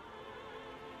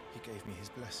 He gave me his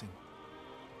blessing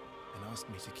and asked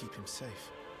me to keep him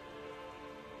safe.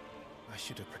 I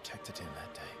should have protected him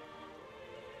that day.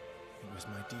 It was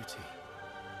my duty.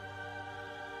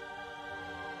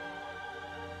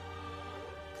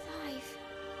 Clive.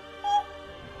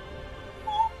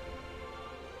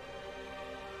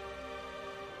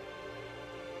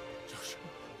 Joshua.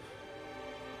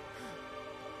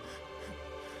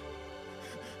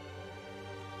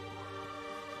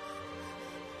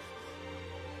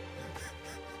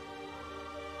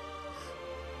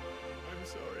 I'm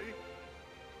sorry.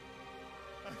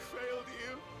 I failed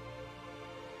you.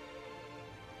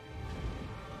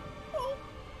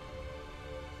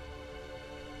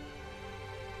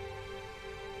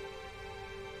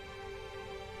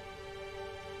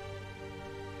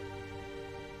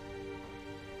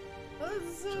 Oh, this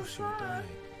is so Joshua sad. died.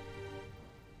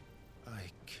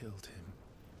 I killed him.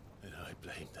 And I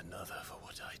blamed another for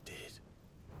what I did.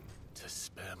 To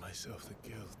spare myself the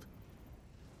guilt.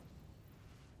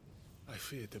 I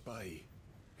feared that by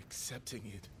accepting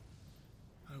it,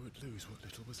 I would lose what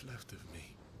little was left of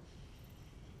me.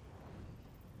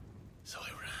 So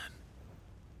I ran.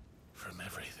 From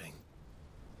everything.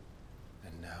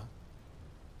 And now?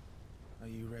 Are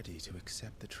you ready to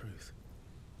accept the truth?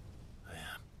 I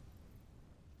am.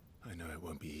 I know it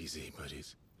won't be easy, but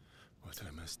it's what I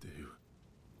must do.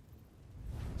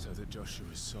 So that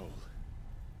Joshua's soul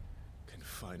can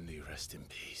finally rest in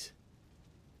peace.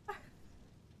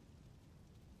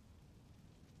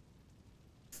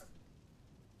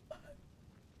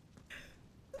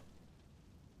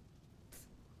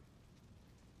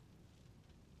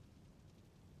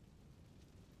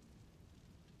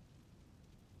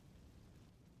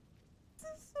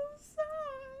 This is so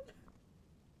sad.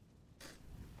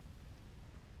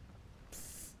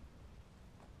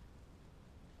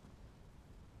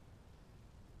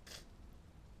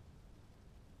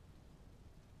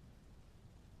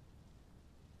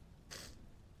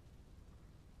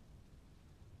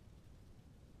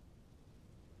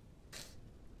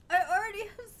 I already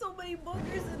have so many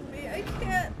boogers in me. I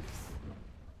can't.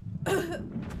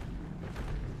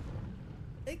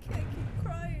 I can't keep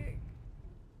crying.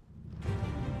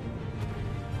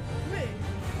 Wait.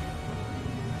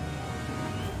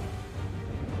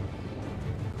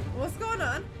 What's going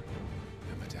on?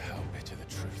 No matter how bitter the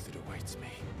truth that awaits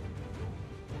me,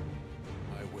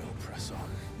 I will press on.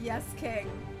 Yes,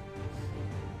 King.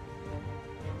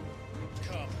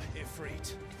 Come,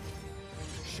 Ifrit.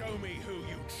 Show me who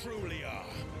you truly are.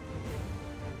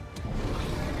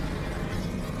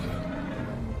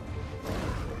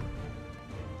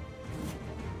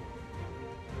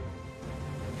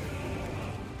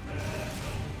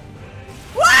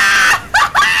 What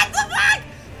the fuck?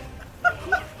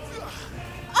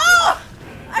 Oh!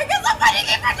 I guess I'm fighting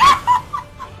it for now!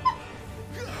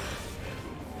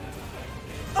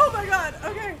 Oh my god,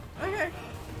 okay, okay.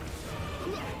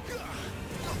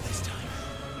 Not this time.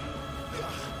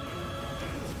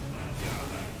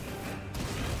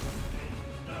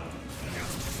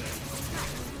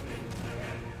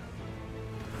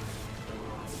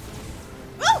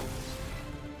 Oh!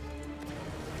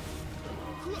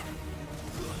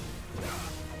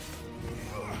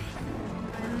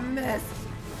 I missed.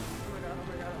 Oh my god, oh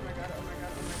my god, oh my god, oh my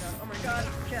god, oh my god, oh my god.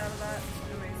 Get out of that.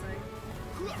 Amazing.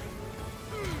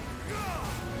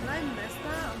 Did I miss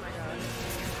that? Oh my god.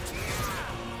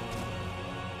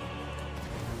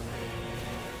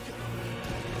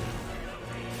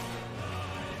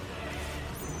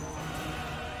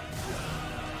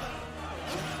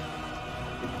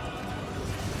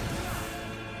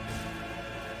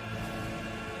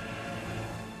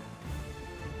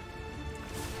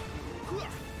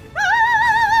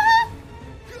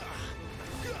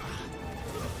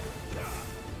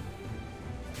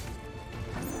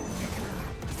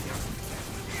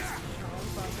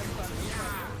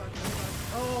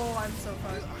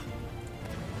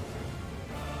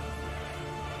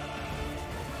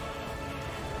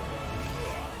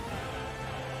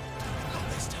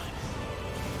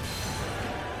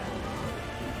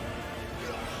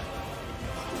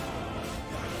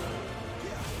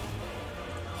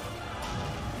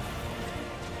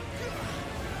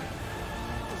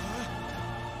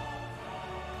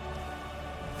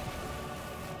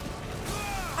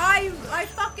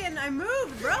 I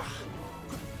moved, bro.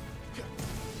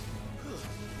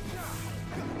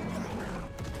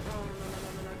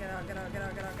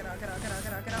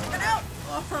 Get out!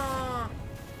 Oh.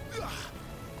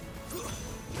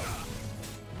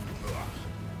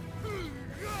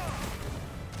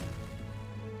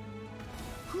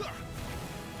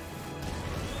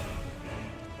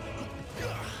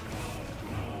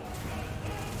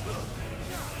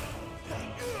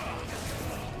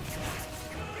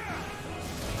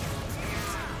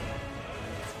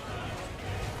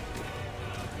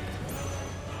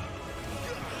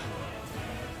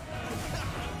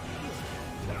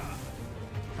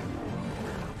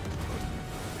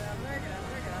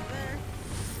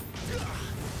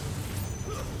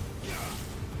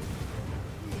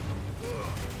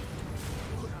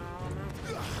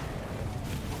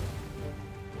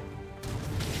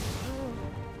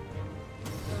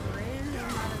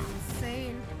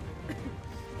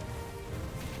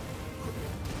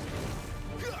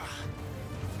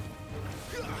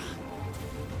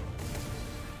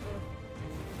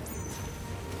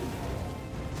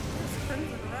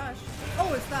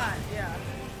 Oh, it's that. Yeah.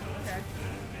 Okay.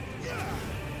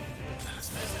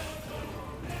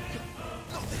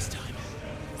 Not this time.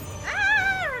 Ah!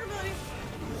 Right ability.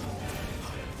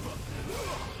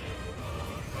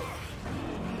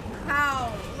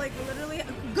 How? Like literally.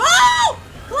 Go!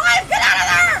 Clive, get out of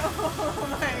there! Oh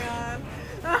my god.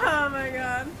 Oh my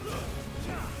god.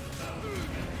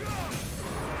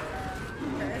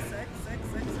 Okay, sick.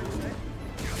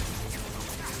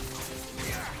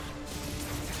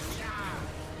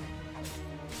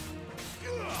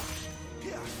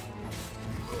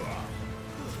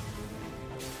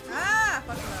 Ah!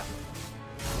 Fuck it up.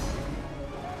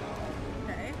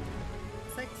 Okay.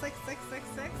 Sick.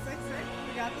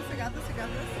 We got this.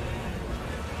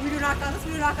 We do not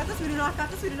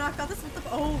got this. What the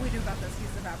oh, we do got this.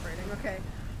 He's evaporating. Okay.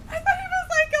 I thought he was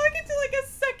like going into like a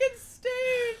second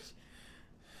stage.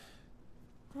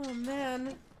 Oh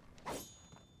man.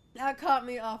 That caught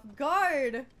me off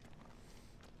guard.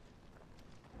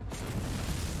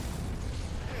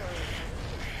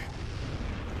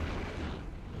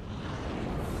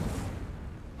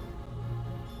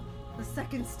 The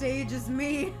second stage is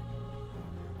me.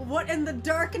 What in the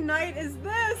dark night is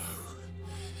this?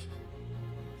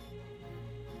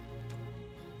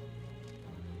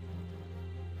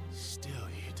 Still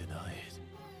you deny it.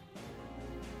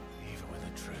 Even when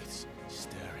the truth's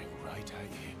staring right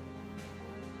at you.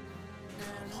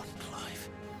 Come on, Clive.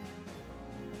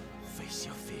 Face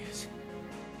your fears.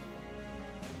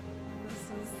 This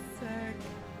is sick.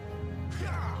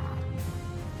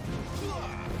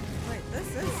 Wait, this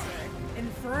is sick.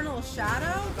 Infernal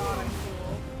Shadow? God, I'm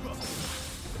cool.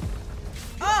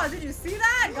 Oh, did you see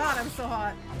that? God, I'm so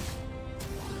hot.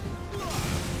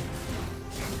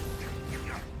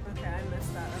 Okay, I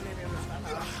missed that. Or maybe I missed that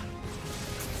hot.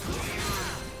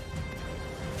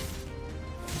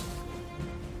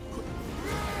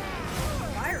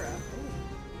 Saira.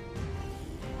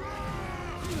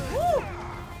 Ooh. Woo!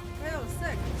 Wait, that was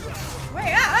sick.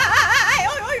 Wait,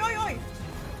 oi!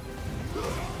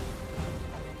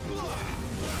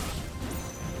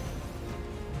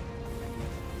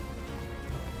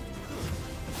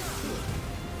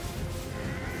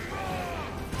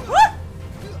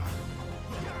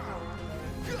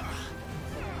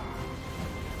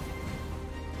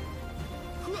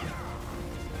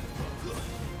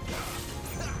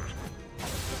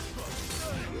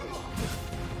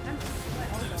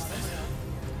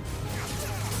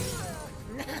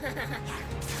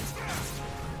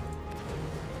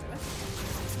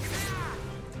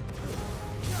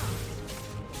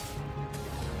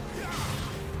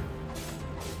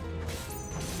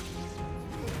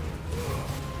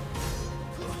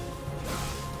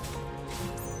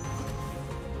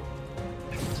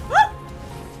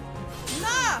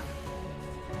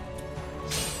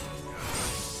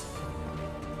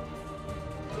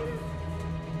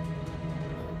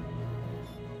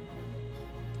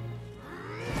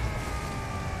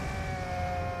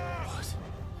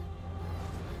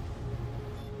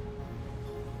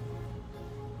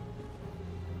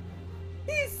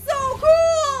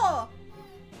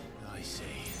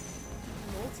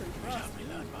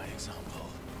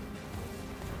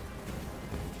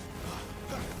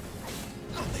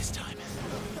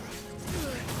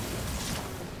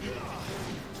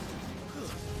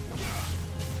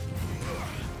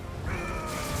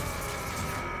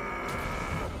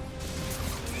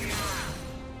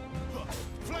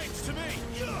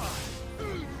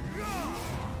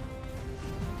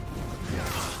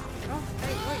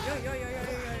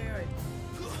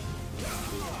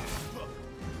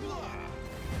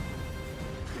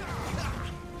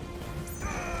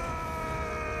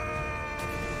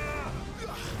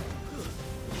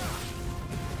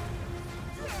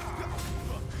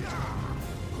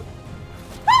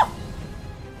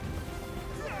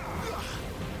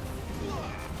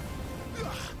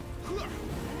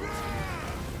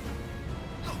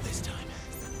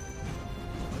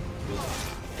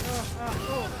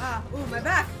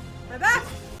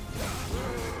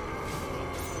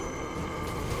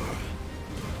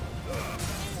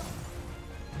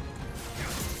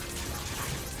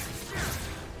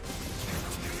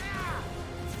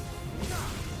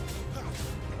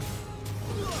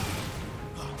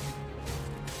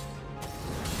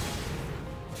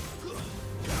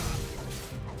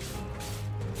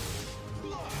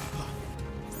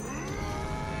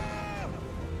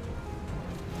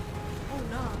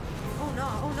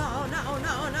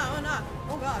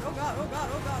 god, oh god, oh god,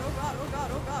 oh god, oh god, oh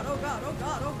god, oh god, oh god, oh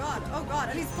god, oh god, oh god,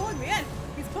 and he's pulling me in!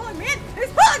 He's pulling me in!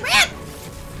 He's pulling me in!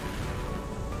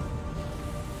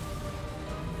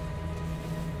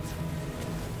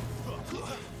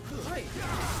 Right.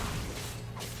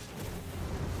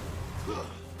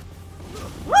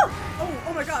 Woo!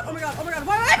 Oh my god, oh my god, oh my god,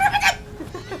 why am I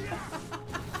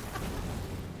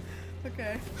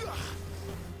okay.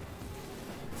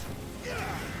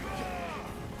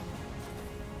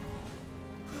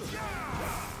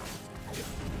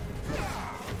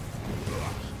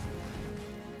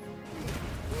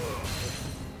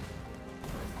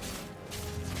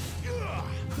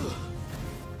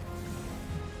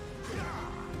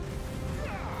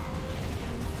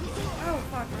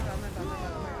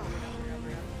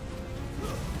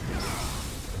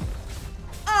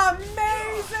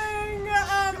 Amazing!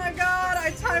 Oh my god,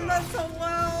 I timed that so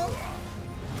well!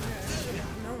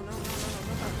 No, don't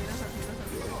touch me, don't touch me, don't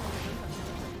touch me,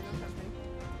 don't touch me.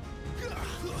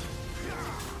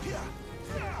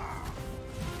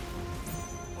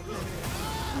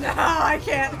 No, I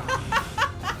can't!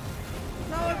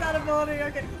 Not with that ability,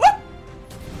 okay. Whoop!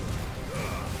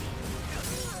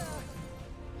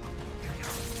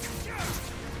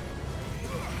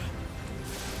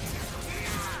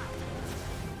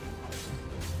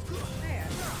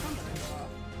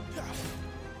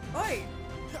 Oi!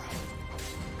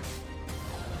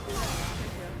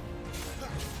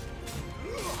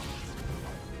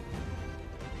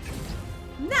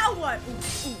 Now what?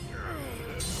 Ooh.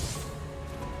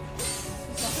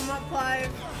 Fuck him up,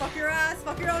 Clive. Fuck your ass.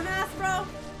 Fuck your own ass, bro.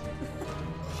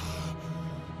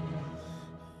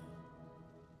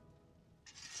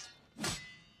 Is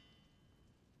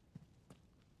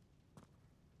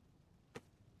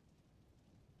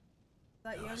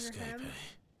that younger him?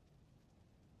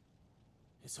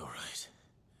 It's all right.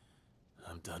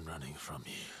 I'm done running from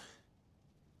you.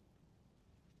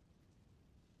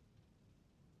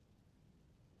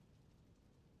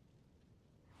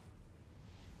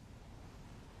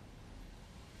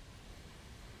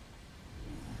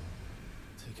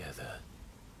 Together,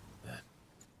 then.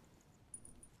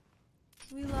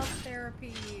 We love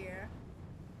therapy.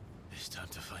 It's time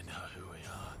to find out who we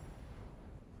are.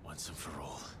 Once and for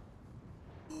all.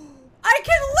 I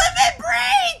can limit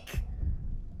break!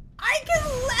 I can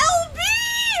LB!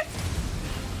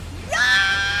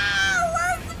 Yeah!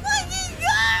 Let's fucking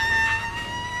go!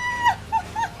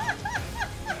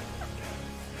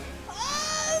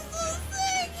 Oh, so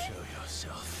sick! Show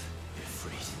yourself,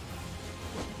 Ifrit.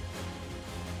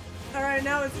 Alright,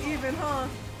 now it's even, huh?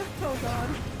 Oh god.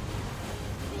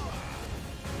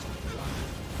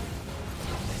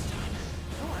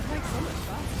 Oh, I'm like so much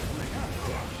faster. Oh my god.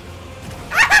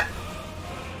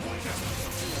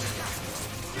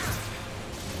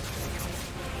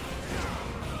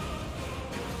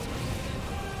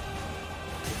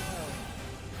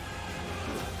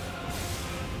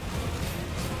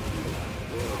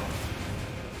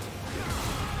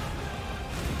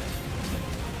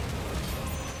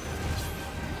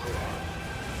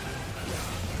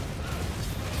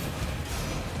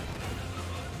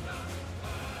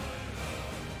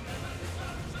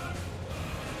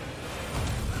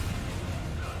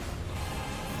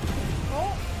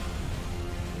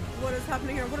 What is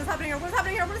happening here? What is happening here? What is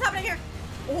happening here? What is happening here?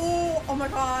 Oh my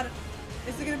god.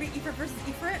 Is it gonna be Ifrit versus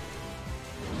Ifrit?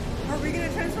 Are we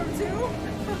gonna transform too?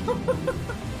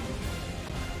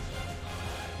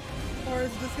 Or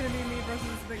is this gonna be me versus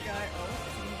this big guy? Oh,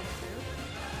 is he gonna do it?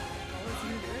 Oh, is he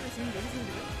gonna do it? Is he gonna do it? Is he gonna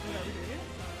do it? What are we doing it?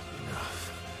 Enough.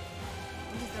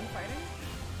 He's done fighting?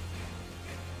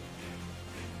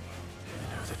 I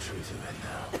know the truth of it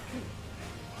now.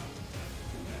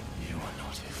 You are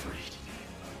not Ifrit.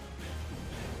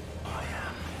 I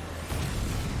am.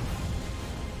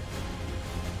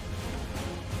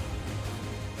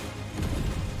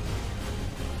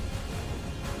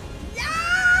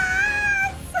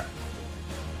 Yes!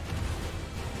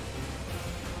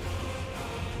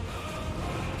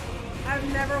 I've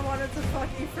never wanted to fuck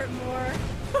Ifrit more.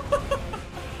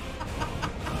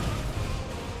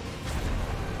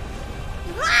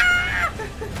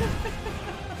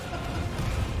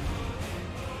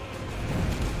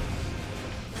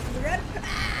 Red.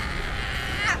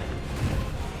 Ah!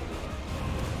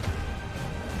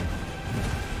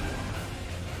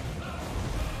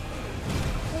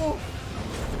 Oh.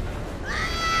 Ah!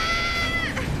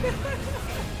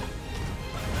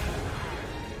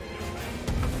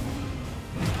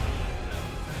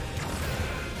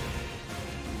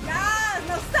 Yes!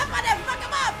 No, step on him! Fuck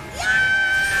him up!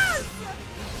 Yes!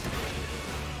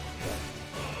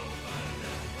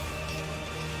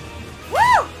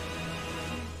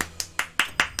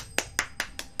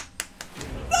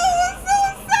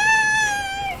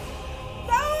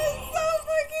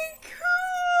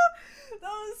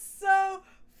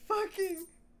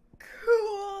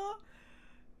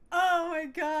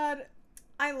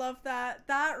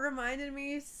 reminded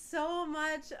me so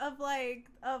much of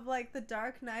like the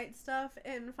Dark Knight stuff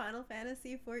in Final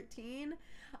Fantasy 14.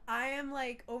 I am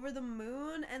like over the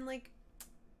moon and like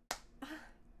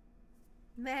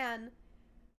man.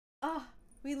 Oh,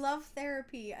 we love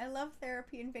therapy. I love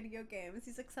therapy in video games.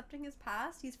 He's accepting his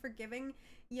past. He's forgiving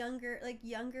younger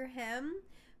him,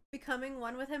 becoming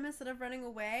one with him instead of running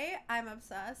away. I'm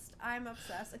obsessed. I'm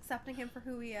obsessed. Accepting him for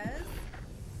who he is.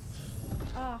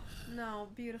 Oh, no.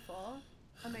 Beautiful.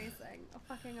 Amazing. Oh,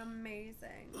 fucking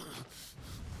amazing.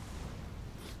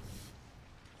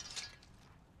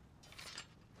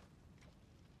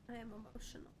 I am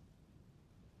emotional.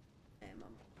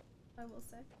 I will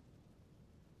say.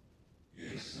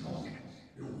 Yes,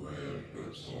 you're well,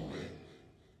 but sorry.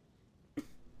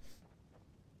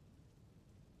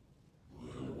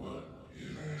 What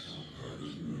is that some kind of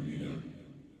union?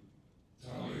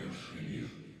 Talia Shinier.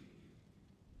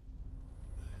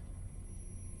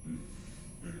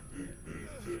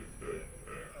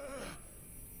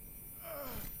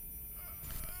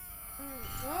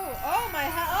 Oh my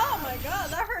oh my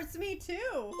god, that hurts me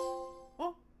too.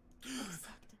 Oh.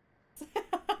 Okay,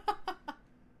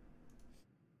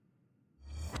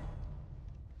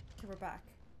 we're back.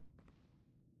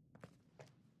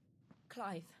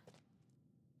 Clive,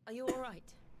 are you all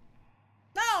right?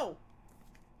 No!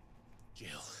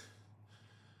 Jill.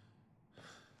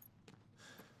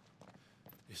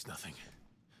 It's nothing.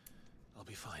 I'll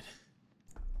be fine.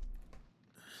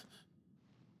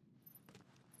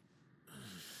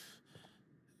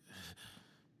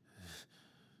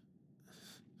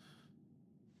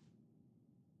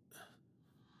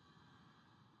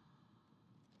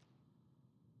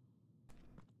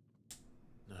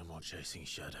 No more chasing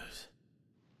shadows.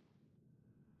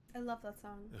 I love that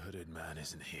song. The hooded man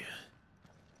isn't here.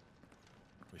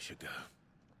 We should go.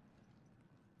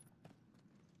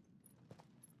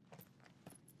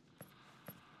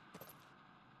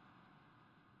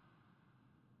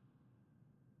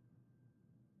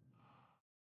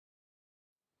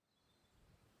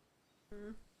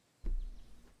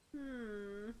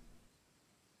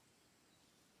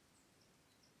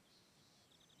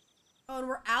 Oh, and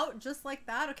we're out just like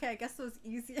that? Okay, I guess it was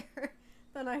easier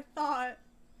than I thought.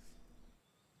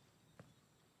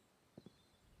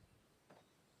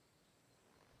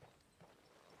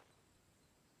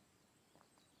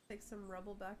 Take some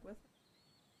rubble back with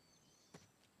it.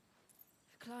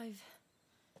 Clive,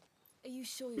 are you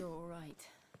sure you're all right?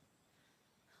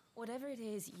 Whatever it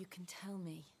is, you can tell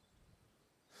me.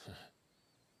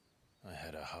 I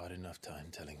had a hard enough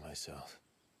time telling myself.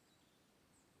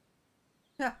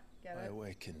 Yeah, get I it.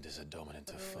 awakened as a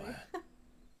dominant of Literally. fire,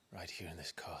 right here in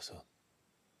this castle,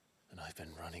 and I've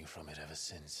been running from it ever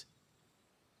since.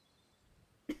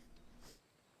 But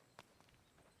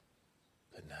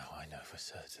now I know for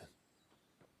certain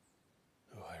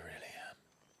who I really am.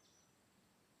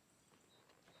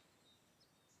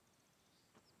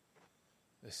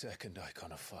 The second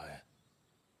icon of fire,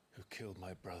 who killed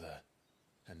my brother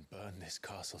and burned this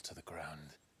castle to the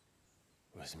ground,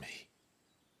 was me.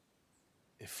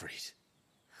 Ifrit.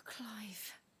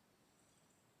 Clive.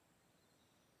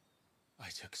 I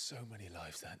took so many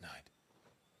lives that night,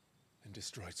 and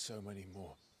destroyed so many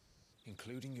more,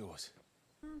 including yours.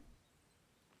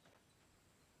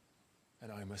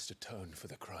 And I must atone for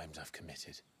the crimes I've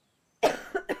committed.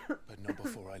 But not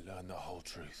before I learn the whole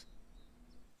truth.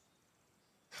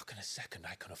 How can a second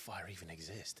icon of fire even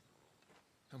exist?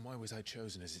 And why was I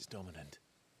chosen as its dominant?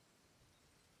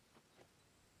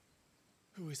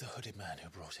 Who is the hooded man who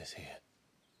brought us here?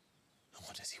 And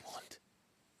what does he want?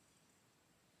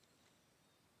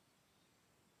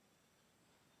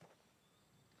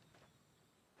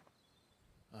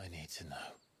 I need to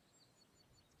know.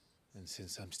 And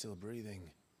since I'm still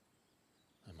breathing,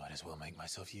 I might as well make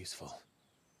myself useful.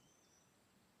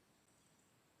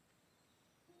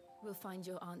 We'll find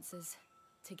your answers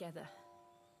together.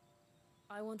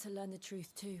 I want to learn the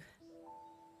truth too.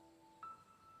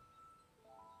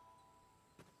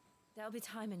 There'll be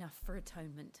time enough for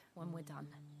atonement when we're done.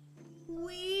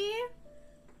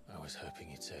 I was hoping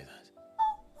you'd say that.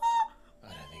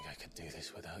 I don't think I could do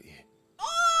this without you. You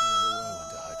never were one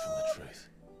to hide from the truth.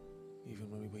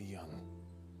 Even when we were young.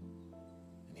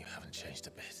 And you haven't changed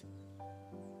a bit.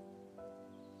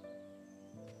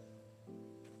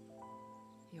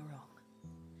 You're wrong.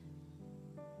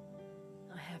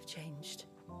 I have changed.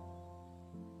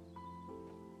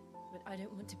 But I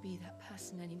don't want to be that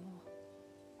person anymore.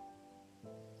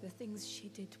 The things she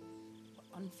did were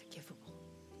unforgivable.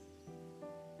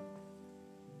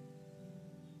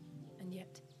 And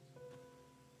yet,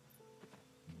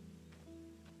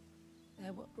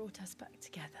 they're what brought us back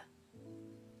together.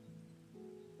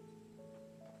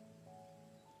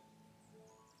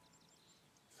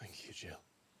 Jill.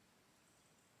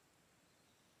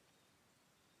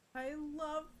 I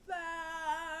love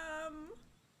them.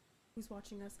 Who's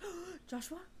watching us?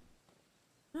 Joshua?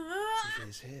 If he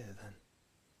is here, then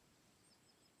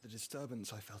the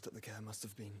disturbance I felt at the care must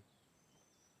have been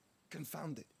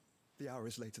confounded. The hour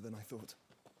is later than I thought.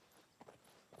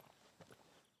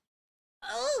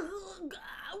 Oh,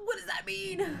 God, what does that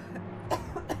mean?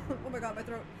 Oh my God, my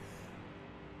throat.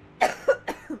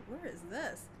 Where is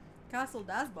this? Castle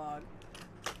Dasbog.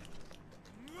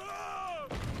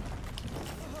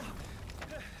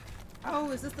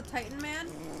 Oh, is this the Titan man?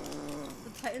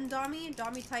 The Titan Dommy?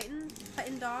 Dommy Titan?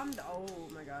 Titan Dom? Oh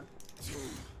my God.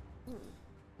 Ooh.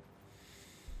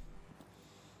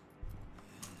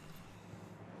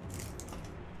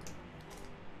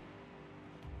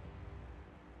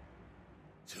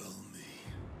 Tell me,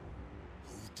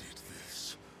 who did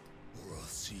this, or I'll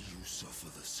see you suffer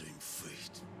the same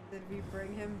fate. Did we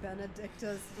bring him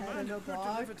Benedicta's The head man in a who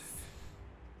box?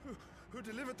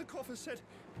 delivered the coffer said,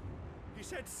 he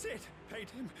said Sid paid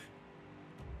him.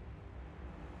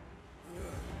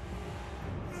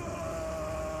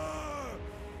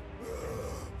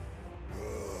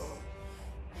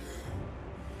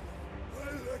 I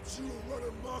let you run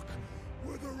amok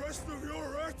with the rest of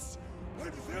your rats,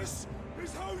 and this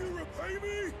is how you repay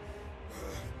me?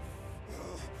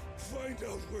 Find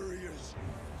out where he is.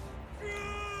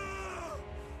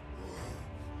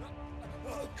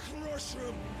 I'll crush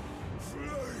him,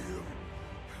 flay him,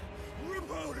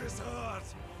 rip out his heart,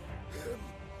 him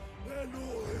and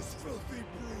all his filthy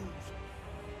brood,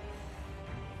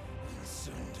 and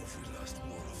send every last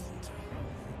one of them to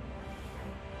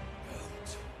hell.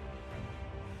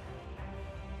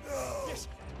 Out. Yes,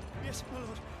 yes, my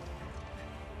lord.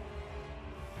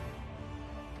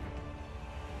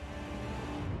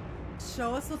 Show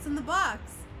us what's in the box.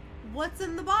 What's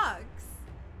in the box?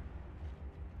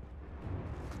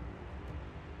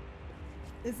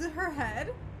 Is it her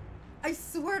head? I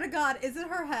swear to God, is it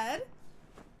her head?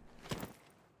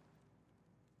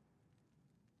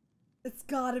 It's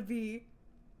gotta be.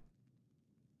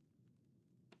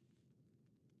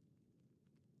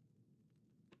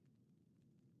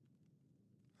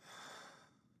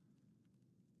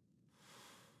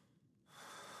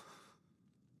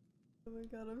 Oh my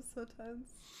God, I'm so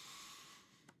tense.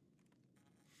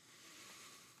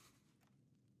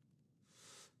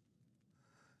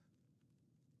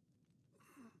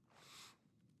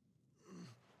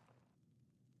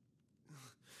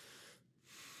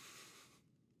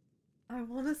 I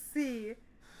want to see.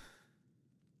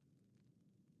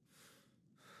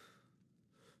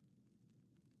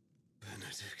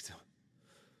 Benedicta.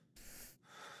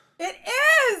 It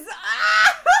is!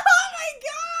 Ah! Oh my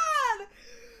God!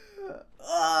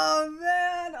 Oh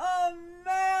man! Oh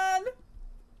man!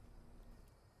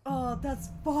 Oh, that's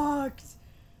fucked.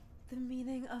 The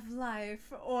meaning of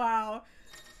life. Wow.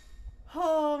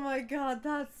 Oh my God,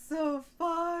 that's so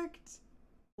fucked.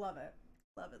 Love it.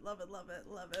 Love it, love it, love it,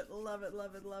 love it, love it,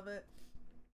 love it, love it.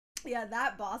 Yeah,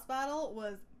 that boss battle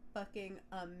was fucking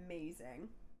amazing.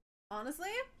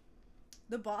 Honestly,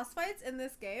 the boss fights in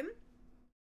this game,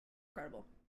 incredible.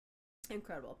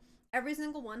 Incredible. Every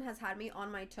single one has had me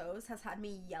on my toes, has had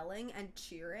me yelling and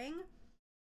cheering.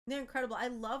 They're incredible. I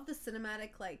love the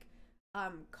cinematic, like,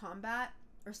 combat,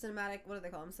 or cinematic, what do they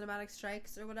call them? Cinematic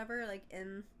strikes or whatever, like,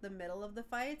 in the middle of the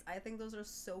fights. I think those are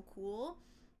so cool.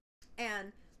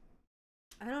 And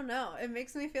I don't know, it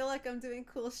makes me feel like I'm doing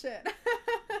cool shit.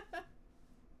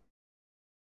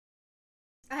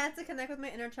 I had to connect with my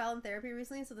inner child in therapy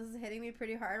recently, so this is hitting me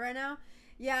pretty hard right now.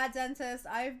 Yeah, dentist,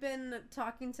 I've been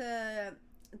talking to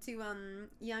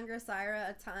younger Saira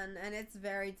a ton, and it's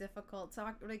very difficult.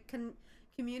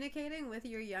 Communicating with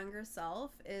your younger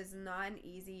self is not an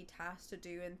easy task to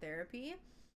do in therapy.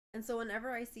 And so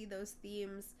whenever I see those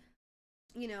themes,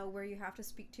 you know, where you have to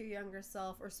speak to your younger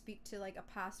self or speak to like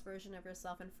a past version of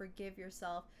yourself and forgive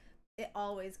yourself, it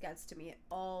always gets to me. It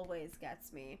always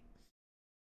gets me.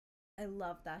 I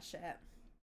love that shit.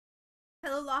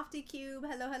 Hello, Lofty Cube.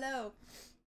 Hello, hello.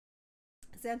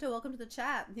 Santo, welcome to the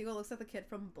chat. Hugo looks like the kid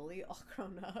from Bully all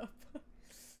grown up.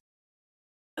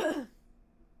 Oh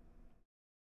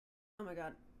my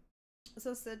God.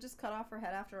 So Sid just cut off her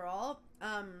head after all.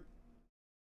 I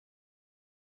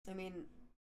mean,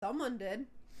 someone did.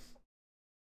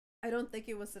 I don't think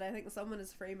it was Sid. I think someone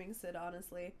is framing Sid,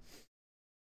 honestly.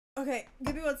 Okay,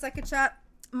 give me 1 second, chat.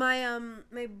 My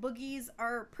my boogies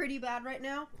are pretty bad right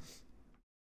now.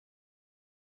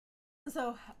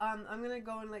 So, I'm gonna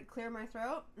go and like clear my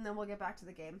throat, and then we'll get back to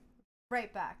the game.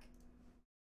 Right back.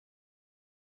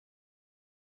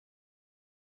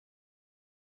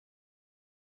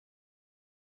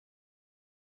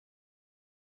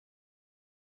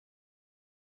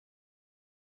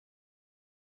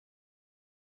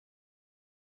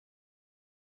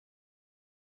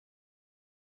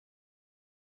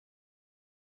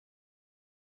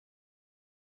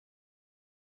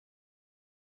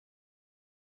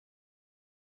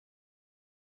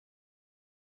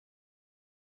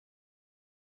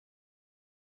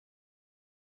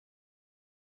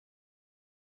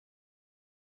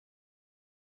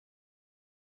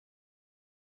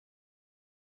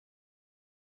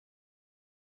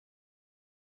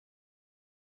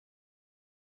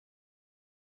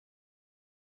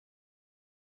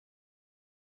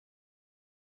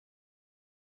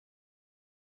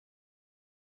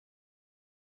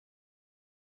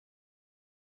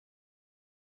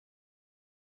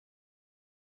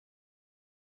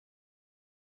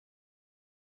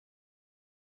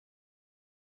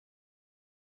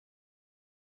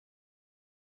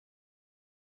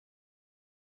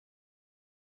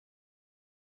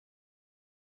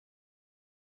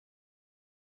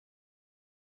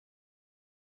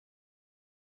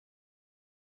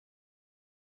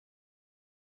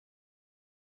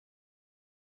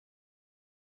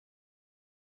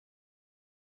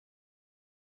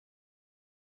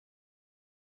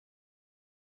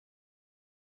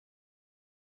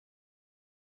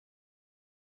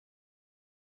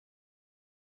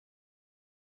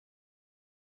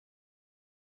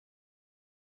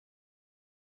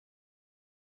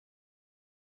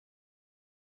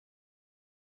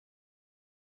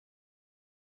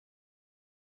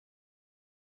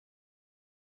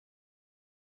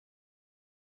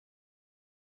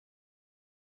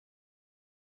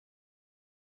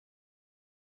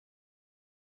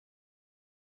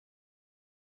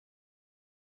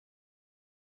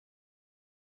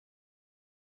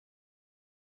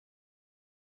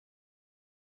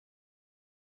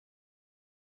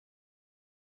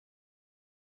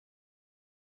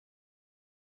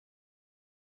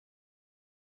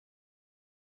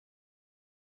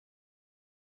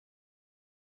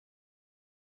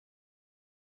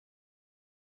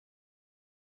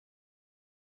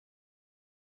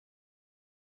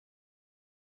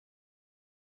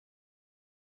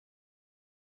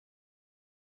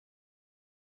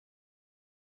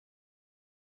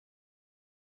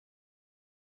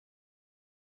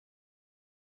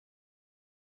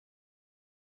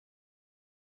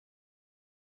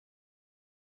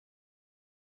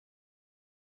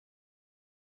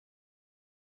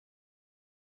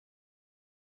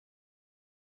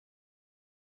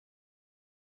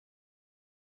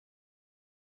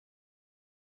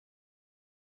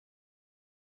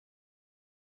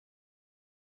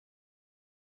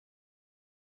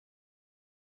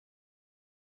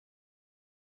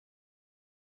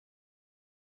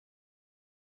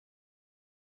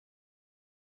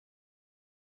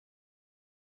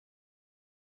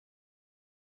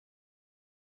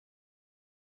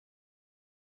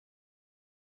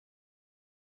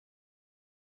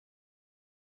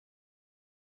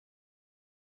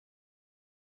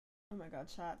 my god,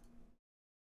 chat.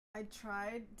 I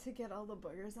tried to get all the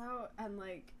boogers out and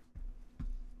like,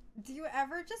 do you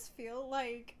ever just feel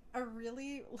like a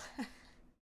really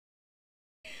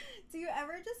do you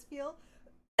ever just feel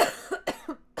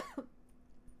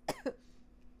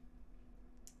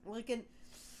like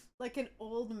an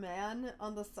old man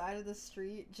on the side of the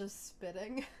street just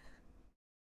spitting?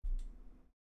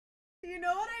 You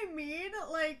know what I mean?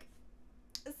 Like,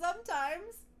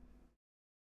 sometimes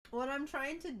when I'm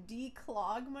trying to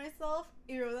declog myself,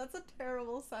 ew, that's a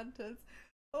terrible sentence.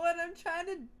 But when I'm trying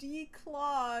to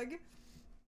declog,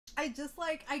 I just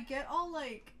like, I get all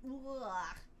like,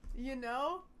 ugh, you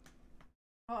know?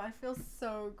 Oh, I feel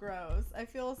so gross. I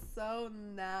feel so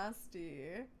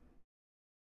nasty.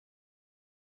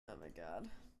 Oh my god.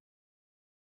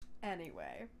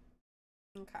 Anyway.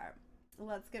 Okay.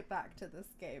 Let's get back to this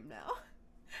game now.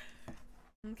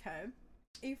 Okay.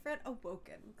 Ifrit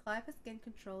awoken. Clive has gained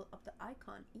control of the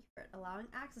icon Ifrit, allowing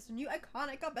access to new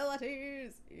iconic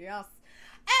abilities. Yes.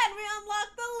 And we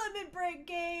unlock the limit break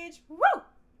gauge. Woo!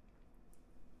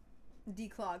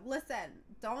 Declog. Listen,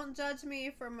 don't judge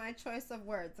me for my choice of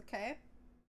words, okay?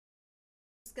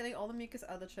 Just getting all the mucus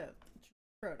out of the throat.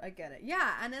 I get it.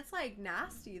 Yeah, and it's like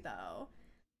nasty though.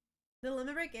 The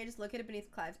limit break gauge is located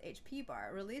beneath Clive's HP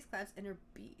bar. Release Clive's inner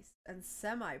beast and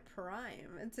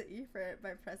semi-prime into Ifrit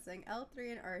by pressing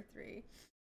L3 and R3.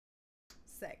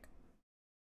 Sick.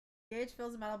 Gauge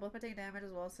fills the battle both by taking damage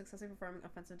as well as successfully performing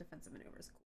offensive defensive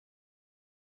maneuvers.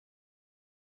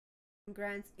 Cool.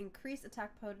 Grants increased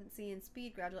attack potency and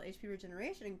speed, gradual HP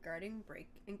regeneration, and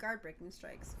guard breaking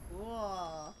strikes.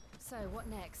 Cool. So what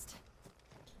next?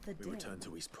 We return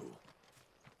to Eastpool.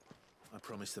 I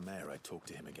promised the mayor I'd talk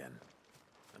to him again.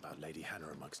 About Lady Hannah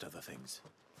amongst other things.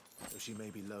 Though she may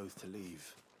be loath to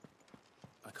leave,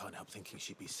 I can't help thinking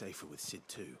she'd be safer with Sid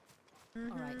too.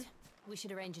 Alright, we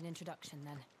should arrange an introduction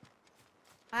then.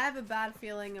 I have a bad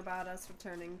feeling about us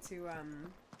returning to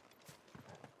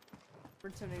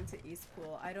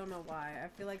Eastpool. I don't know why. I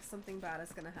feel like something bad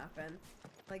is gonna happen.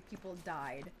 Like people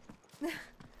died.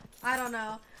 I don't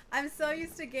know. I'm so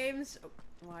used to games.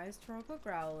 Why is Torgo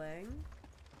growling?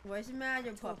 What's the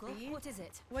matter, puppy? What is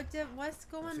it? What's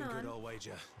going on? Good, I'll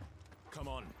wager. Come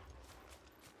on.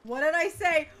 What did I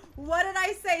say? What did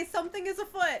I say? Something is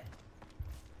afoot.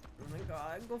 Oh my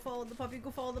god. Go follow the puppy. Go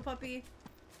follow the puppy.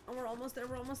 Oh, we're almost there.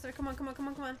 We're almost there. Come on, come on, come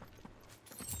on, come on.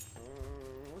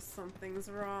 Oh, something's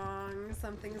wrong.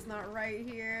 Something's not right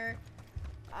here.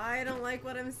 I don't like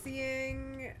what I'm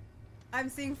seeing. I'm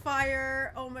seeing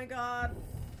fire. Oh my god.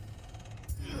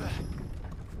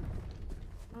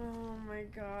 Oh my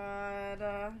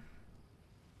god.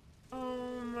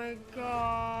 Oh my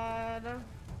god.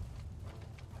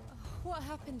 What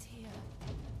happened here?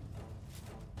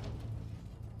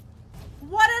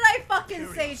 What did I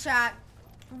fucking say, chat?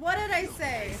 What did I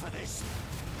say? For this.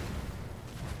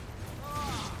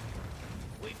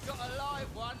 We've got a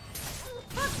live one.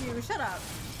 Fuck you, shut up.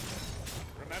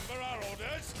 Remember our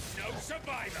orders? No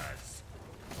survivors.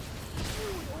 Who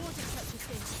would order such a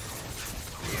thing?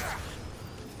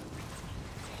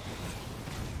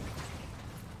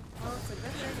 Oh, it's a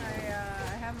good thing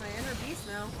I have my inner beast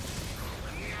now.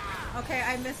 Okay,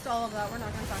 I missed all of that. We're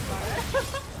not gonna talk about it.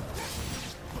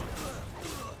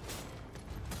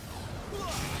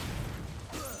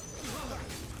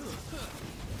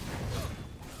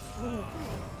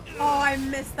 Oh, I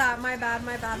missed that. My bad,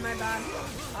 my bad, my bad.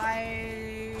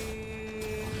 I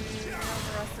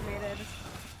overestimated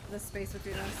the space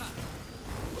between us.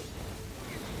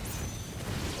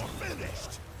 We're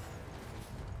finished.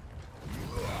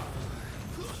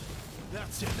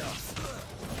 That's enough.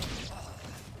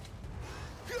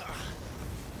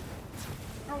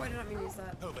 Oh, why did not mean to use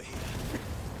that? Over here.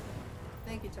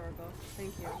 Thank you, Torgo.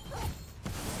 Thank you.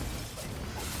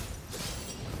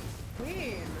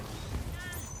 Queen.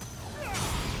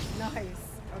 Nice.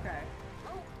 Okay.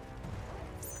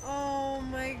 Oh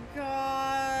my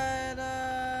god.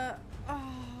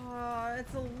 Oh,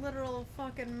 it's a literal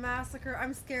fucking massacre.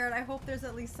 I'm scared. I hope there's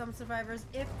at least some survivors.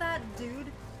 If that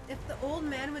dude, if the old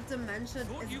man with dementia is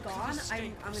gone,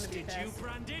 I'm gonna be pissed. You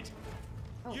branded?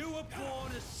 Oh. You were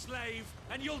born a slave,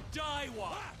 and you'll die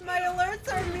one. My alerts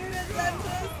are muted,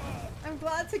 Dentist. I'm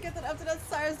glad to get that up to that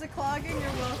Saira's declogging.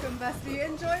 You're welcome, bestie.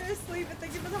 Enjoy your sleep, and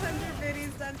thank you for the 100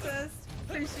 biddies, Dentist.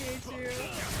 Appreciate you.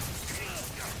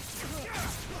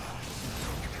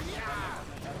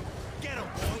 Get him,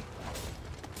 boy.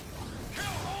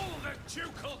 Kill all the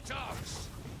ducal dogs.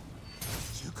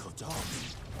 Ducal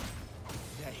dogs?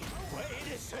 They were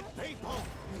innocent people.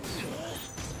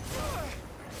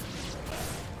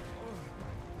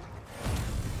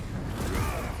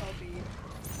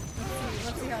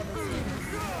 Let's see how this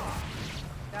goes.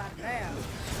 Damn.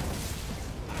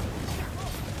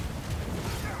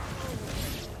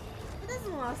 It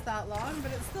doesn't last that long,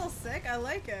 but it's still sick. I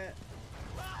like it.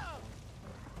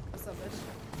 What's up, bitch?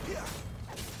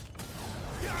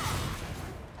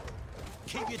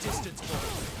 Keep your distance, boy.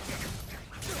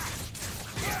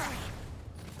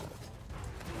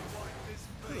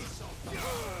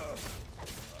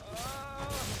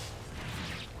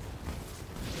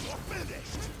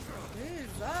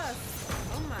 Jesus!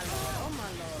 Oh my lord! Oh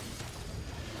my lord!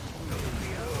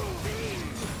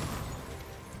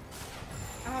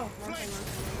 Oh, one thing.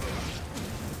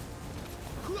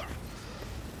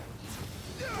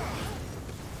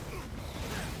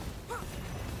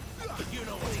 You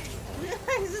know what?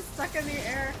 He's just stuck in the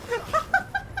air. Oh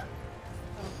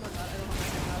my god! I don't want to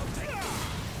get out.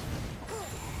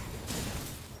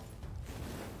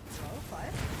 Oh,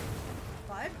 5?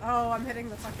 5? Oh, I'm hitting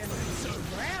the fucking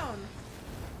ground.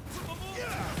 Get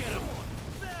him.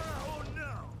 Oh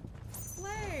no.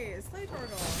 Slay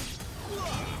turtle.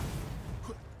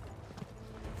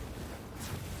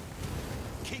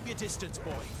 Keep your distance,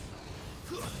 boy.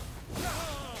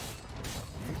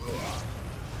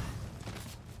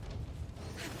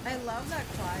 I love that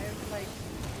Clive, like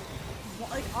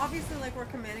obviously, like, we're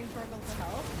commanding Torgal to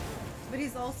help, but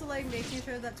he's also, like, making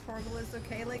sure that Torgal is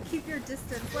okay. Like, keep your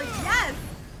distance. Like, yes!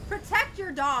 Protect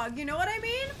your dog, you know what I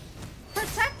mean?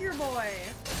 Protect your boy!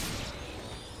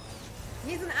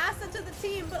 He's an asset to the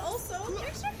team, but also,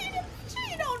 make sure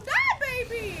he don't die,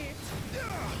 baby!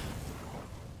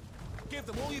 Give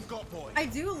them all you've got, boy. I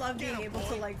do love being able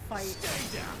to, like, fight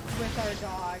with our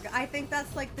dog. I think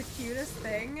that's, like, the cutest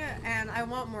thing, and I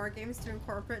want more games to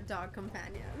incorporate dog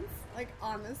companions. Like,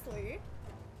 honestly.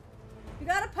 You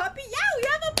got a puppy? Yeah, we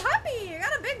have a puppy! You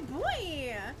got a big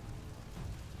boy!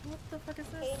 What the fuck is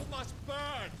this? All must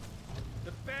burn!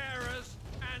 The bearers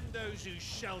and those who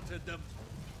sheltered them.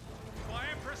 By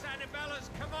Empress Annabella's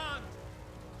command!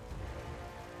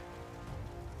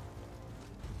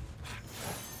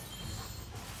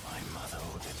 My mother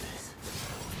ordered this.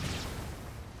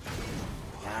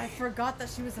 Yeah, I forgot that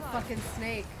she was a fucking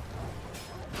snake.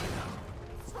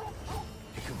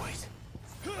 It can wait.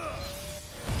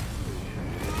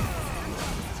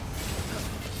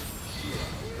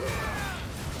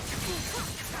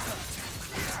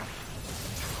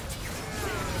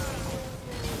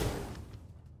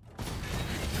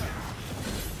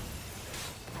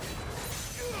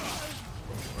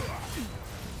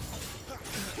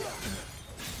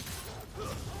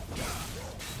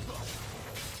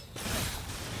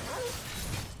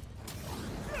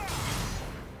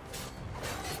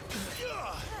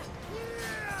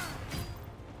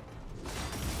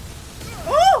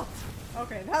 Oh!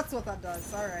 Okay, that's what that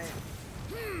does. Alright.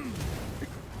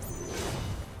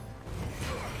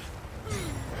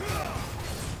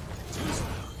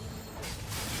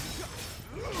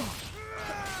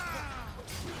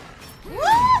 Woo!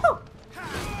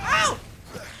 Ow!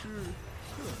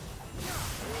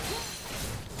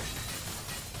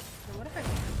 So what if I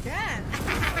can?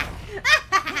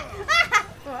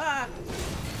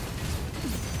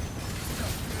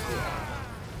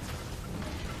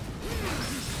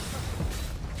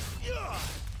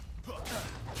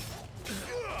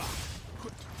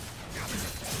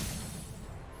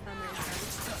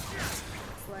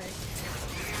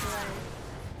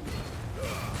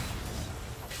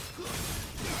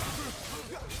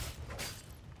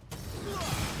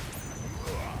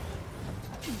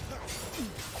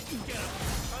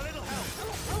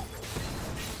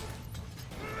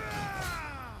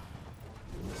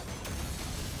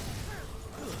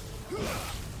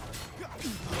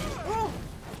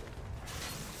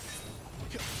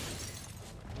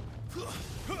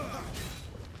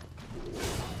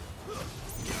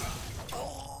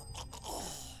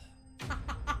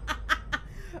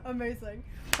 Amazing.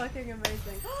 Fucking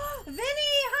amazing.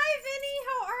 Vinny! Hi, Vinny!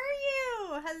 How are you?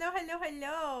 Hello, hello,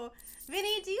 hello.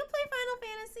 Vinny, do you play Final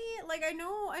Fantasy? Like, I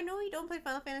know you don't play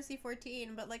Final Fantasy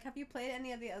 14, but, like, have you played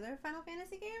any of the other Final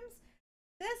Fantasy games?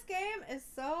 This game is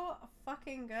so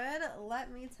fucking good.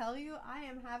 Let me tell you, I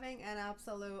am having an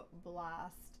absolute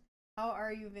blast. How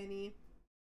are you, Vinny?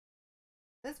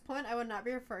 At this point, I would not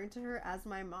be referring to her as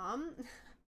my mom.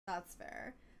 That's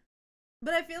fair.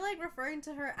 But I feel like referring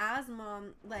to her as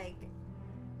mom, like,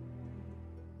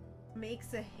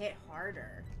 makes it hit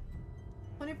harder.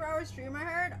 24-hour stream, I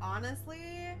heard?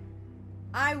 Honestly,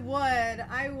 I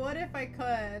would if I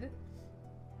could.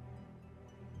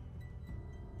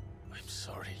 I'm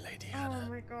sorry, Lady Hannah. Oh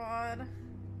my god.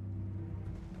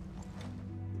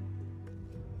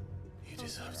 You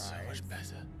deserved so much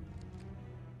better.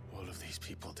 All of these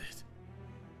people did.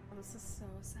 Oh, this is so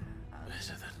sad.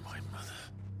 Better than my mother.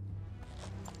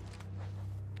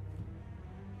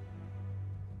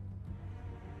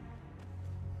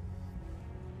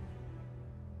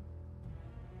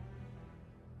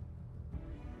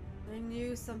 I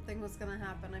knew something was gonna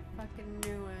happen. I fucking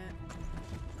knew it.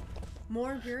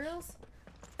 More Imperials?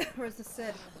 Where's the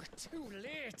Sid? We're too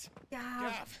late.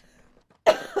 Gav.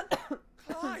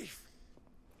 Clive!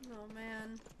 Oh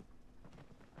man.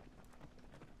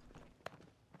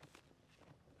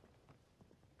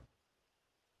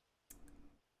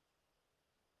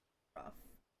 Rough.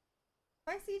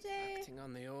 Bye, CJ. Acting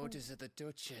on the orders of the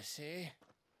Duchess, eh?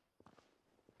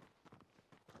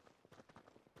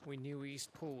 We knew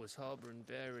Eastpool was harbouring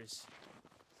bearers.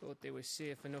 Thought they were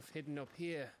safe enough hidden up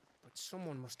here, but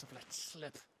someone must have let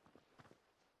slip.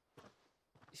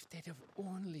 If they'd have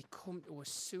only come to us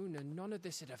sooner, none of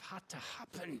this would have had to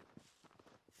happen.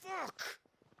 Fuck!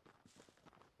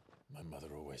 My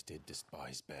mother always did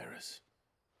despise bearers.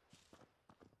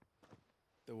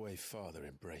 The way Father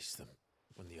embraced them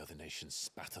when the other nations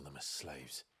spat on them as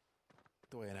slaves.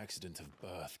 The way an accident of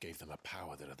birth gave them a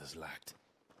power that others lacked.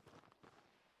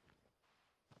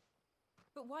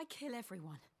 But why kill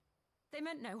everyone? They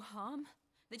meant no harm.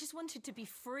 They just wanted to be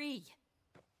free.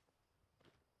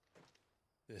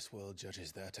 This world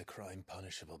judges that a crime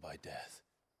punishable by death.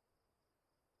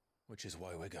 Which is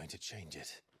why we're going to change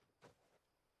it.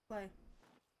 Play.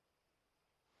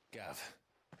 Gav,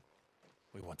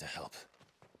 we want to help.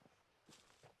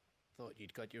 Thought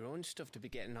you'd got your own stuff to be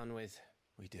getting on with.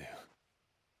 We do.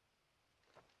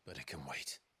 But it can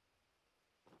wait.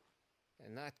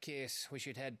 In that case, we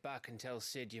should head back and tell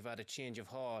Sid you've had a change of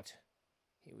heart.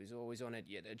 He was always on it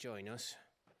yet to join us.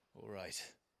 All right.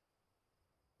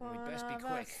 We'd best be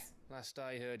quick. Last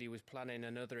I heard, he was planning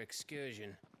another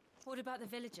excursion. What about the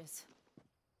villagers?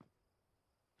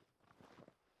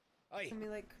 Aye. Can we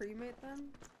like cremate them?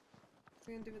 What are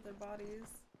we gonna do with their bodies?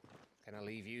 Can I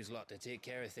leave yous lot to take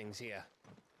care of things here?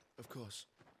 Of course.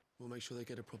 We'll make sure they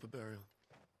get a proper burial.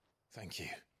 Thank you.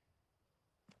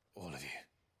 All of you.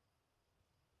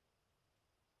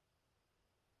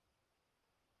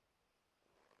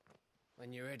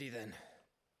 When you're ready, then.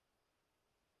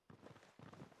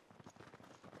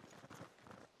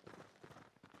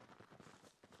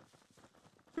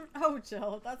 Oh,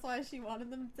 Jill, that's why she wanted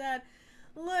them dead.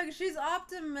 Look, she's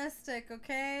optimistic,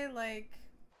 okay? Like,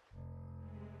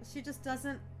 she just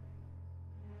doesn't...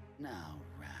 Now,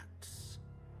 rats,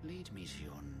 lead me to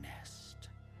your nest.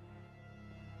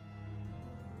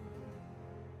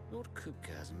 Lord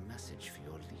Kupka has a message for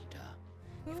your leader.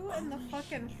 Who in the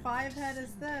fucking five-head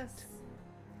is this?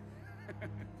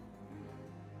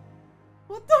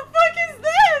 What the fuck is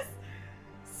this?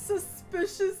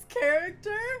 Suspicious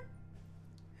character?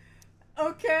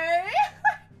 Okay.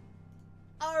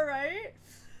 Alright.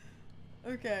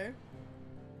 Okay.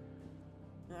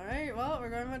 Alright, well, we're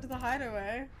going back to the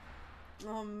hideaway.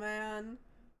 Oh man.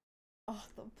 Oh,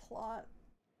 the plot.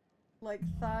 Like,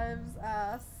 Thive's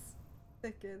ass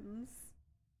thickens.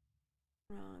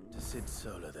 Wrong. To Sid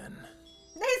Solar, then.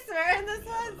 They swear in this We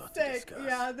have a one? lot to Sick. discuss.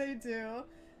 Yeah, they do.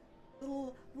 A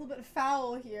little bit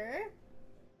foul here.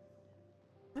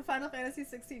 In Final Fantasy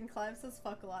 16, Clive says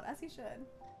fuck a lot, as he should.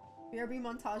 BRB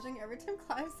montaging every time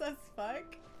Clive says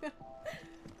fuck.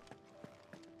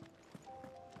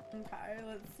 Okay,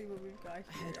 let's see what we've got here.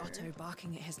 I heard Otto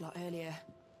barking at his lot earlier.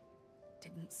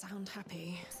 Didn't sound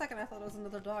happy. For a second I thought it was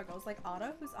another dog. I was like,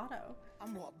 Otto? Who's Otto?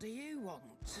 And what do you want?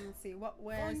 Let's see, what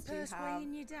wares do you have?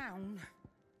 weighing you down.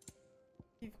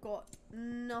 You've got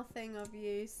nothing of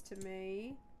use to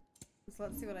me. So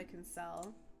let's see what I can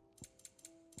sell.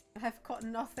 I've got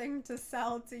nothing to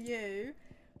sell to you.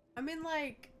 I mean,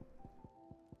 like...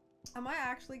 Am I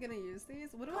actually gonna use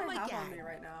these? What do I have on me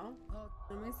right now?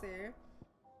 Let me see.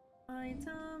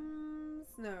 Items...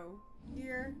 No.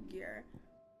 Gear.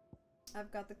 I've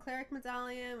got the Cleric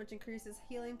Medallion, which increases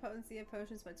healing potency of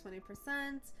potions by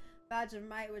 20%. Badge of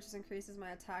Might, which increases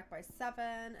my attack by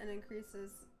 7, and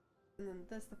increases... And then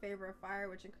this, the Favor of Fire,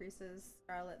 which increases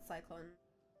Scarlet Cyclone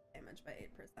damage by 8%.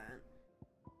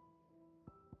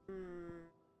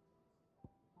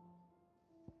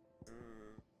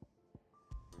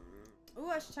 Ooh,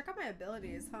 I should check out my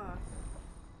abilities, huh?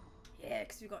 Yeah,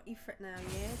 because we've got Ifrit now,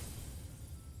 yeah?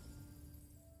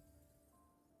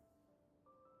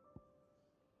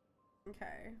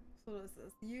 Okay, so what is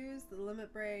this? Use the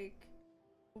limit break.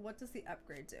 What does the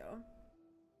upgrade do?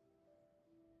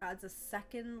 Adds a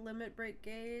second limit break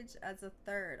gauge, adds a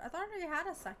third. I thought I already had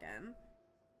a second.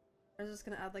 I was just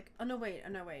gonna add like, oh no wait.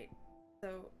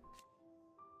 So,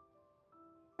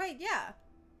 wait, yeah.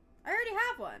 I already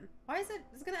have one. Why is it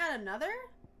gonna add another?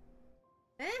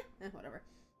 Whatever.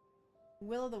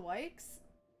 Will of the Wikes?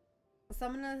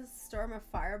 Summon a storm of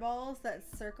fireballs that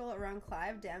circle around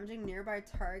Clive, damaging nearby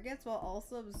targets while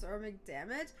also absorbing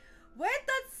damage. Wait,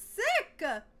 that's sick!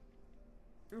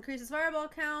 Increases fireball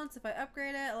counts if I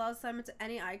upgrade it. Allows assignment to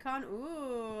any icon.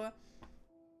 Ooh.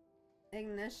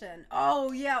 Ignition.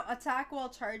 Oh, yeah. Attack while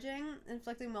charging,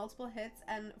 inflicting multiple hits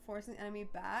and forcing the enemy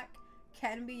back.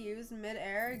 Can be used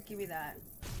mid-air. Give me that.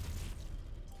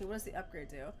 Okay, what does the upgrade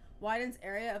do? Widens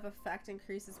area of effect,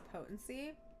 increases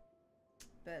potency.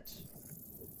 Bitch.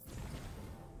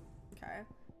 Okay.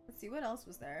 Let's see, what else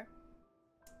was there?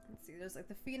 Let's see, there's like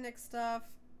the Phoenix stuff.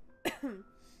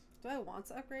 Do I want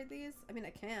to upgrade these? I mean,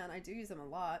 I can. I do use them a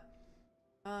lot.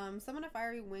 Summon a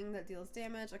fiery wing that deals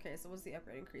damage. Okay, so what's the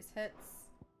upgrade? Increase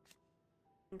hits.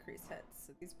 Increase hits.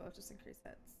 So these both just increase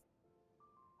hits.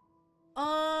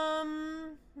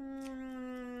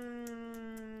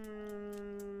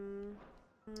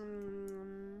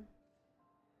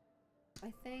 I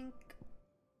think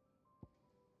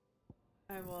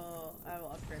I will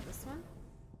upgrade this one.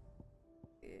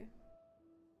 Let's see.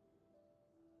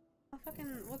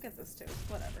 We'll get this too.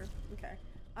 Whatever. Okay.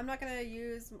 I'm not gonna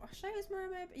use. Should I use more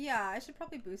of my? Yeah, I should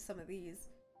probably boost some of these.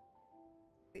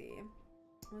 Let's see.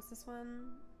 What's this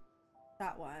one?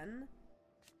 That one.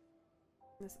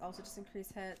 This also just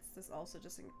increase hits. This also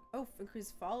just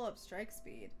increase follow-up strike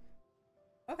speed.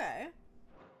 Okay.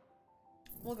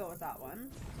 We'll go with that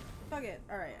one. Fuck it.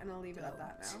 Alright, and I'll leave it at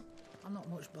that now. I'm not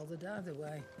much bothered either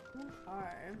way.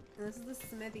 Alright. And this is the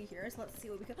smithy here, so let's see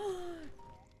what we can.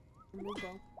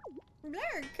 Moogle.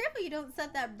 Blair, careful you don't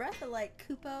set that breath alike,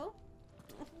 Kupo.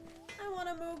 I want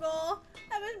a Moogle.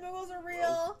 I wish Moogles are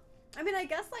real. I mean, I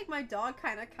guess like my dog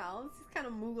kind of counts. He's kind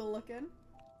of Moogle looking.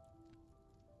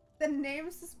 The name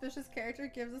suspicious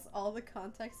character gives us all the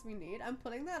context we need. I'm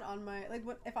putting that on my, like,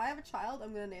 if I have a child,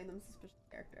 I'm gonna name them suspicious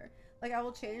character. Like, I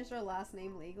will change their last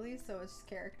name legally, so it's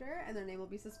character, and their name will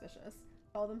be suspicious.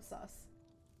 Call them sus.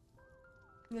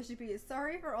 Yoshi P,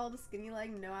 sorry for all the skinny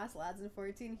leg, no ass lads in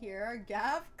 14 here. Are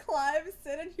Gav, Clive,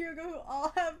 Sid, and Hugo who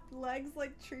all have legs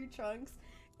like tree trunks.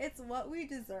 It's what we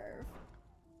deserve.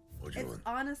 What you it's want?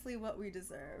 Honestly what we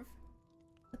deserve.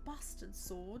 The bastard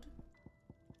sword.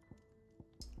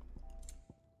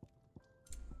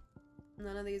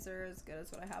 None of these are as good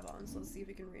as what I have on, so let's see if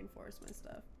we can reinforce my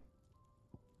stuff.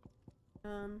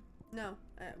 No,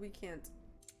 we can't.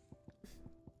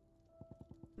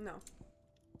 No.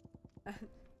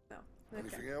 No. Okay.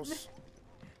 Anything else?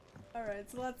 Alright,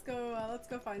 so let's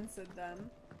go find Sid then.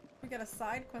 We got a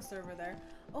side quest over there.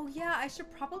 Oh yeah, I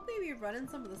should probably be running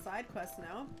some of the side quests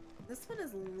now. This one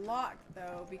is locked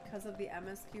though because of the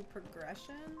MSQ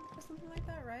progression or something like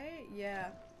that, right? Yeah.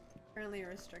 Currently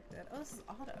restricted. Oh, this is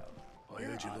Otto. I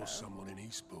heard you lost someone in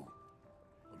Eastpool.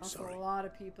 I'm also sorry. a lot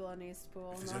of people in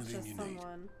Eastpool, If there's not anything just you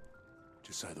someone. need,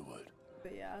 just say the word.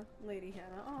 But yeah, Lady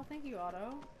Hannah. Oh, thank you,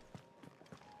 Otto.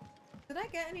 Did I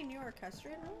get any new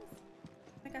orchestrion rules?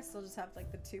 I think I still just have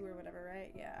like the 2 or whatever,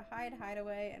 right? Yeah, hide,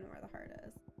 hideaway, and where the heart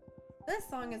is. This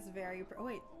song is very. Oh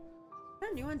wait, is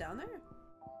there a new one down there?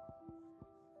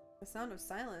 The Sound of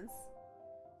Silence.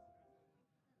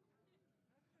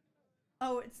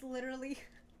 Oh, it's literally.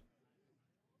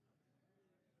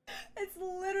 It's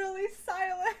literally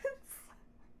silence.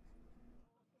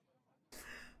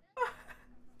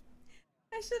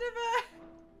 I should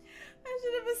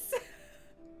have assumed.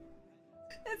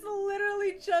 It's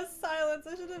literally just silence.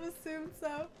 I should have assumed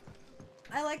so.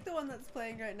 I like the one that's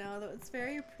playing right now though. It's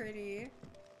very pretty.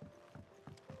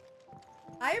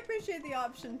 I appreciate the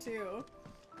option too.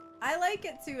 I like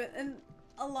it too. And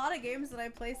a lot of games that I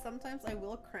play, sometimes I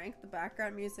will crank the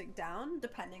background music down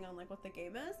depending on like what the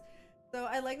game is. So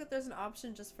I like that there's an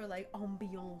option just for like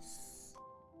ambiance.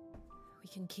 We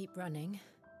can keep running.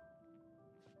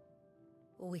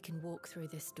 Or we can walk through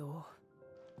this door.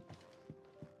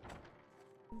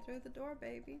 Through the door,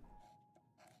 baby.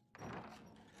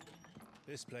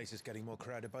 This place is getting more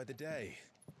crowded by the day.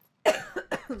 I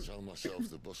tell myself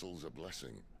the bustle's a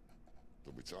blessing.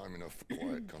 There'll be time enough for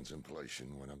quiet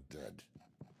contemplation when I'm dead.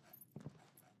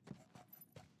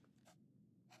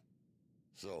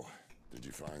 So, did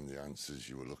you find the answers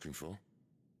you were looking for?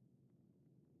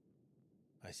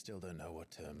 I still don't know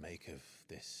what to make of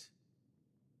this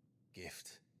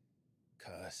gift,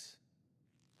 curse,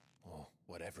 or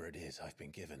whatever it is I've been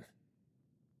given.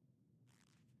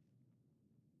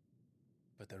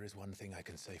 But there is one thing I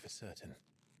can say for certain.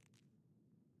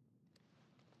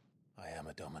 I am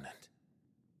a dominant.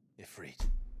 Ifrit.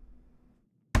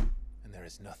 And there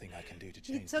is nothing I can do to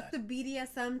change He took that. the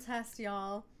BDSM test,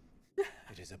 y'all.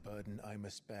 It is a burden I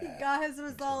must bear. He got his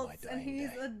until my results, and dying he's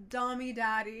day. a dummy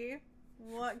daddy.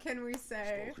 What can we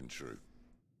say? Spoken true.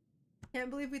 Can't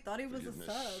believe we thought he was a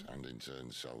Forgiveness sub. and in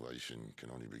turn salvation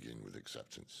can only begin with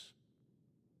acceptance.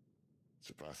 It's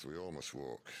a path we all must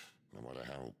walk, no matter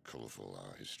how colourful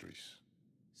our histories.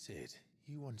 Sid,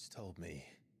 you once told me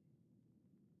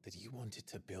that you wanted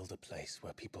to build a place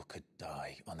where people could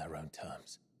die on their own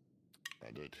terms.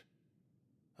 I did.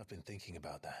 I've been thinking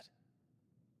about that.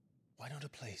 Why not a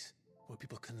place where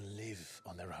people can live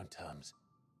on their own terms?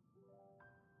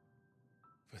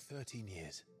 For 13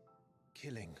 years,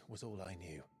 killing was all I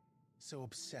knew. So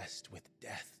obsessed with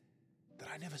death that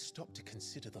I never stopped to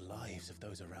consider the lives of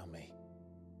those around me.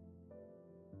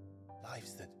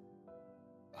 Lives that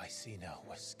I see now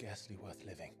were scarcely worth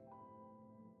living.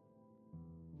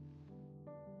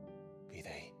 Be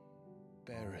they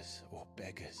bearers or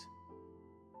beggars,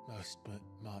 most but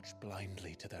march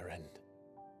blindly to their end,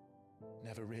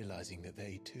 never realizing that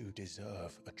they too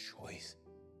deserve a choice.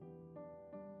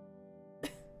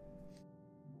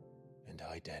 And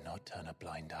I dare not turn a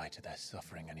blind eye to their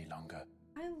suffering any longer.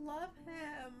 I love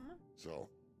him. So,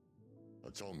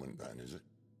 atonement then, is it?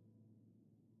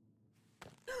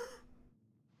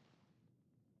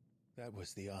 That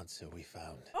was the answer we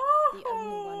found. Oh, The only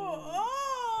one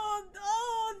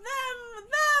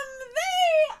we need.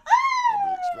 they. I'll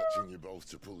be expecting you both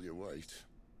to pull your weight.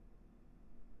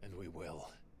 And we will.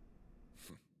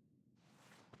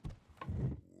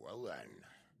 Well then,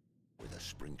 with a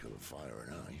sprinkle of fire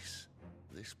and ice,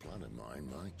 this plan of mine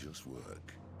might just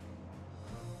work.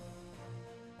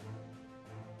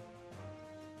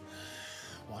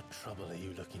 What trouble are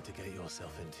you looking to get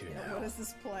yourself into now? What is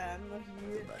this plan?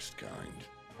 The best kind.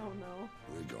 Oh no.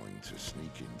 We're going to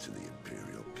sneak into the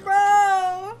Imperial capital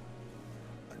Bro!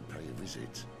 and pay a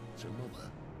visit to Mother.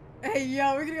 Hey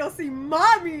yo, we're gonna go see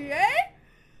mommy, eh?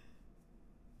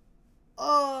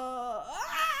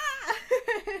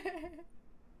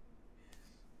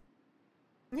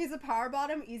 He's a power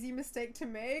bottom, easy mistake to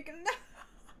make.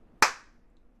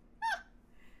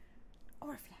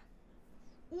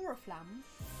 Oriflamme.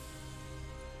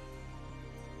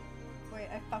 Wait,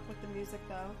 I fuck with the music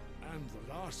though. And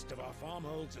the last of our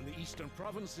farmholds in the eastern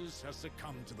provinces has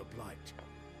succumbed to the blight.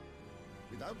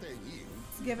 Without their yield,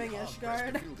 It's giving we'll be hard-pressed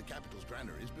Ishgard. to fill the capital's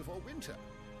granaries before winter.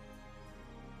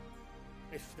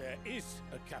 If there is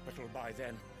a capital by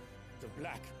then, the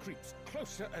black creeps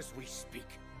closer as we speak.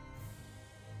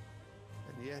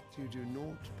 And yet you do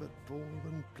naught but bawl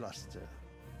and bluster.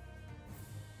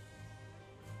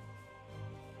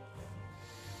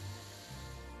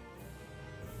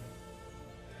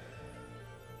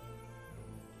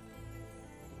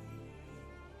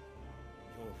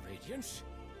 Your Radiance?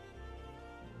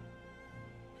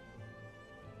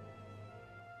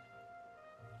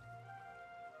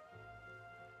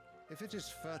 If it is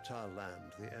fertile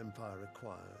land the Empire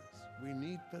requires, we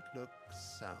need but look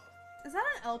south. Is that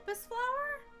an Elpis flower?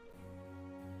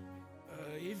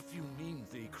 If you mean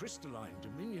the crystalline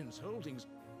Dominion's holdings,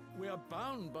 we are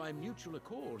bound by mutual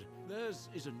accord. Theirs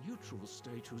is a neutral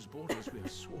state whose borders we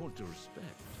have sworn to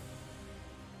respect.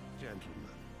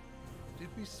 Gentlemen, did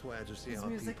we swear to see This our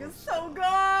music people is so good!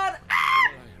 Ah!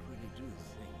 Well, I really do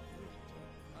think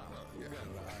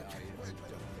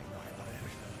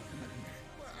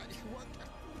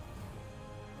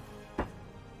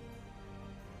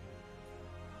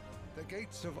The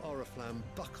gates of Oriflamme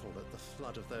buckle at the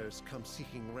flood of those come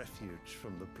seeking refuge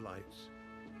from the blight.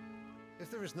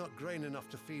 If there is not grain enough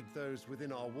to feed those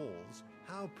within our walls,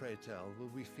 how, pray tell, will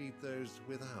we feed those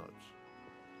without?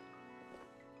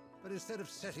 But instead of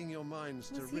setting your minds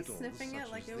to Was he riddles sniffing such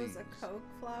it like as it was a these, coke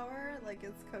flower? Like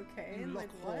it's you cocaine? lock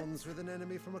Like what? horns with an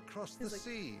enemy from across the He's like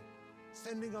sea,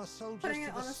 sending our soldiers Putting to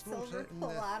it the on a slaughter silver in their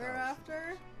platter thousands.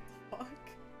 after? Fuck.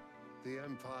 The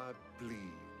Empire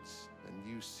bleeds, and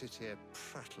you sit here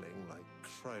prattling like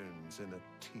crones in a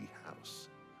tea house.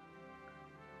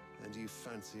 And you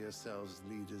fancy yourselves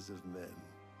leaders of men.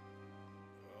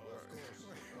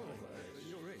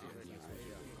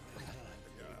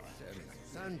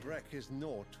 Sanbreque is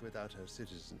naught without her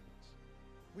citizens.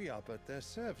 We are but their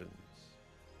servants.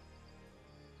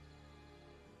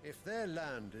 If their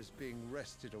land is being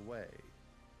wrested away,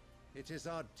 it is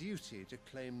our duty to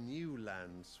claim new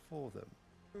lands for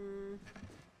them.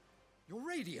 Your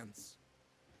Radiance!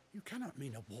 You cannot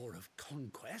mean a war of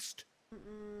conquest.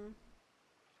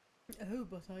 Oh,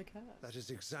 but I can. That is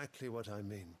exactly what I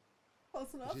mean.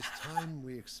 Close enough. It is time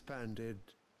we expanded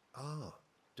our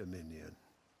dominion.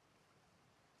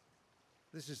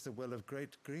 This is the will of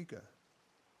great Grieger.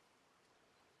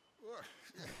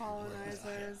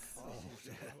 Colonizers.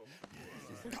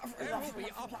 There will be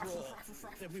uproar.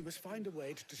 Then we must find a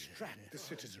way to distract the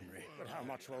citizenry. But how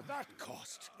much will that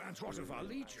cost? And what of our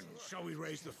legions? Shall we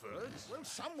raise the furs? Well,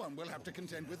 someone will have to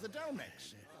contend with the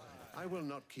Dalmex. I will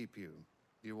not keep you.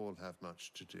 You all have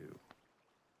much to do.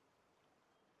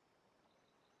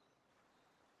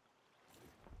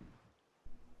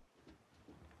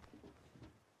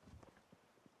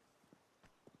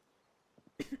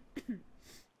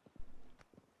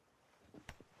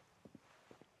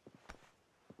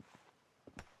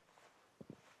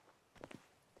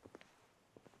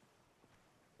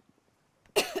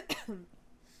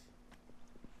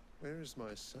 Where is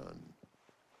my son?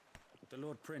 The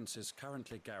Lord Prince is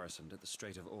currently garrisoned at the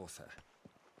Strait of Author.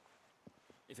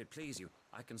 If it please you,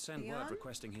 I can send word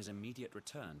requesting his immediate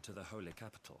return to the Holy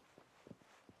Capital.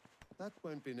 That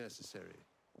won't be necessary.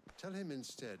 Tell him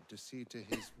instead to see to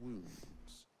his wounds.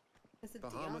 Is it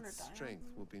Dion or Bahamut's Dion? strength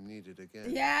will be needed again.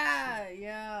 Yeah,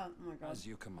 yeah. Oh my god. As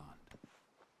you command.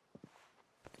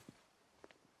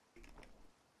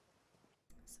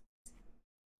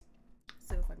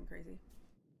 So fucking crazy.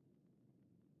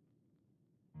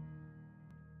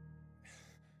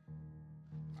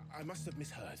 I must have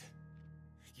misheard.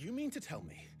 You mean to tell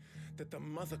me that the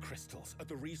mother crystals are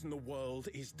the reason the world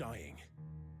is dying?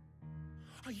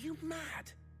 Are you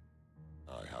mad?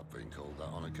 I have been called that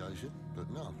on occasion,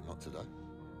 but no, not today.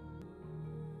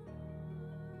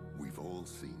 We've all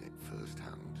seen it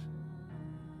firsthand.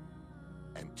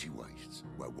 Empty wastes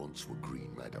where once were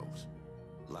green meadows.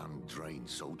 Land drained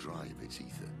so dry of its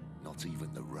ether, not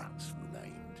even the rats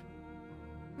remained.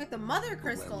 Like the mother But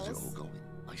where crystals. was it all going?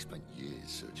 I spent years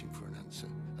searching for an answer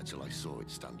until I saw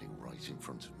it standing right in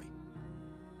front of me.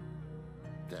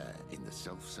 There, in the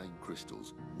self-same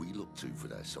crystals we look to for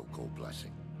their so-called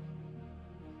blessing.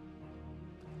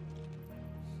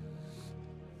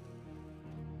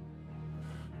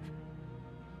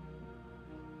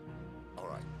 All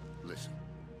right, listen.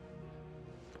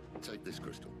 Take this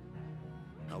crystal.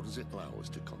 How does it allow us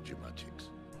to conjure magics?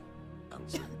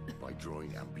 Answer, by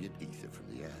drawing ambient ether from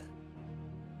the air.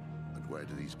 And where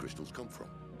do these crystals come from?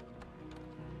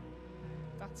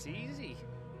 That's easy.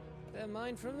 They're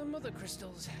mined from the mother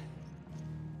crystals.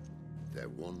 They're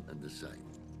one and the same.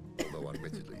 Although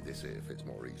admittedly, this here fits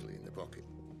more easily in the pocket.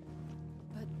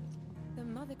 But the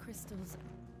mother crystals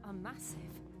are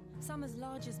massive. Some as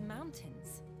large as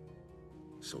mountains.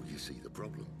 So you see the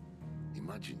problem.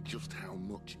 Imagine just how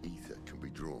much ether can be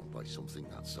drawn by something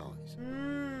that size.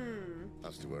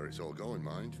 As to where it's all going,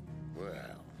 mind,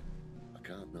 well, I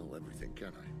can't know everything, can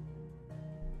I?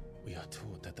 We are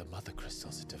taught that the mother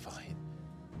crystals are divine.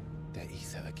 Their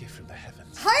ether a gift from the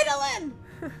heavens. Heidelin!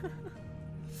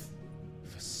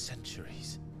 For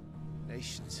centuries,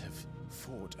 nations have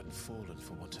fought and fallen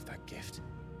for want of that gift.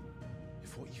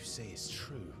 If what you say is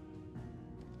true,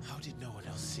 how did no one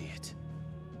else see it?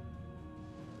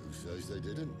 Who says they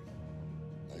didn't?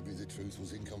 Maybe the truth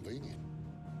was inconvenient.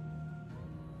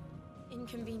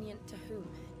 Inconvenient to whom,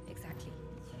 exactly?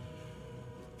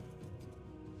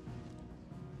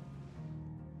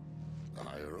 The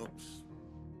higher-ups,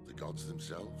 the gods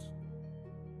themselves.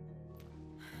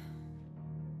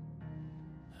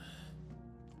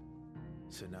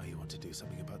 So now you want to do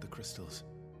something about the crystals.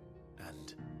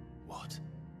 And what?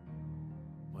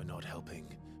 We're not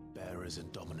helping bearers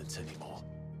and dominants anymore.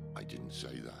 I didn't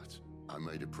say that. I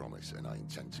made a promise and I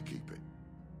intend to keep it.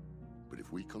 But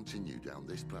if we continue down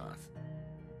this path,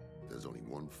 there's only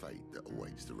one fate that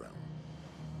awaits the realm.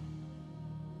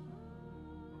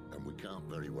 And we can't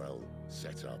very well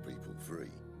set our people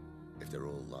free if they're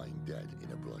all lying dead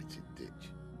in a blighted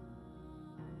ditch.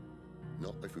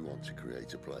 Not if we want to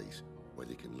create a place where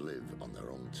they can live on their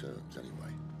own terms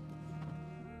anyway.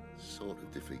 Sort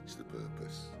of defeats the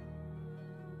purpose.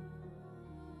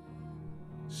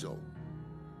 So,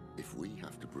 if we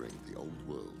have to bring the old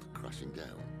world crashing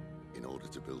down in order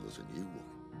to build us a new one,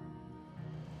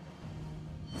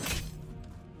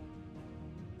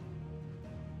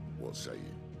 what say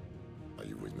you? Are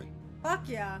you with me? Fuck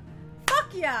yeah.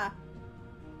 Fuck yeah!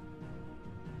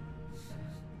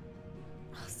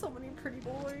 Oh, so many pretty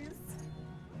boys.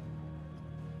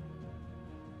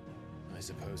 I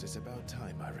suppose it's about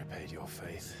time I repaid your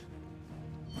faith.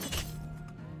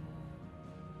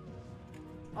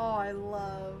 Oh, I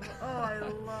love. Oh, I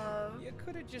love. You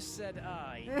could have just said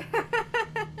I.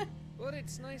 But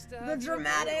it's nice to The have you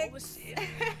dramatics.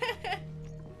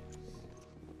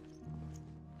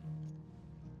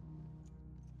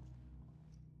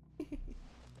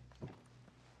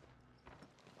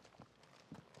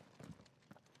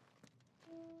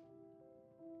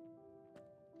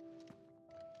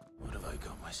 What have I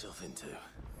got myself into?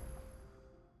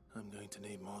 to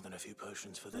need more than a few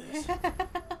potions for this.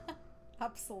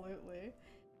 Absolutely.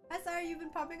 Hi, Saira, you've been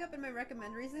popping up in my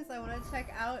recommend recently, so I want to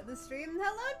check out the stream.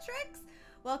 Hello, Trix!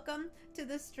 Welcome to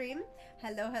the stream.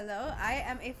 Hello, hello. I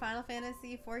am a Final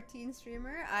Fantasy 14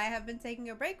 streamer. I have been taking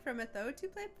a break from it, though, to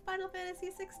play Final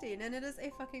Fantasy 16, and it is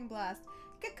a fucking blast.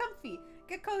 Get comfy.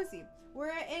 Get cozy. We're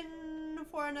in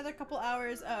for another couple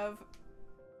hours of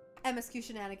MSQ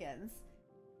shenanigans.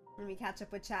 Let me catch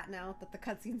up with chat now that the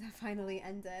cutscenes have finally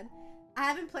ended. I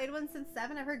haven't played one since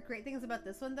 7. I've heard great things about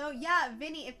this one, though. Yeah,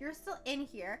 Vinny, if you're still in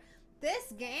here,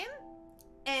 this game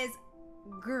is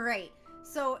great.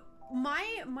 So my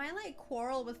like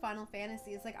quarrel with Final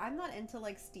Fantasy is like I'm not into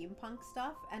like steampunk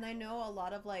stuff, and I know a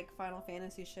lot of like Final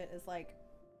Fantasy shit is like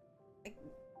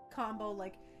combo,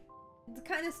 like it's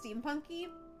kind of steampunky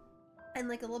and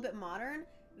like a little bit modern.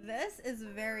 This is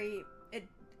very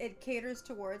it caters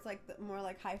towards like the more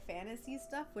like high fantasy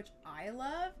stuff, which I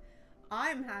love.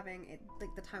 I'm having it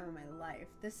like the time of my life.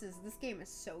 This game is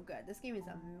so good. This game is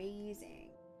amazing.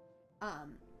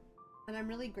 And I'm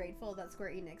really grateful that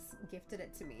Square Enix gifted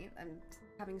it to me. I'm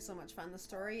having so much fun. The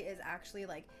story is actually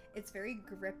like, it's very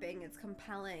gripping, it's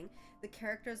compelling. The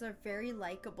characters are very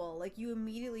likable. Like you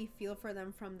immediately feel for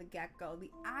them from the get-go.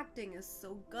 The acting is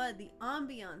so good. The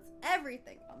ambiance,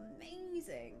 everything,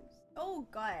 amazing. So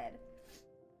good.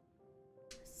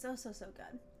 So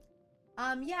good.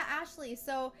 Yeah, Ashley,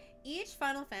 so each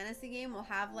Final Fantasy game will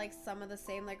have like some of the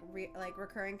same like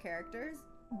recurring characters,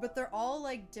 but they're all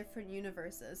like different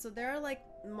universes. So there are like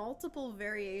multiple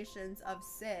variations of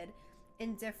Sid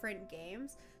in different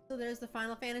games. So there's the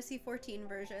Final Fantasy 14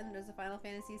 version, there's the Final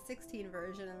Fantasy 16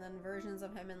 version, and then versions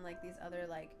of him in like these other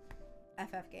like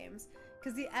FF games.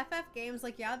 Because the FF games,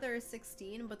 like, yeah, there are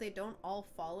 16, but they don't all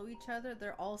follow each other.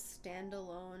 They're all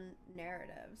standalone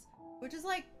narratives, which is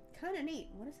like kind of neat.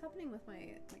 What is happening with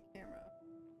my camera?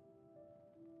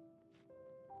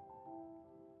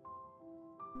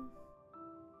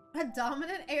 A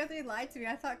dominant AO3 lied to me.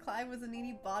 I thought Clive was a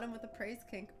needy bottom with a praise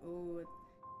kink. Ooh,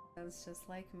 that's just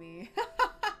like me.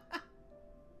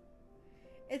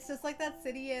 It's just like that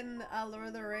city in Lord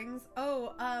of the Rings.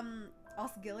 Oh,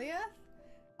 Osgiliath?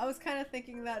 I was kind of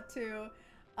thinking that too.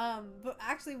 But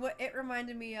actually what it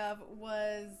reminded me of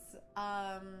was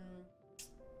from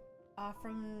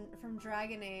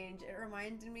Dragon Age. It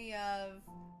reminded me of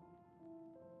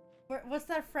what's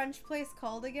that French place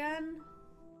called again?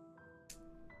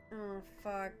 Oh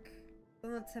fuck. It's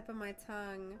on the tip of my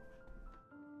tongue.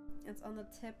 It's on the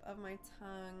tip of my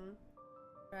tongue.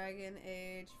 Dragon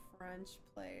Age French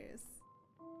place.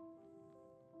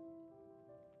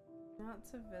 Not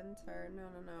to Vinter.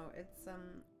 No. It's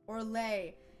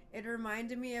Orlais. It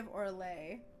reminded me of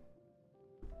Orlais.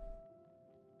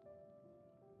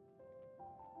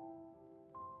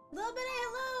 Little bit of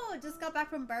hello! Just got back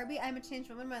from Barbie. I'm a changed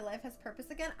woman. My life has purpose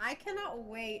again. I cannot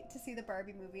wait to see the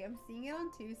Barbie movie. I'm seeing it on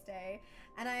Tuesday,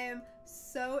 and I am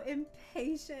so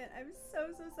impatient. I'm so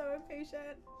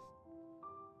impatient.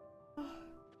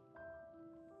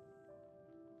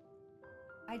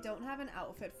 I don't have an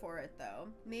outfit for it though.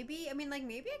 Maybe, I mean, like,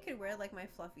 maybe I could wear like my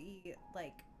fluffy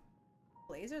like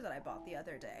blazer that I bought the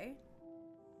other day.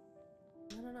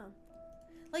 I don't know.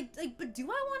 Like, but do I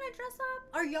want to dress up?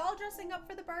 Are y'all dressing up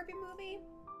for the Barbie movie?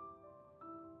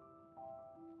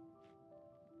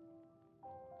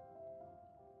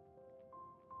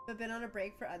 I've been on a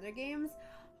break for other games.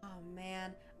 Oh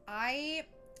man, I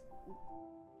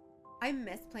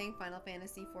miss playing Final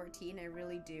Fantasy 14, I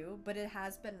really do, but it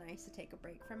has been nice to take a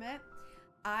break from it.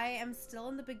 I am still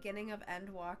in the beginning of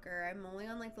Endwalker. I'm only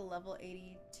on like the level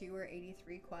 82 or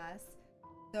 83 quest.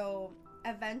 So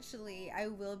eventually I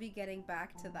will be getting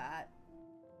back to that.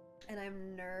 And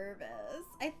I'm nervous.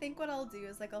 I think what I'll do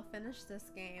is like I'll finish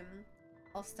this game.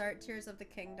 I'll start Tears of the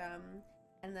Kingdom,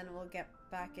 and then we'll get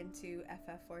back into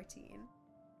FF14.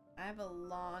 I have a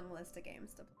long list of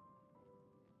games to play.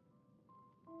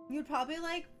 You'd probably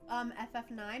like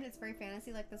FF9. It's very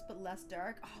fantasy like this, but less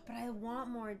dark. Oh, but I want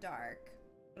more dark.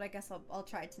 But I guess I'll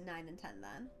try to 9 and 10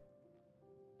 then.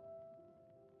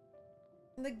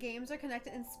 The games are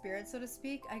connected in spirit, so to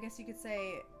speak. I guess you could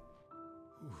say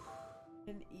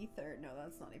in ether. No,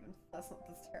 that's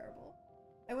terrible.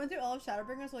 I went through all of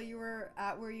Shadowbringers while you were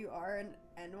at where you are in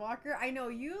Endwalker. I know,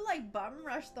 you like bum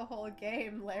rushed the whole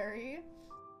game, Larry.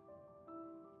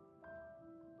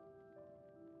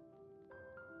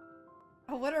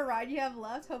 Oh, what a ride you have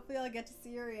left. Hopefully I'll get to see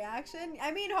your reaction.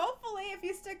 I mean, hopefully, if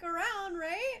you stick around,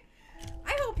 right?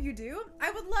 I hope you do.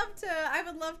 I would love to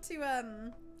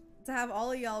have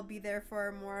all of y'all be there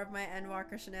for more of my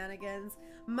Endwalker shenanigans.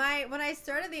 When I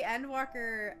started the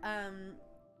Endwalker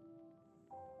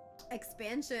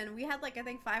expansion, we had like I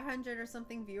think 500 or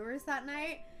something viewers that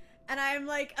night, and I'm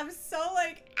so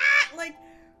like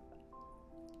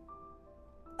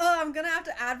oh, I'm gonna have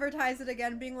to advertise it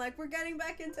again, being like, we're getting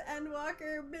back into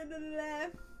Endwalker. Blah, blah, blah.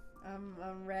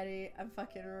 I'm ready. I'm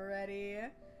fucking ready.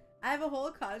 I have a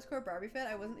whole cottagecore Barbie fit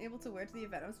I wasn't able to wear to the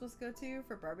event I'm supposed to go to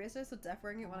for Barbie yesterday, so def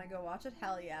wearing it when I go watch it.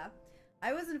 Hell yeah.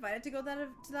 I was invited to go to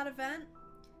that event,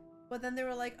 but then they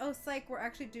were like, oh psych, we're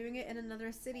actually doing it in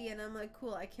another city, and I'm like,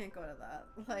 cool, I can't go to that.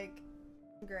 Like,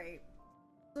 great.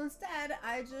 So instead,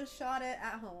 I just shot it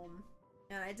at home,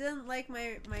 and I didn't like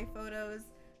my photos,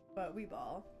 but we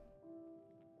ball.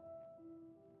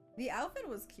 The outfit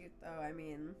was cute though. I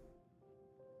mean,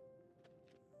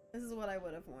 this is what I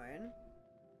would have worn.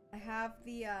 I have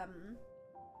the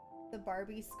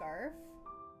Barbie scarf,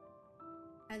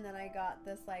 and then I got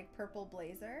this like purple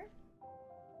blazer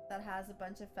that has a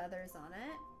bunch of feathers on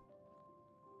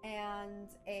it, and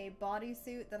a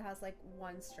bodysuit that has like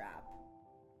one strap,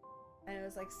 and it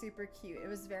was like super cute. It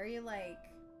was very like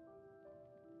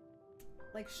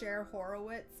Cher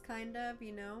Horowitz kind of,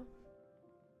 you know?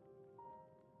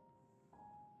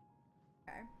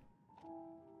 Okay.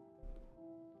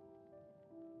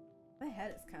 My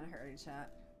head is kind of hurting, chat.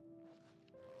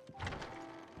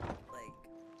 Like,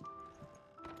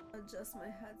 adjust my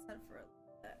headset for a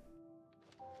little bit.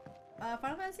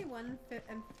 Final Fantasy 1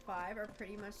 and 5 are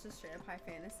pretty much just straight up high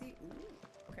fantasy.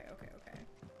 Ooh. Okay.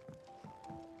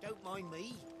 Don't mind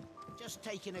me. Just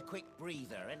taking a quick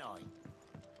breather, ain't I?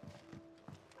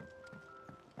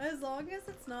 As long as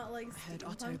it's not like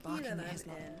steampunky, then I'm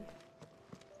in.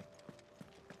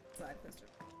 Side quest.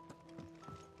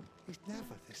 He's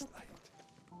never this late.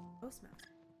 Postmaster.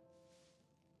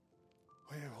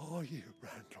 Where are you,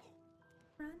 Randall?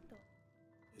 Randall.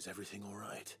 Is everything all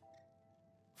right?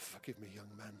 Forgive me, young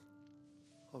man.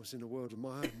 I was in a world of my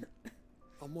own.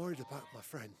 I'm worried about my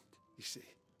friend, you see.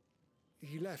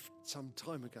 He left some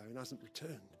time ago and hasn't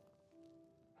returned.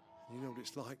 You know what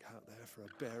it's like out there for a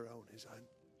bearer on his own.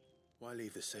 Why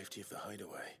leave the safety of the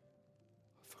hideaway?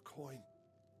 For coin.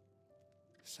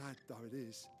 Sad though it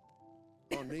is,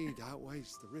 our need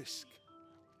outweighs the risk.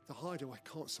 The hideaway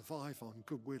can't survive on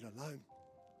goodwill alone.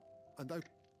 And though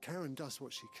Karen does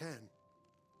what she can,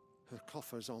 her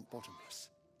coffers aren't bottomless.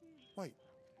 Wait.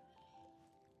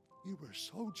 You were a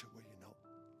soldier, were you not?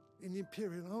 In the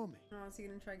Imperial Army? Oh, is he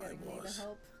gonna try getting me to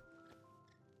help?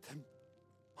 Then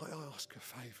might I ask a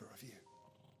favour of you?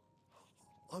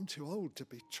 I'm too old to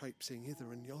be traipsing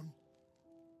hither and yon.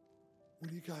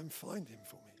 Will you go and find him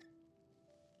for me?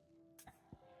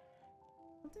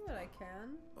 I'll do what I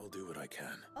can. I'll do what I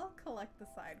can. I'll collect the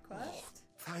side quest. Oh,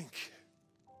 thank you.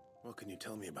 What can you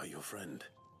tell me about your friend?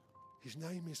 His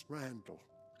name is Randall,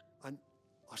 and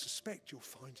I suspect you'll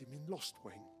find him in Lost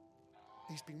Wing.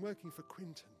 He's been working for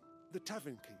Quinton, the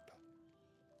tavern keeper.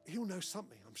 He'll know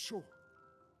something, I'm sure.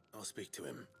 I'll speak to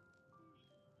him.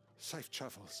 Safe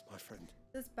travels, my friend.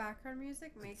 This background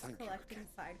music makes collecting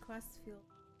side quests feel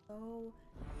so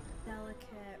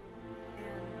delicate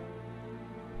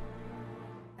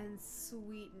and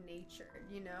sweet-natured,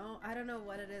 you know? I don't know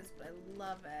what it is, but I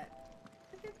love it.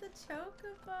 Look at the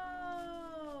chocobo!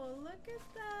 Look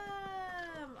at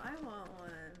them! I want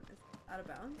one. Is it out of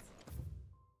bounds?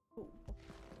 Ooh.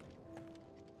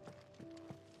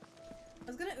 I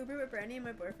was gonna Uber with Brandy and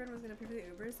my boyfriend was gonna pay for the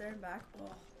Ubers there and back.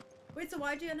 Oh. Wait, so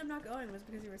why'd you end up not going? Was it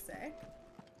because you were sick?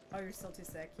 Oh, you're still too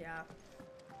sick, yeah.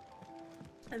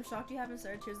 I'm shocked you haven't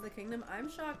started Tears of the Kingdom. I'm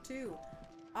shocked too.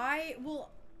 I will,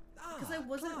 because I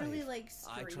wasn't really like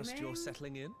streaming. I trust you're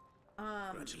settling in.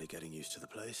 Gradually getting used to the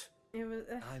place. It was.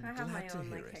 I'm I have my glad to own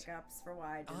hear like it. hiccups for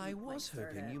why I was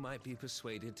hoping you might be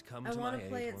persuaded to come I to my want to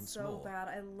play aid it once so more. bad.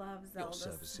 I love Zelda Your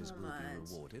services so will much.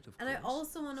 be rewarded, of and I course.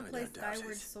 also want to play I doubt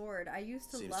Skyward it. Sword. I used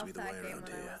to Seems to be love the that way game around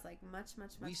when I here. was like much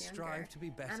We younger. strive to be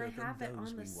better and I than have it those on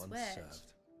the we once Switch.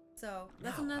 served. So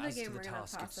that's Now, another as game to the we're gonna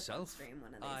task toss up on itself, stream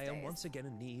one of these I days. am once again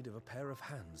in need of a pair of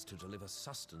hands to deliver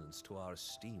sustenance to our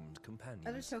esteemed companions.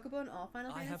 Are there chocobo in all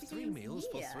Final I Fantasy have 3 games? meals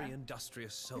Yeah. for 3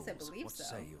 industrious souls. Yes, I believe What so.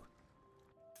 say you?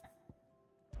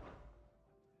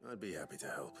 I'd be happy to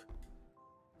help.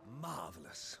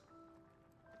 Marvelous.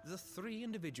 The 3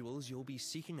 individuals you'll be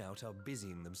seeking out are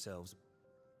busying themselves.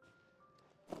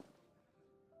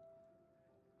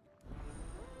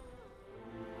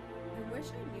 I wish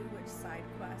I knew which side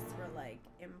quests were like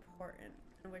important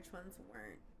and which ones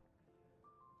weren't.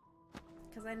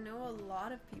 Because I know a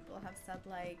lot of people have said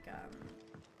like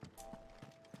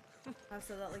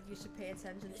like you should pay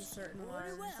attention to certain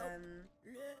ones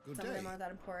and some of them aren't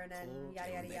that important and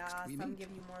yada yada yada. Some give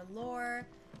you more lore,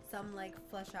 some like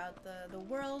flesh out the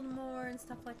world more and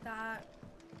stuff like that.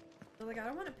 So like I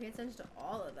don't want to pay attention to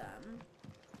all of them.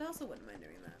 I also wouldn't mind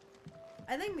doing that.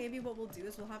 I think maybe what we'll do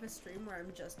is we'll have a stream where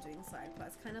I'm just doing side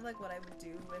quests, kind of like what I would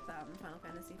do with Final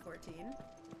Fantasy 14.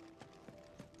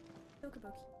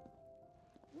 Chocobo.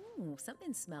 Ooh,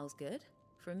 something smells good.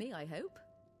 For me, I hope.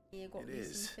 Yeah, got me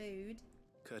some food.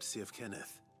 Courtesy of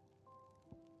Kenneth.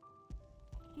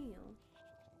 Heal.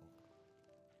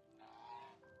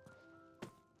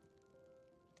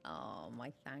 Oh,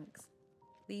 my thanks.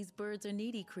 These birds are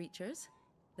needy creatures.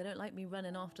 They don't like me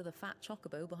running after the fat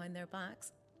chocobo behind their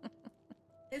backs.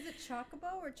 Is it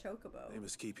chocobo or chocobo? They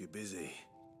must keep you busy.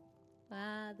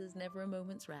 Ah, there's never a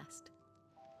moment's rest.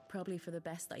 Probably for the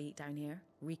best I eat down here,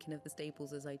 reeking of the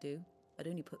staples as I do. I'd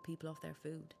only put people off their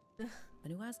food.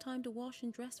 And who has time to wash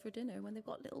and dress for dinner when they've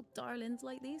got little darlings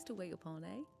like these to wait upon,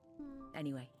 eh?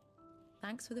 Anyway,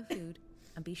 thanks for the food,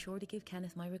 and be sure to give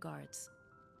Kenneth my regards.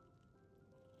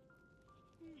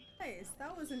 Nice,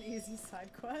 that was an easy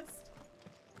side quest.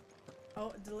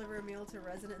 Oh, deliver a meal to a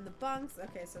resident in the bunks.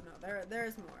 Okay, so no,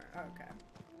 there's more. Okay.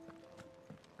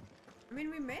 I mean,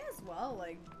 we may as well,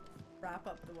 like, wrap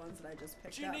up the ones that I just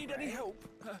picked up, Do you need any help,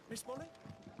 Miss Molly?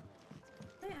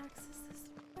 Can I access this?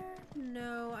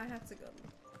 No, I have to go.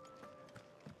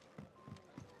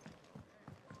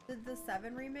 Did the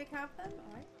 7 remake have them?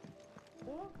 Alright.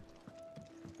 Cool.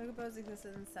 Chocobos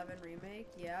existed in 7 remake.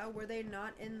 Yeah, were they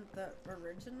not in the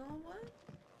original one?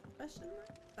 Question mark?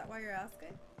 Is that why you're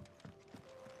asking?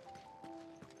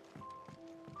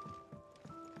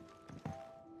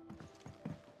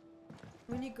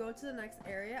 When you go to the next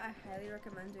area, I highly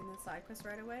recommend doing the side quest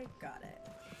right away. Got it.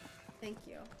 Thank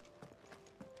you.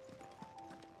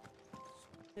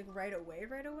 Like right away?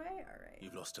 Alright.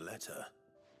 You've lost a letter.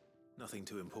 Nothing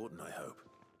too important, I hope.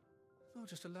 Not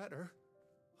just a letter.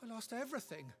 I lost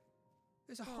everything.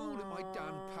 There's a hole in my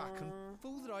damn pack, and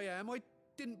fool that I am, I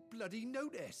didn't bloody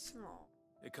notice.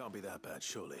 It can't be that bad,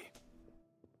 surely.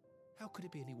 How could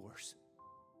it be any worse?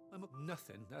 I'm up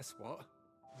nothing, that's what.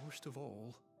 Worst of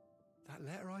all, that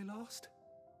letter I lost,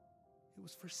 it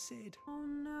was for Sid. Oh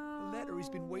no. A letter he's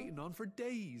been waiting on for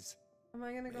days. Am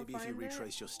I gonna go Maybe find if you it?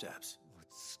 retrace your steps. I'd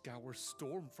scour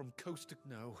storm from coast to...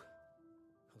 No.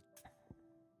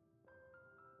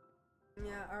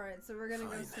 Yeah, alright, so we're gonna go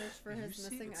Fine. search for You his see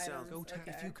missing it items. sounds- Okay.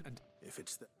 If you could... If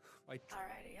it's the... Alrighty.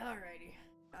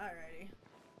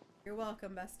 You're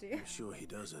welcome, bestie. I'm sure he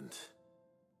doesn't.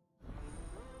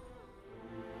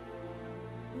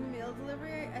 Meal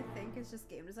delivery, I think, is just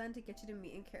game design to get you to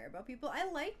meet and care about people. I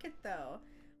like it though.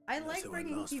 I Unless like it won't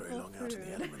bringing last very people long food. out in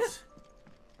the elements.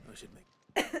 I should make...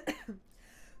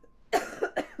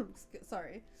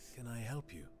 Sorry. Can I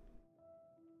help you?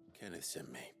 Kenneth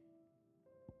sent me.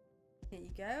 Here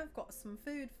you go. I've got some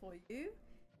food for you.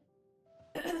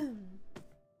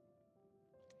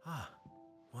 Ah,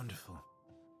 wonderful.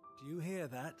 Do you hear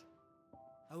that?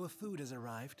 Our food has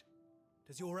arrived.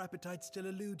 Does your appetite still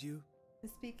elude you?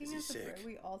 Speaking Is he as a sick? bird,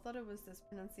 we all thought it was this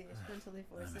pronunciation until they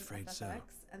voiced I'm it afraid in so. FFX,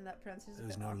 and that pronunciation is a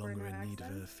Those bit no awkward longer our in need of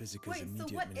accent. a physical's Wait, so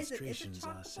immediate what is it? Is it ministrations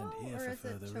are sent chocobo here or for is it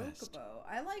further rest. chocobo?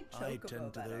 I like I chocobo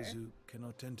tend to better. those who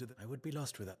cannot tend to I would be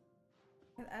lost without.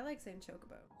 I like saying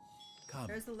chocobo. Come.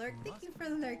 There's a lurk. Thank you for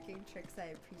the lurking tricks. I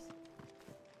appreciate it.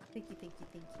 Thank you.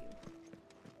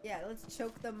 Yeah, let's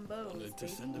choke them both. Wanted to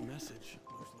send a message,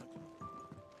 most likely.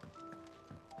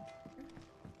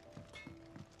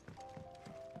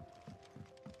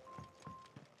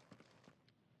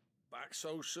 Back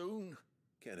so soon?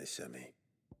 Kenneth sent me.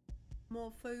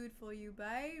 More food for you,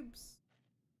 babes.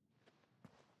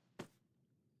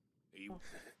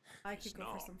 I could go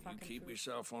for some fucking You keep food.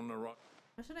 yourself on the right.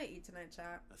 What should I eat tonight,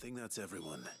 chat? I think that's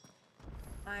everyone.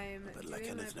 I'm But let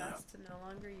doing my Kenneth know. best to no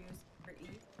longer use or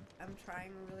eat. I'm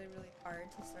trying really hard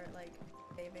to start like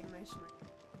saving my shit.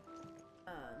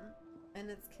 And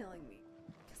it's killing me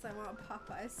because I want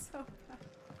Popeyes so bad,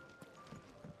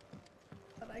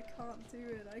 but I can't do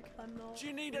it. I cannot. Do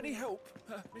you need do any it. help,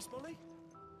 Miss Molly?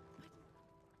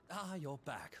 Ah, you're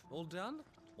back. All done?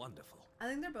 Wonderful. I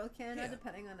think they're both Canada, Here,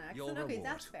 depending on accent. Your Okay, reward,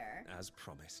 that's fair. as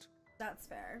promised. That's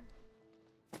fair.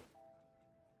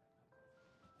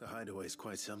 The hideaway's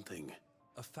quite something.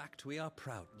 A fact we are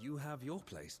proud. You have your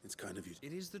place. It's kind of you.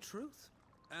 It is the truth,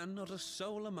 and not a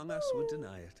soul among us would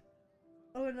deny it.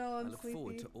 Oh no, I'm I look sleepy.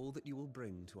 forward to all that you will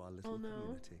bring to our little Oh no.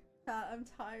 community. I'm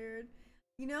tired.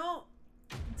 You know,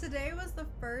 today was the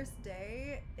first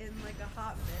day in like a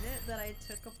hot minute that I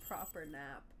took a proper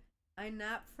nap. I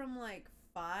napped from like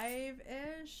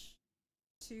 5-ish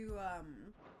to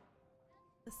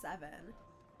 7.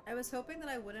 I was hoping that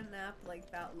I wouldn't nap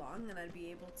like that long and I'd be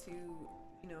able to,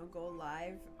 you know, go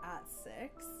live at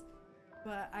 6.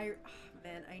 But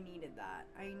man, I needed that.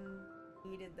 I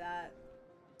needed that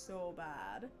so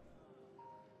bad.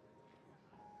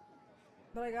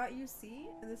 But I got UC,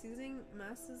 and the seasoning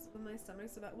messes with my stomach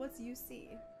so bad. What's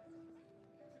UC?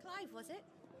 Clive, was it?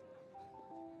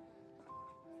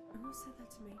 Who said that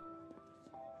to me?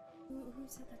 Who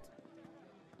said that to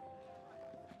me?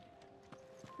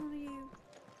 Who are you?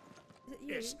 Is it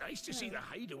you? It's nice to see the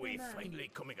hideaway finally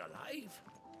coming alive.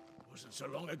 Wasn't so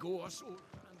long ago I saw.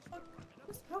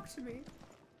 Who spoke to me?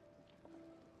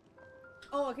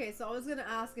 Oh, okay, so I was gonna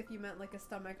ask if you meant like a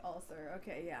stomach ulcer.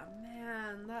 Okay, yeah.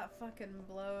 Man, that fucking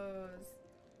blows.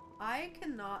 I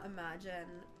cannot imagine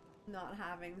not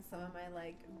having some of my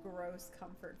like gross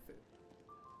comfort food.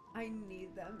 I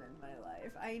need them in my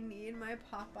life. I need my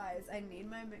Popeyes. I need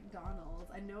my McDonald's.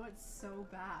 I know it's so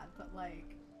bad, but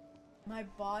like my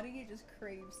body just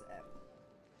craves it.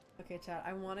 Okay, chat,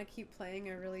 I want to keep playing,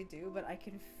 I really do, but I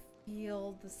can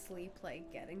feel the sleep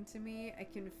like getting to me.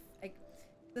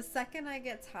 The second I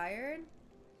get tired,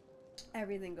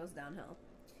 everything goes downhill.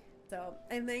 So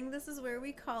I think this is where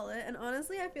we call it, and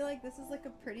honestly I feel like this is like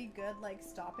a pretty good like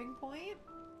stopping point.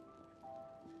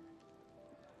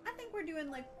 I think we're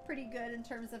doing like pretty good in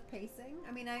terms of pacing.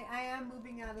 I mean, I am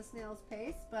moving at a snail's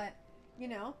pace, but you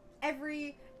know,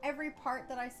 every part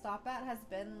that I stop at has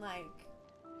been like,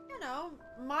 you know,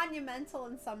 monumental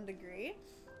in some degree.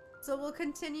 So we'll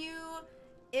continue.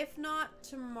 If not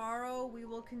tomorrow, we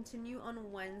will continue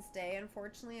on Wednesday.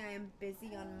 Unfortunately, I am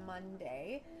busy on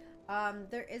Monday.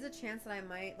 There is a chance that I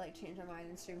might like change my mind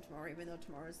and stream tomorrow, even though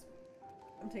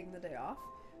I'm taking the day off.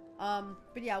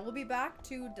 But yeah, we'll be back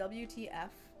to WTF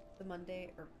the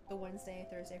Monday or the Wednesday,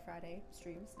 Thursday, Friday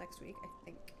streams next week, I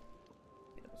think.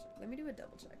 Let me do a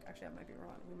double check. Actually, I might be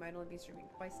wrong. We might only be streaming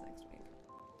twice next week.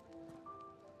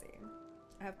 Let's see.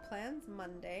 I have plans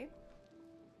Monday.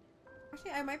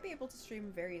 Actually, I might be able to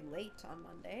stream very late on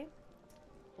Monday.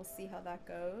 We'll see how that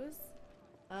goes.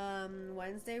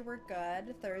 Wednesday we're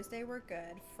good. Thursday we're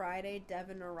good. Friday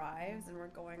Devin arrives and we're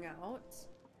going out.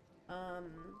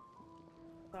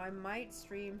 So I might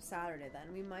stream Saturday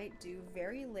then. We might do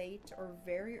very late or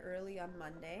very early on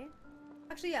Monday.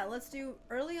 Actually, yeah, let's do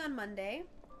early on Monday,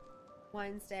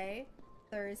 Wednesday,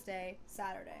 Thursday,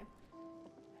 Saturday.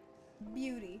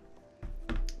 Beauty.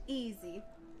 Easy.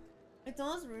 It's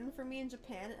almost ruined for me in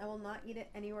Japan. I will not eat it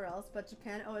anywhere else but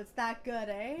Japan. Oh, it's that good,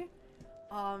 eh?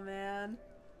 Oh, man.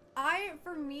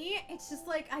 For me, it's just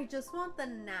like, I just want the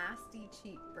nasty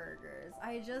cheap burgers.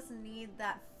 I just need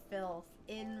that filth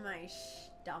in my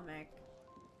stomach.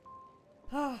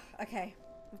 Oh, okay.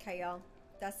 Okay, y'all.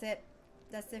 That's it.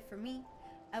 That's it for me.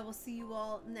 I will see you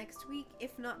all next week,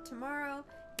 if not tomorrow.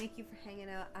 Thank you for hanging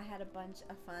out. I had a bunch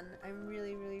of fun. I'm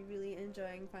really, really, really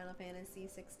enjoying Final Fantasy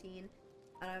 16.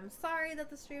 And I'm sorry that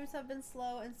the streams have been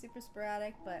slow and super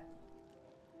sporadic, but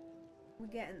we're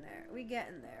getting there. We're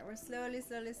getting there. We're slowly,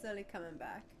 slowly, slowly coming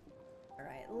back.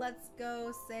 Alright, let's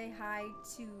go say hi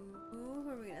to... Who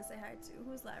are we going to say hi to?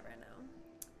 Who's live right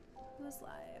now? Who's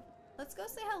live? Let's go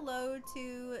say hello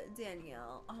to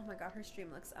Danielle. Oh my god, her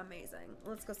stream looks amazing.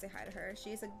 Let's go say hi to her.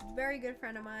 She's a very good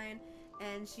friend of mine,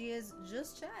 and she is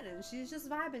just chatting. She's just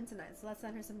vibing tonight, so let's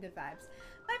send her some good vibes.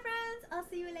 Bye, friends. I'll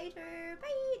see you later.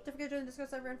 Bye. Don't forget to join the Discord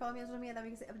server and follow me on social media. That way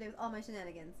you can stay updated with all my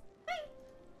shenanigans.